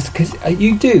to, because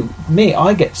you do. Me,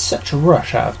 I get such a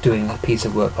rush out of doing a piece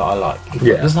of work that I like. It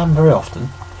doesn't happen very often.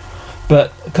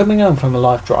 But coming home from a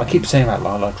life drawing, I keep saying that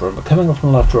life drawing, but coming home from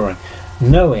a life drawing,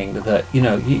 knowing that,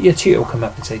 your tutor will come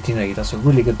up and say, that's a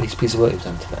really good piece of work you've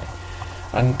done today.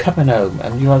 And coming home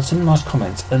and you have some nice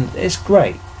comments and it's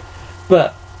great.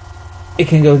 But it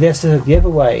can go the other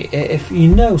way if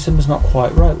something's not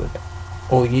quite right with it.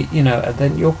 Or, and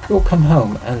then you'll come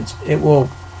home and it will...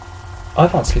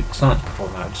 I've had sleepless nights before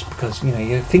now just because,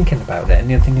 you're thinking about it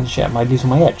and you're thinking, shit, am I losing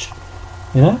my edge?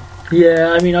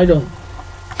 Yeah, I mean, I don't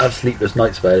have sleepless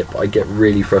nights about it, but I get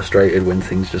really frustrated when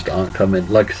things just aren't coming.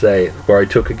 Like I say, where I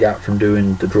took a gap from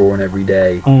doing the drawing every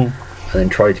day and then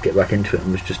tried to get back into it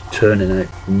and was just turning out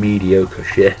mediocre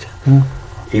shit,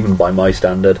 even by my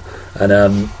standard. And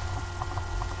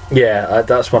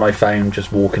that's when I found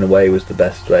just walking away was the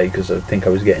best way, because I think I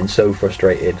was getting so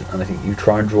frustrated. And I think you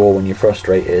try and draw when you're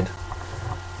frustrated,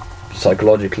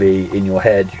 psychologically in your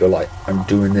head you're like, I'm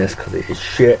doing this because it is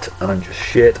shit and I'm just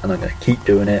shit and I'm going to keep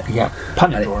doing it,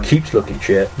 panic and drawing. It keeps looking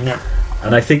shit,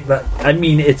 and I think that, I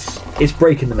mean, it's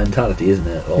breaking the mentality, isn't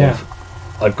it,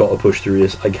 of I've got to push through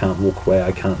this, I can't walk away,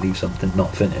 I can't leave something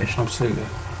not finished. Absolutely.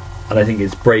 And I think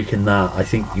it's breaking that. I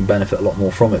think you benefit a lot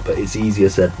more from it, but it's easier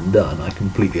said than done. I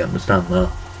completely understand that.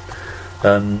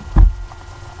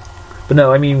 But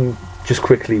no, I mean, just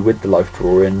quickly with the life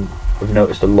drawing, I've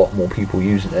noticed a lot more people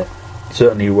using it.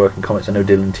 Certainly who work in comics. I know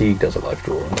Dylan Teague does a life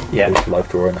drawing. Life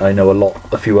drawing. I know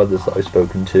a few others that I've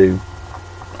spoken to.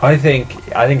 I think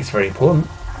it's very important.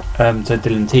 So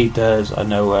Dylan Teague does. I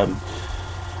know.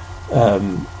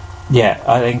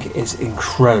 I think it's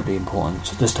incredibly important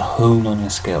just to hone on your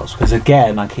skills, because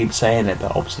again, I keep saying it,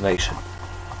 but observation.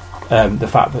 The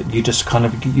fact that you just kind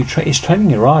of it's training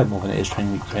your eye more than it is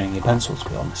training your pencil. To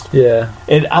be honest,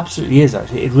 it absolutely is.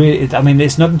 Actually, it really. I mean,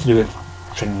 it's nothing to do with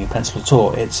training your pencil at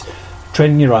all. It's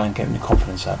training your eye and getting your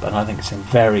confidence up, and I think it's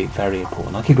very, very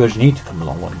important. I keep urging you to come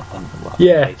along one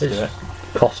day to do it.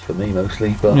 Cost for me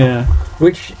mostly, but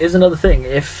which is another thing.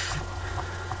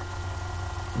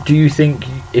 Do you think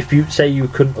if you say you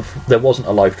couldn't, there wasn't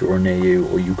a life drawing near you,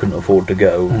 or you couldn't afford to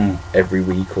go every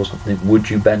week or something, would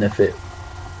you benefit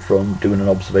from doing an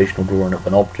observational drawing of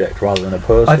an object rather than a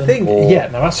person? I think,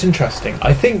 that's interesting.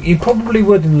 I think you probably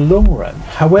would in the long run.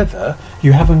 However,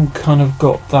 you haven't kind of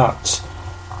got that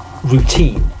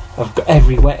routine of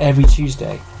every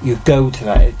Tuesday you go to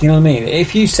that. Do you know what I mean?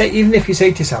 Even if you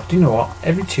say to yourself, do you know what?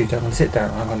 Every Tuesday I'm going to sit down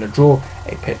and I'm going to draw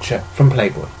a picture from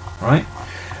Playboy, right?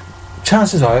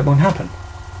 Chances are it won't happen.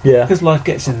 Yeah. Because life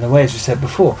gets in the way, as we said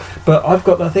before. But I've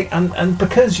got that thing, and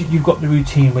because you've got the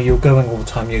routine where you're going all the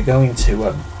time, you're going to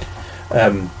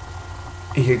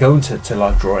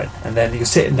live drawing, and then you're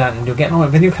sitting down and you're getting on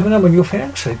it, then you're coming home and you're thinking,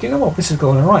 actually, do you know what, this is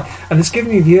going all right. And it's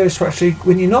giving you the urge to actually,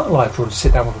 when you're not live drawing, to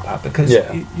sit down with a pad, because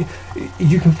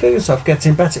you can feel yourself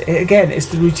getting better. Again, it's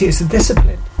the routine, it's the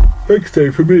discipline. Like I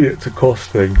say, for me, it's a cost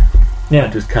thing. Yeah. I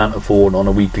just can't afford on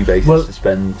a weekly basis to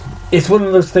spend. It's one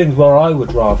of those things where I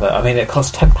would rather, I mean, it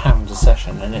costs £10 a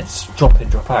session and it's drop in,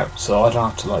 drop out, so I don't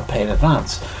have to pay in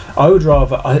advance. I would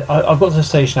rather, I've got to the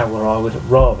stage now where I would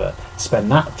rather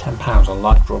spend that £10 on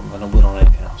life drawing than I would on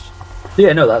anything else.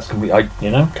 Yeah, no, that's going to be,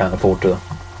 can't afford to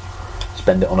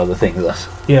spend it on other things. That's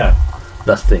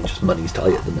the thing, just money's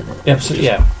tight at the minute. Absolutely,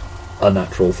 a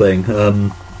natural thing.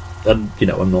 And,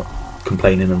 I'm not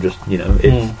complaining, I'm just,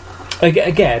 it's...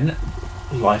 Again,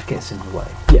 life gets in the way.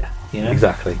 Yeah,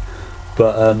 exactly.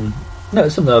 But no,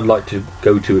 it's something I'd like to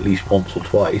go to at least once or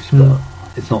twice, but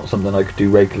it's not something I could do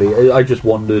regularly. I just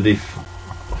wondered if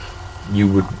you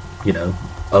would,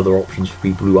 other options for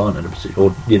people who aren't in a position,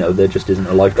 or there just isn't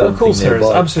a lifetime. Of course, thing there is,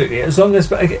 nearby. absolutely. As long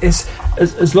as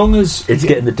It's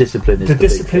getting the discipline. The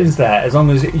discipline's there. As long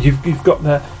as you've got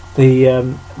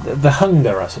the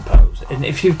hunger, I suppose, and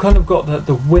if you've kind of got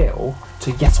the will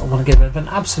to, yes, I want to get it, then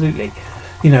absolutely,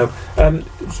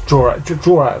 draw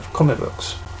out of comic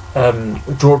books,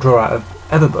 draw out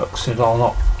of other books. And I'll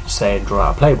not say draw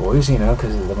out of Playboys,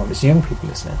 because there might be some young people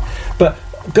listening. But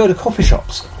go to coffee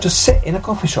shops. Just sit in a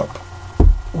coffee shop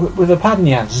with a pad in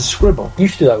your hands and scribble. You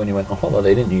used to do that when you went on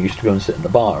holiday, didn't you? You used to go and sit in the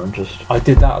bar and just... I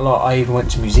did that a lot. I even went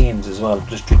to museums as well.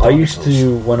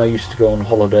 When I used to go on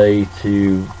holiday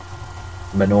to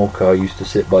Menorca, I used to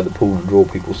sit by the pool and draw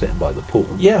people sitting by the pool.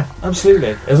 Yeah,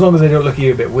 absolutely. As long as they don't look at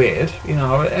you a bit weird,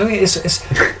 I mean, it's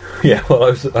yeah, well, I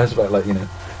was about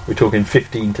we're talking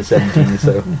 15 to 17,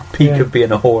 so peak of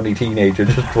being a horny teenager,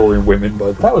 just drawing women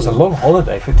by the That was a long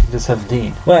holiday, 15 to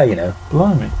 17. Well,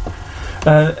 Blimey.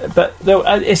 But no,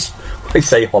 it's... I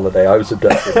say holiday, I was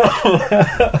abducted.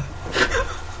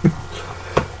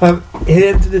 At the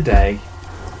end of the day,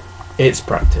 it's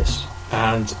practice,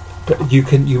 but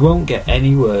you won't get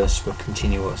any worse with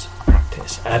continuous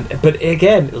practice. But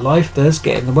again, life does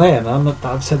get in the way, and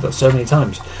I've said that so many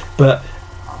times. But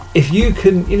if you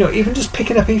can, even just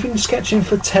picking up, even sketching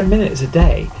for 10 minutes a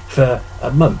day for a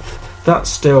month, that's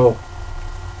still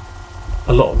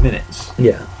a lot of minutes.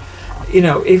 Yeah.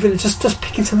 Even just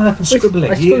picking something up and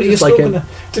scribbling. You're still going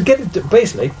to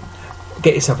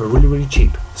get yourself a really, really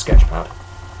cheap sketch pad.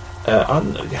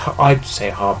 I'd say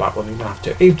a hardback one. You don't have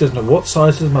to. If it doesn't know what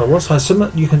size, doesn't matter what size.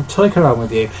 Something you can take around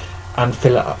with you and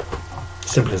fill it up.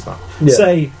 Simple as that. Yeah.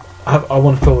 Say I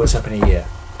want to fill this up in a year,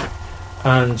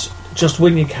 and just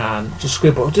when you can, just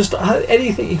scribble. Just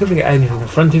anything you can get anything in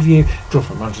front of you. Draw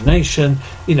from imagination.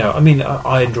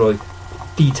 I enjoy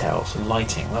details and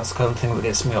lighting. That's the kind of thing that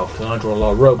gets me off. And I draw a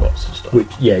lot of robots and stuff. Which,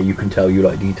 you can tell you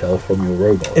like detail from your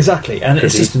robot. Exactly, and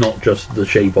it's not just the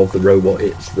shape of the robot.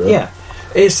 It's the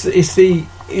It's the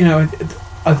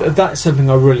that's something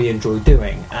I really enjoy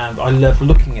doing, and I love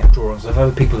looking at drawings of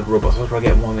other people's robots. That's where I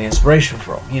get more of the inspiration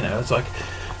from. It's like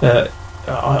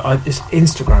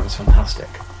Instagram is fantastic.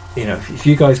 If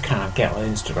you guys can get on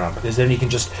Instagram, because then you can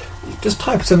just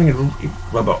type something in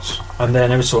robots, and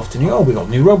then every so often we got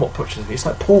new robot pictures. It's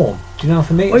like porn. Do you know what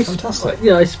I mean? It's fantastic.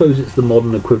 Yeah, I suppose it's the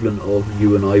modern equivalent of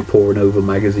you and I poring over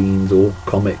magazines or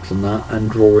comics and that, and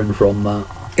drawing from that.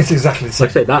 It's exactly the same.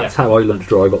 Like I say, that's how I learned to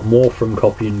draw. I got more from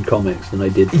copying comics than I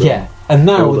did from and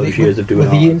now all those years of doing with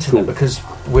the art at internet, school. because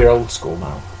we're old school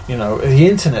now. The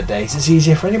internet days, it's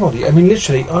easier for anybody. I mean,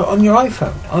 literally on your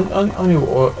iPhone, on your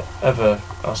or other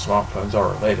smartphones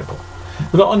are available,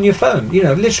 but on your phone,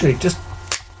 literally just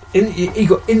you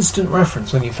got instant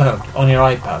reference on your phone, on your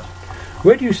iPad.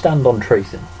 Where do you stand on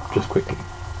tracing? Just quickly,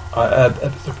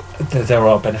 there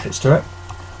are benefits to it.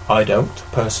 I don't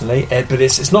personally, but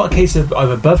it's not a case of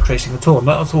I'm above tracing at all.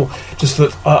 Not at all. Just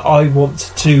that I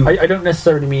want to. I don't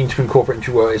necessarily mean to incorporate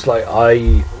into your work. It's like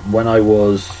when I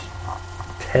was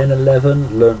 10,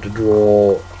 11, learned to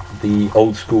draw the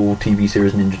old school TV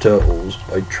series Ninja Turtles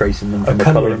by tracing them from a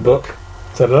colouring book.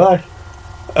 So did I.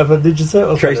 Of a Ninja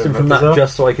Turtles. Traced them from that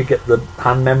just so I could get the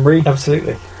hand memory.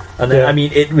 Absolutely. And then, I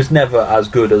mean, it was never as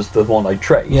good as the one I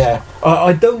traced. Yeah,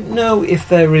 I don't know if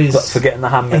there is. But for getting the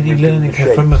hand memory, any learning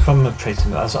from a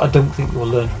tracing. I don't think you'll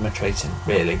learn from a tracing,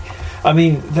 really. I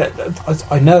mean,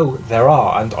 I know there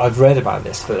are, and I've read about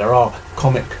this, that there are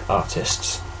comic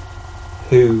artists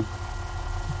who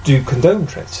do condone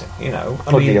tracing.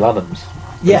 Neil Adams.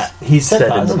 Yeah, he said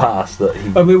that in the past that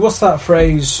he. I mean, what's that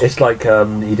phrase? It's like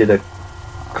he did a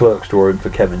Clerks drawing for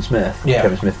Kevin Smith. Yeah.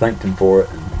 Kevin Smith thanked him for it.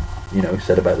 And,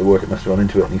 said about the work it must have gone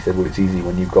into it, and he said, well, it's easy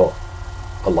when you've got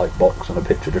a light box and a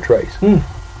picture to trace.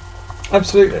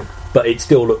 Absolutely. But it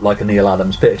still looked like a Neil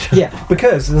Adams picture. Yeah,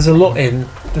 because there's a lot in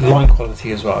the line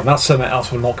quality as well, and that's something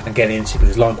else we're not going to get into,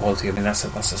 because line quality, I mean, that's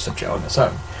a subject on its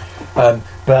own.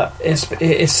 But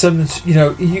it's some, if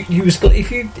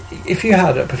you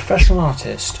had a professional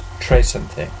artist trace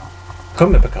something,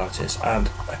 comic book artist, and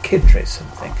a kid trace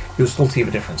something, you'll still see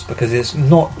the difference, because it's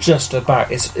not just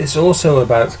about it's also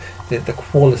about the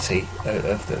quality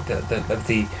of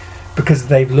the because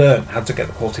they've learned how to get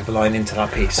the quality of the line into that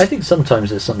piece. I think sometimes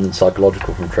there's something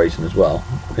psychological from tracing as well.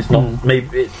 It's not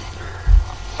maybe.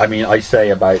 I mean, I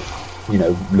say about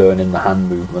learning the hand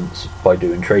movements by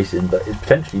doing tracing, but it's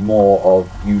potentially more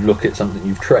of you look at something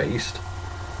you've traced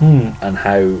and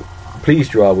how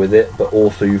pleased you are with it, but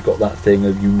also you've got that thing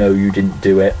of you didn't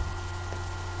do it.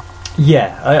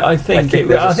 Yeah, I think it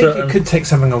could take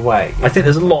something away. I think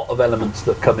there's a lot of elements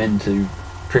that come into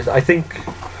tracing.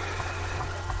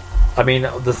 I mean,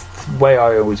 the way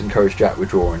I always encourage Jack with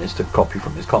drawing is to copy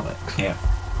from his comics. Yeah.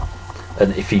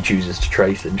 and if he chooses to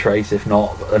trace, then trace. If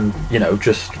not, and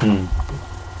just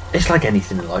it's like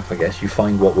anything in life, I guess. You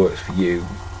find what works for you,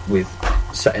 with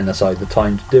setting aside the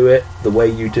time to do it, the way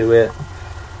you do it,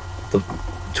 the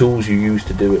tools you use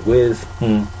to do it with,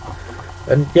 and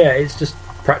it's just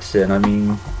practicing. I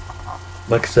mean,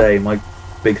 like I say, my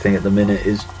big thing at the minute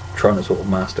is trying to sort of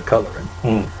master colouring,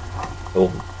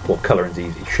 or colouring's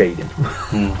easy, shading,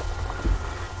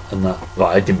 and that.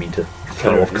 I didn't mean to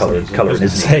throw off colouring. Colouring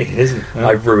isn't.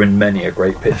 I've ruined many a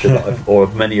great picture or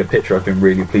many a picture I've been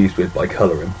really pleased with by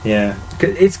colouring. Yeah,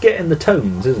 it's getting the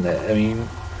tones, isn't it? I mean,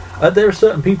 there are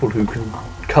certain people who can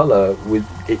colour with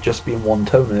it just being one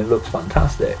tone and it looks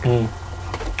fantastic. When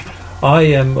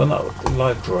I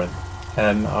live drawing,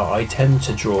 I tend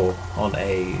to draw on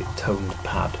a toned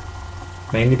pad,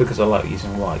 mainly because I like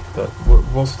using white. But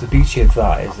what's the beauty of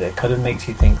that is it kind of makes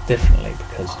you think differently,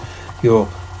 because you're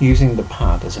using the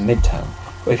pad as a mid-tone.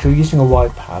 But if you're using a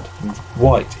white pad,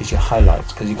 white is your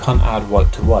highlights, because you can't add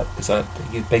white to white, because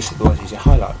basically white is your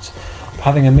highlights.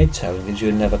 Having a mid-tone gives you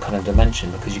another kind of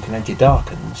dimension, because you can add your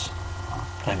darkens.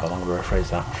 Hang on, I'm going to rephrase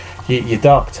that. Your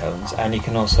dark tones, and you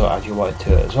can also add your white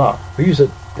to it as well. We use a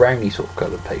browny sort of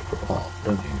coloured paper a lot,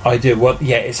 don't you? I do. Well,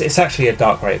 yeah, it's actually a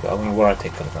dark grey, but I mean, where I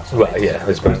take photographs. Well, yeah,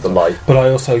 I suppose the light. But I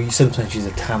also sometimes use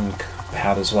a tan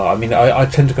pad as well. I mean, I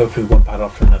tend to go through one pad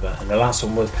after another, and the last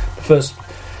one was the first.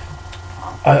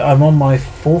 I'm on my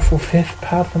 4th or 5th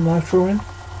pad from live drawing.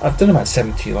 I've done about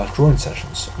 70 live drawing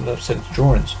sessions, 70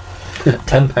 drawings.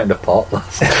 £10 a pop.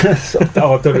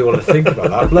 Oh, I don't really want to think about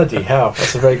that. Bloody hell,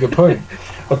 that's a very good point.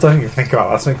 I don't even think about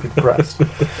that. That's making me depressed.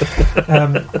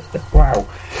 Wow.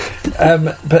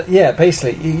 But yeah,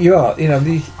 basically, you are.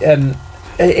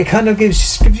 It kind of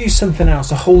gives you something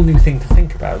else, a whole new thing to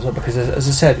think about as well. Because as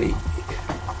I said,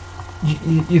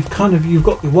 you've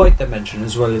got your white dimension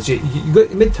as well as you've got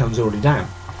your mid-tones already down.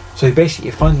 So basically,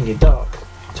 you're finding your dark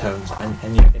tones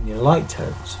and your light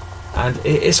tones. And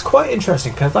it's quite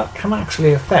interesting, because that can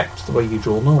actually affect the way you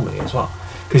draw normally as well.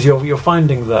 Because you're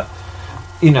finding that,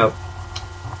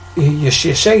 your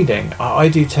shading. I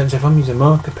do tend to, if I'm using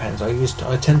marker pens,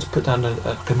 I tend to put down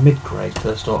a mid-grey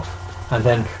first off, and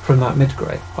then from that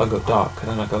mid-grey I go dark, and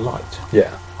then I go light.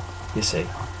 Yeah. You see.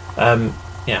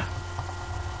 Yeah.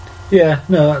 Yeah.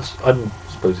 No, I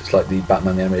suppose it's like the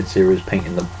Batman the Animated Series,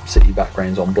 painting the city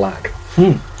backgrounds on black.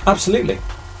 Absolutely.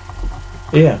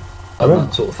 Yeah. And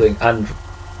that sort of thing. And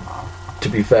to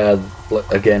be fair,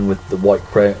 again with the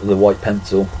white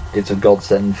pencil, it's a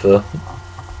godsend for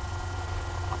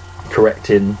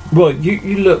correcting. Well,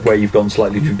 you look where you've gone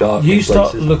slightly too dark. You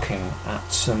start looking at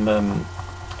some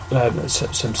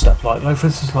stuff like for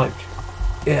instance,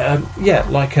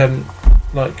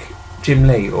 like Jim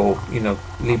Lee or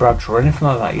Lee Bradshaw or anything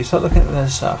like that. You start looking at their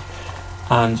stuff,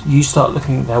 and you start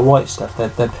looking at their white stuff.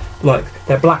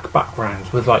 They're black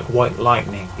backgrounds with like white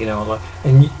lightning,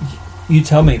 and you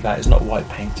tell me that is not white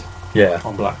paint. Yeah.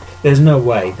 On black, there's no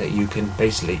way that you can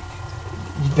basically.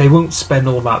 They won't spend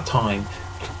all that time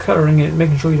colouring it,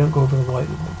 making sure you don't go over the white,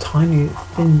 tiny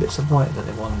thin bits of white that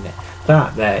they want in it.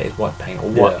 That there is white paint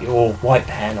or white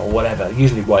pen or whatever.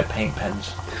 Usually white paint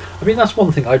pens. I mean, that's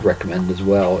one thing I'd recommend as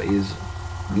well, is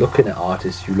looking at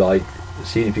artists you like,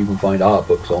 seeing if you can find art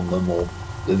books on them or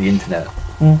the internet.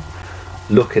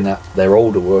 Looking at their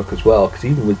older work as well, because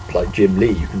even with like Jim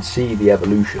Lee, you can see the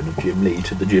evolution of Jim Lee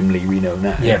to the Jim Lee we know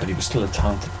now. Yeah, but he was still a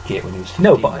talented kid when he was 15.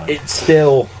 No, but it's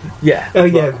still yeah,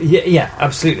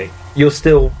 absolutely.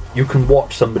 You can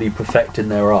watch somebody perfecting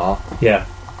their art. Yeah.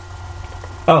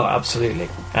 Oh, absolutely,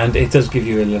 and it does give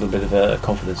you a little bit of a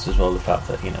confidence as well. The fact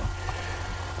that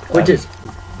which is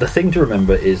the thing to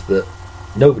remember is that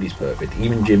nobody's perfect.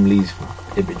 Even Jim Lee's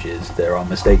images, there are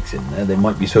mistakes in there. There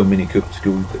might be so many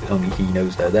schools that only he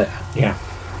knows they're there. Yeah.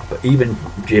 But even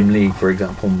Jim Lee, for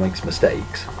example, makes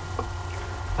mistakes,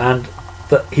 and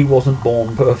that he wasn't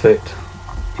born perfect.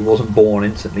 He wasn't born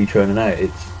instantly churning out.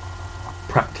 It's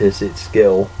practice, it's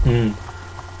skill.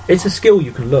 It's a skill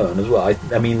you can learn as well.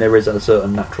 I mean, there is a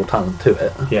certain natural talent to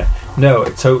it. Yeah. No,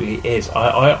 it totally is.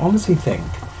 I honestly think,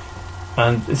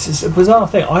 and this is a bizarre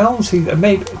thing, I honestly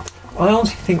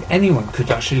think anyone could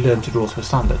actually learn to draw to a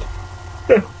standard.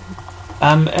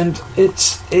 And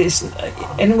it's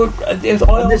anyone.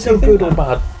 There's no good or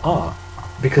bad art,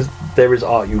 because there is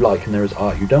art you like and there is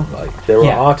art you don't like. There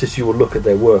are artists you will look at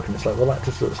their work and it's like, well, that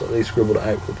just looks like they scribbled it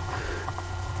out.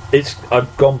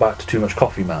 I've gone back to Too Much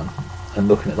Coffee Man and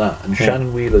looking at that, and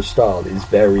Shannon Wheeler's style is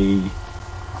very,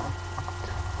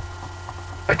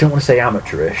 I don't want to say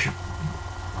amateurish,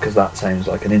 because that sounds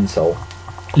like an insult.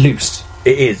 Loose.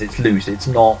 It is. It's loose. It's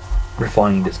not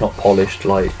refined. It's not polished.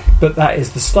 But that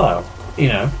is the style.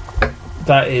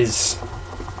 That is.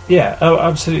 Yeah, oh,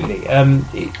 absolutely.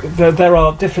 There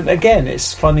are different. Again,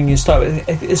 it's finding your style.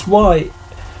 It's why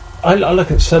I look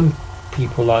at some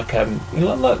people like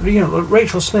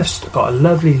Rachel Smith's got a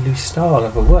lovely loose style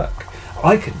of her work.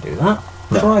 I couldn't do that.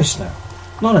 No. Christ, no,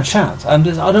 not a chance. And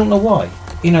I don't know why.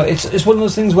 It's one of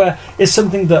those things where it's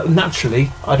something that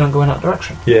naturally I don't go in that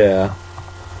direction. Yeah.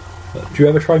 Do you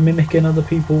ever try mimicking other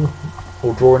people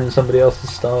or drawing in somebody else's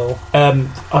style?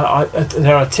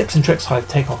 There are tips and tricks I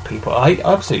take off people. I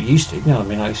absolutely used to.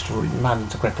 I used to read Madame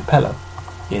to Greta Pello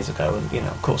years ago, and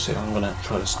of course, I'm going to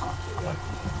try to.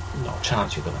 Not a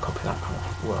chance you're going to copy that kind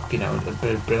of work,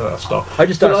 a bit of stuff. I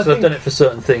just I've done it for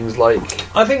certain things, like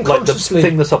I think like the consciously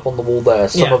thing that's up on the wall there.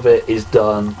 Some Yeah. of it is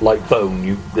done like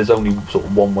bone. There's only sort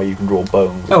of one way you can draw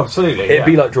bones. Oh, absolutely. It'd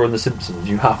be like drawing The Simpsons.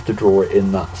 You have to draw it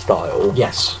in that style.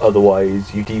 Yes.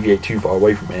 Otherwise, you deviate too far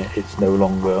away from it. It's no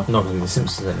longer Not going to be The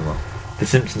Simpsons anymore. The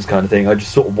Simpsons kind of thing. I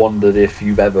just sort of wondered if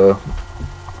you've ever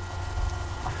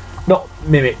not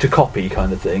mimicked a copy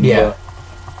kind of thing, Yeah.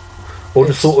 or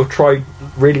just sort of tried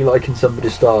really liking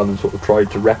somebody's style and sort of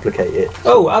tried to replicate it.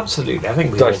 Oh, absolutely. I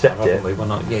think we Dissect all have, it. haven't we? We're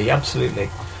not, yeah, absolutely.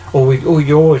 Or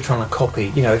you're always trying to copy.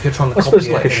 If you're trying to I copy suppose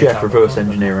like a any chef type of reverse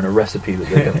genre. engineering a recipe that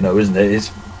they don't know, isn't it?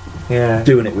 It's Yeah.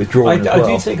 doing it with drawing as well.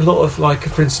 I do take a lot of,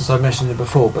 for instance, I mentioned it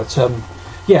before, but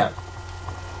yeah,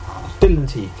 Dylan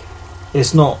Teague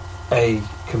is not a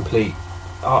complete.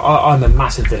 I'm a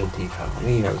massive Dylan Teague fan, and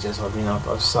he knows this. I mean,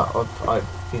 I've sat with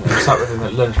him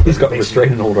at lunch. He's got a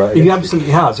restraining order. He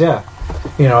absolutely has, yeah.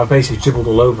 I've basically dribbled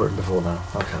all over him before now.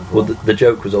 Well, the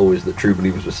joke was always that True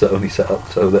Believers was only set up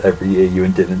so that every year you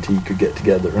and Dylan T could get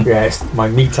together and yeah, it's my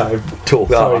me time. talk.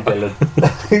 Sorry, art. Dylan.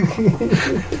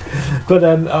 But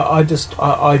I just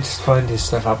find his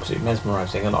stuff absolutely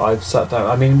mesmerising, and I've sat down.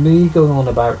 I mean, me going on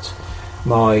about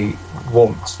my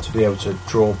want to be able to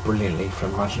draw brilliantly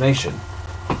from imagination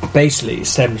basically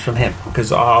stems from him,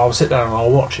 because I'll sit down and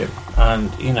I'll watch him,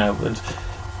 and and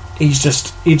he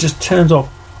just turns off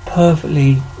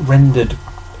perfectly rendered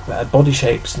body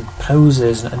shapes and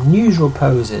poses and unusual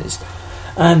poses,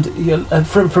 and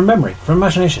from memory, from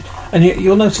imagination, and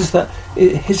you'll notice that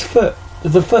his foot,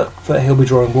 the foot that he'll be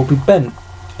drawing, will be bent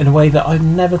in a way that I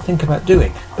never think about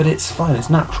doing, but it's fine, it's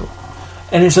natural,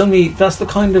 and it's only that's the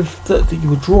kind of that you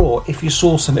would draw if you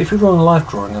saw if you're drawing a life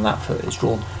drawing and that foot is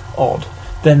drawn odd,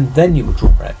 then you would draw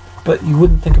it. But you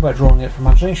wouldn't think about drawing it from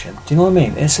imagination. Do you know what I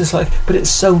mean? It's just but it's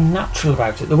so natural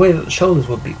about it. The way that the shoulders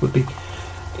would be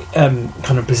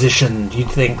kind of positioned.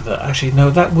 You'd think that actually no,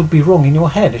 that would be wrong in your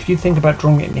head. If you think about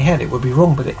drawing it in your head, it would be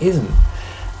wrong, but it isn't.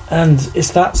 And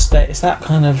it's that it's that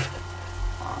kind of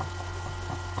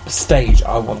stage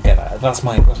I want to get at. That's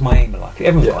my aim in life.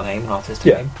 Everyone's got an aim, an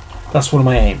artistic aim. That's one of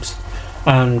my aims.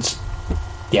 And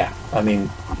yeah, I mean,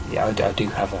 yeah, I do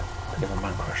have a bit of a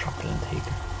man crush on Dylan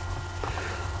Teague.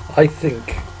 I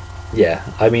think, yeah.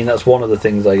 I mean, that's one of the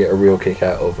things I get a real kick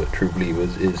out of at True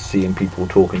Believers is seeing people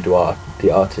talking to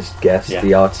the artist guests,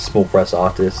 the artist, small press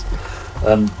artists,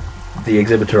 the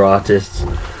exhibitor artists,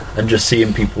 and just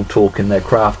seeing people talking their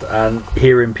craft and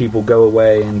hearing people go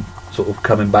away and sort of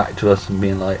coming back to us and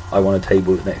being like, I want a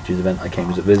table at next year's event. I came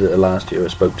as a visitor last year. I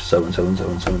spoke to so and so and so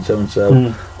and so and so and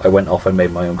so. I went off. I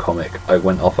made my own comic. I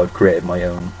went off. I've created my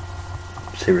own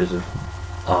series of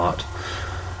art,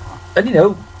 and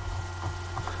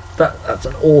that's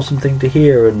an awesome thing to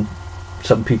hear, and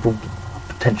some people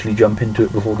potentially jump into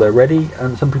it before they're ready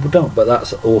and some people don't, but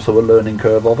that's also a learning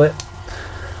curve of it.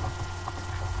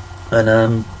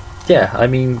 And yeah, I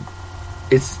mean,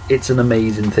 it's an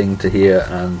amazing thing to hear,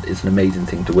 and it's an amazing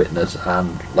thing to witness,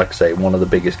 and like I say, one of the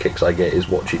biggest kicks I get is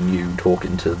watching you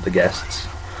talking to the guests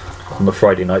on the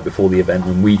Friday night before the event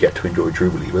when we get to enjoy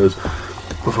True Believers,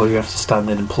 before you have to stand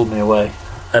in and pull me away.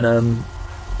 And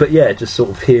but yeah, just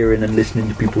sort of hearing and listening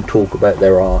to people talk about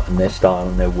their art and their style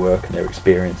and their work and their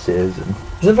experiences. And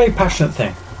it's a very passionate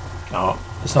thing. No,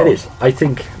 it's not. It is. I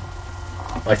think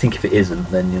if it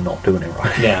isn't, then you're not doing it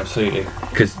right. Yeah, absolutely.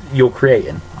 Because you're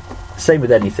creating. Same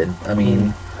with anything. I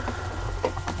mean,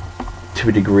 to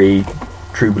a degree,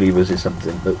 True Believers is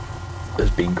something that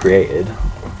has been created.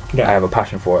 Yeah. I have a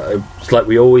passion for it. It's like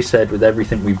we always said with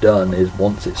everything we've done is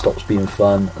once it stops being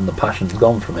fun and the passion's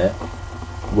gone from it,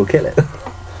 we'll kill it.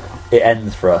 It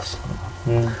ends for us.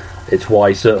 It's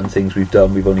why certain things we've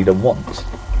only done once.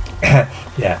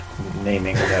 Yeah,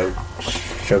 naming,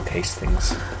 showcase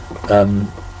things.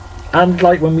 And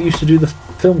like when we used to do the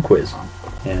film quiz,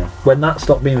 Yeah. When that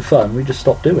stopped being fun, we just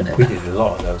stopped doing it. We did a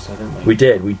lot of those, didn't we? We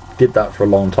did. We did that for a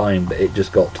long time, but it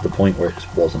just got to the point where it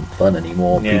just wasn't fun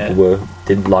anymore. Yeah. People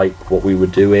didn't like what we were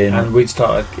doing. And we'd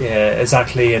started,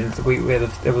 exactly, and it We got were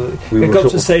to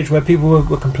sort a of- stage where people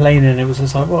were complaining. It was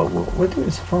just like, well, we're doing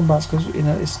this for Bats because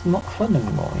it's not fun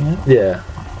anymore. Yeah.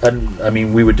 And I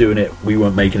mean, we were doing it. We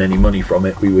weren't making any money from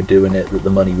it. We were doing it that the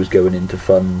money was going into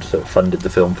fund. So it funded the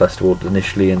film festival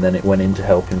initially, and then it went into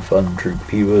helping fund True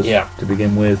Believers to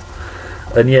begin with.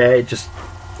 And yeah, it just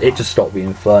stopped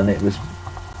being fun.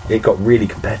 It got really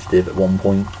competitive at one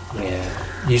point.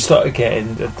 Yeah. You started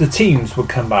getting the teams would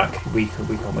come back week on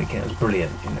week. It was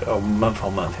brilliant. Or month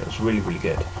on month, it was really, really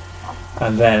good.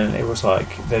 And then it was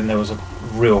like there was a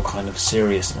real kind of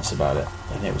seriousness about it,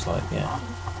 and it was like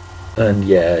And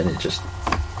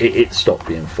it stopped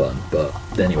being fun. But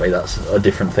anyway, that's a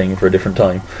different thing for a different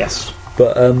time. Yes.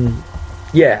 But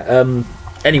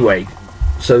anyway,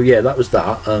 so yeah, that was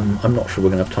that. I'm not sure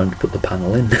we're gonna have time to put the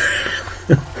panel in,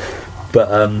 but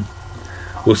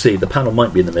we'll see. The panel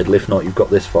might be in the middle. If not, you've got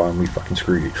this far and we fucking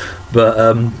screwed you. But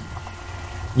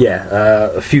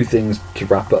a few things to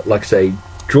wrap up. Like I say,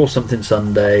 Draw Something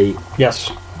Sunday.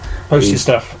 Yes. Post your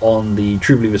stuff on the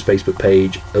True Believers Facebook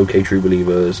page. OK True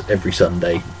Believers every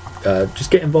Sunday.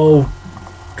 Just get involved.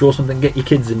 Draw something. Get your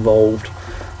kids involved.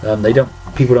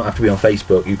 People don't have to be on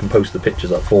Facebook. You can post the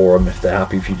pictures up for them if they're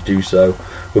happy for you to do so.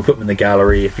 We'll put them in the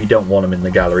gallery. If you don't want them in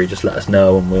the gallery, just let us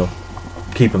know and we'll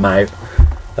keep them out.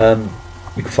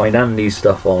 You can find Andy's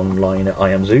stuff online at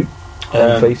I Am Zoot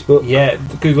on Facebook. Yeah,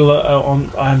 Google on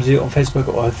I Am Zoot on Facebook,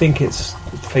 or I think it's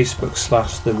Facebook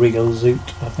 / The Real Zoot,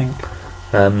 I think.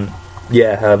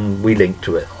 We link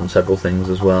to it on several things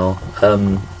as well.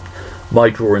 My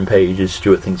drawing page is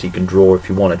Stuart Thinks He Can Draw if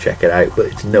you want to check it out, but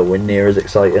it's nowhere near as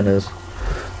exciting as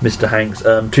Mr. Hank's.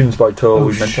 Tunes by Tor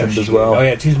we mentioned as well. Oh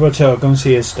yeah, Tunes by Tor, go and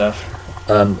see his stuff.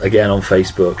 Again on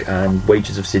Facebook, and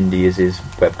Wages of Cindy is his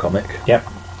webcomic. Yep.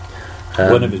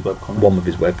 One of his webcomics. One of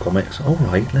his webcomics.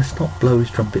 Alright, let's not blow his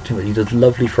trumpet too much. He does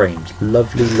lovely frames.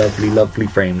 Lovely, lovely, lovely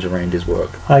frames around his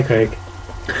work. Hi, Craig.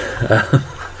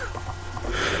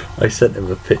 I sent him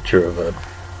a picture of a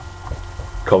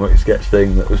comic sketch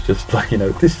thing that was just like,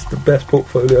 this is the best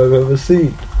portfolio I've ever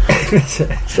seen.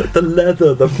 It's like the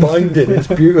leather, the binding, it's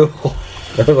beautiful.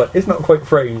 I was like, it's not quite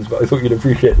frames, but I thought you'd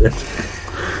appreciate this.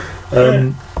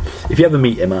 If you ever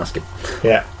meet him, ask him.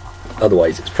 Yeah.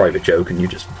 Otherwise, it's a private joke and you're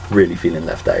just really feeling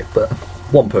left out. But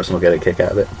one person will get a kick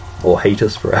out of it, or hate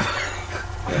us forever.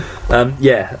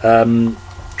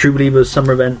 True Believers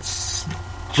summer events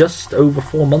just over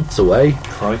 4 months away.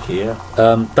 Crikey,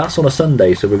 yeah. That's on a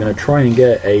Sunday, so we're going to try and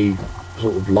get a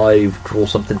sort of live Draw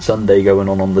Something Sunday going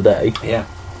on the day. Yeah.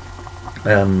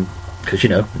 Because,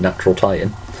 natural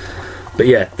tie-in. But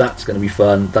yeah, that's going to be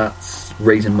fun. That's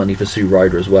raising money for Sue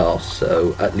Ryder as well.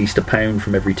 So at least £1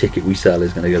 from every ticket we sell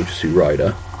is going to go to Sue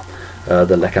Ryder.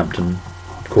 The Leckhampton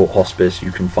Court Hospice,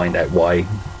 you can find out why.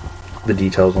 The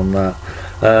details on that.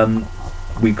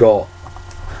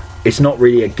 It's not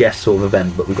really a guest sort of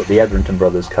event, but we've got the Edrington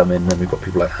brothers coming, and we've got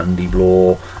people like Andy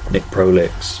Blaw, Nick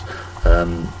Prolix,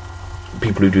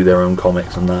 people who do their own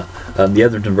comics and that. The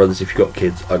Edrington brothers, if you've got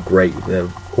kids, are great. They're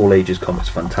all ages comics,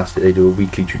 fantastic. They do a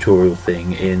weekly tutorial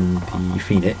thing in the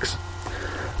Phoenix.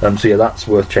 That's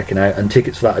worth checking out. And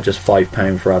tickets for that are just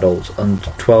 £5 for adults, and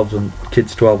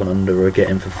kids 12 and under are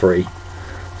getting for free.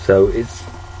 So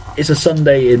it's a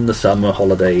Sunday in the summer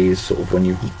holidays, sort of when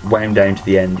you wound down to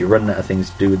the end, you're running out of things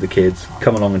to do with the kids.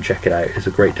 Come along and check it out. It's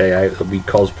a great day out. There'll be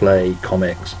cosplay,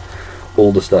 comics,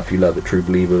 all the stuff you love at True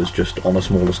Believers, just on a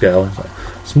smaller scale. It's like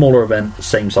a smaller event,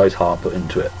 same size heart put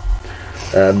into it.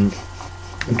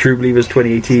 True Believers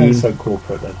 2018. Sounds so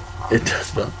corporate then. It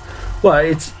does not.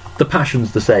 Well, the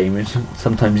passion's the same. It's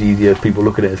sometimes easier if people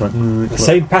look at it. It's like the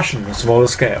same passion, a smaller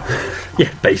scale.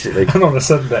 Yeah, basically. And on a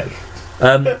Sunday.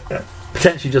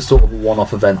 Potentially just sort of a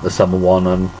one-off event, the summer one,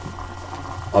 and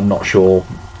I'm not sure.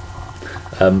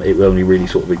 It only really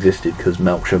sort of existed because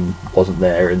Melksham wasn't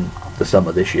there in the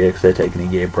summer this year because they're taking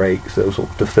a year break, so sort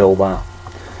of to fill that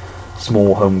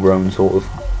small homegrown sort of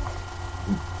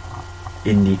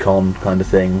indie con kind of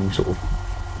thing, sort of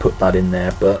put that in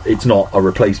there, but it's not a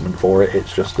replacement for it,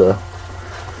 it's just a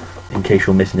in case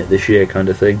you're missing it this year kind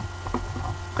of thing.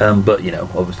 But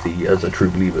obviously as a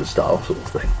True Believers style sort of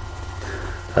thing.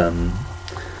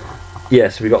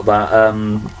 So we got that.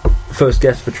 First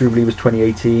guest for True Believers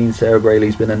 2018, Sarah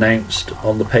Grayley's been announced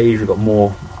on the page. We've got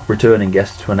more returning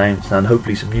guests to announce and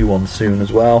hopefully some new ones soon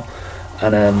as well.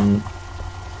 And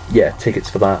tickets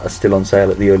for that are still on sale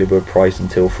at the early bird price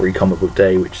until Free Comic Book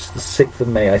Day, which is the 6th of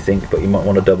May I think, but you might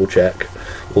want to double check.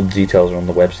 All the details are on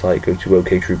the website. Go to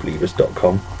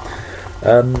oktruebelievers.com.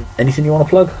 Anything you want to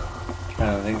plug?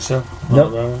 I don't think so.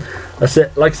 No. That's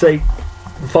it. Like I say,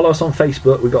 follow us on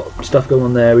Facebook. We've got stuff going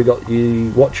on there. We got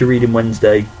you Watch Your Reading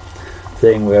Wednesday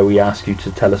thing where we ask you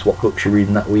to tell us what books you're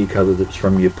reading that week, whether it's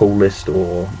from your pull list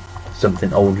or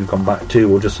something old you've gone back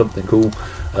to, or just something cool.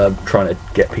 Trying to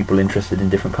get people interested in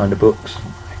different kind of books,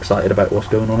 excited about what's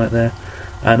going on out there.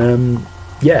 And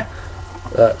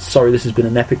sorry this has been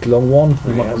an epic long one.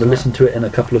 You might want to listen to it in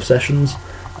a couple of sessions,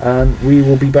 and we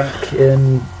will be back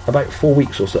in about 4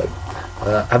 weeks or so.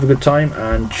 Have a good time,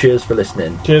 and cheers for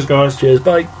listening. Cheers, guys. Cheers,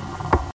 bye.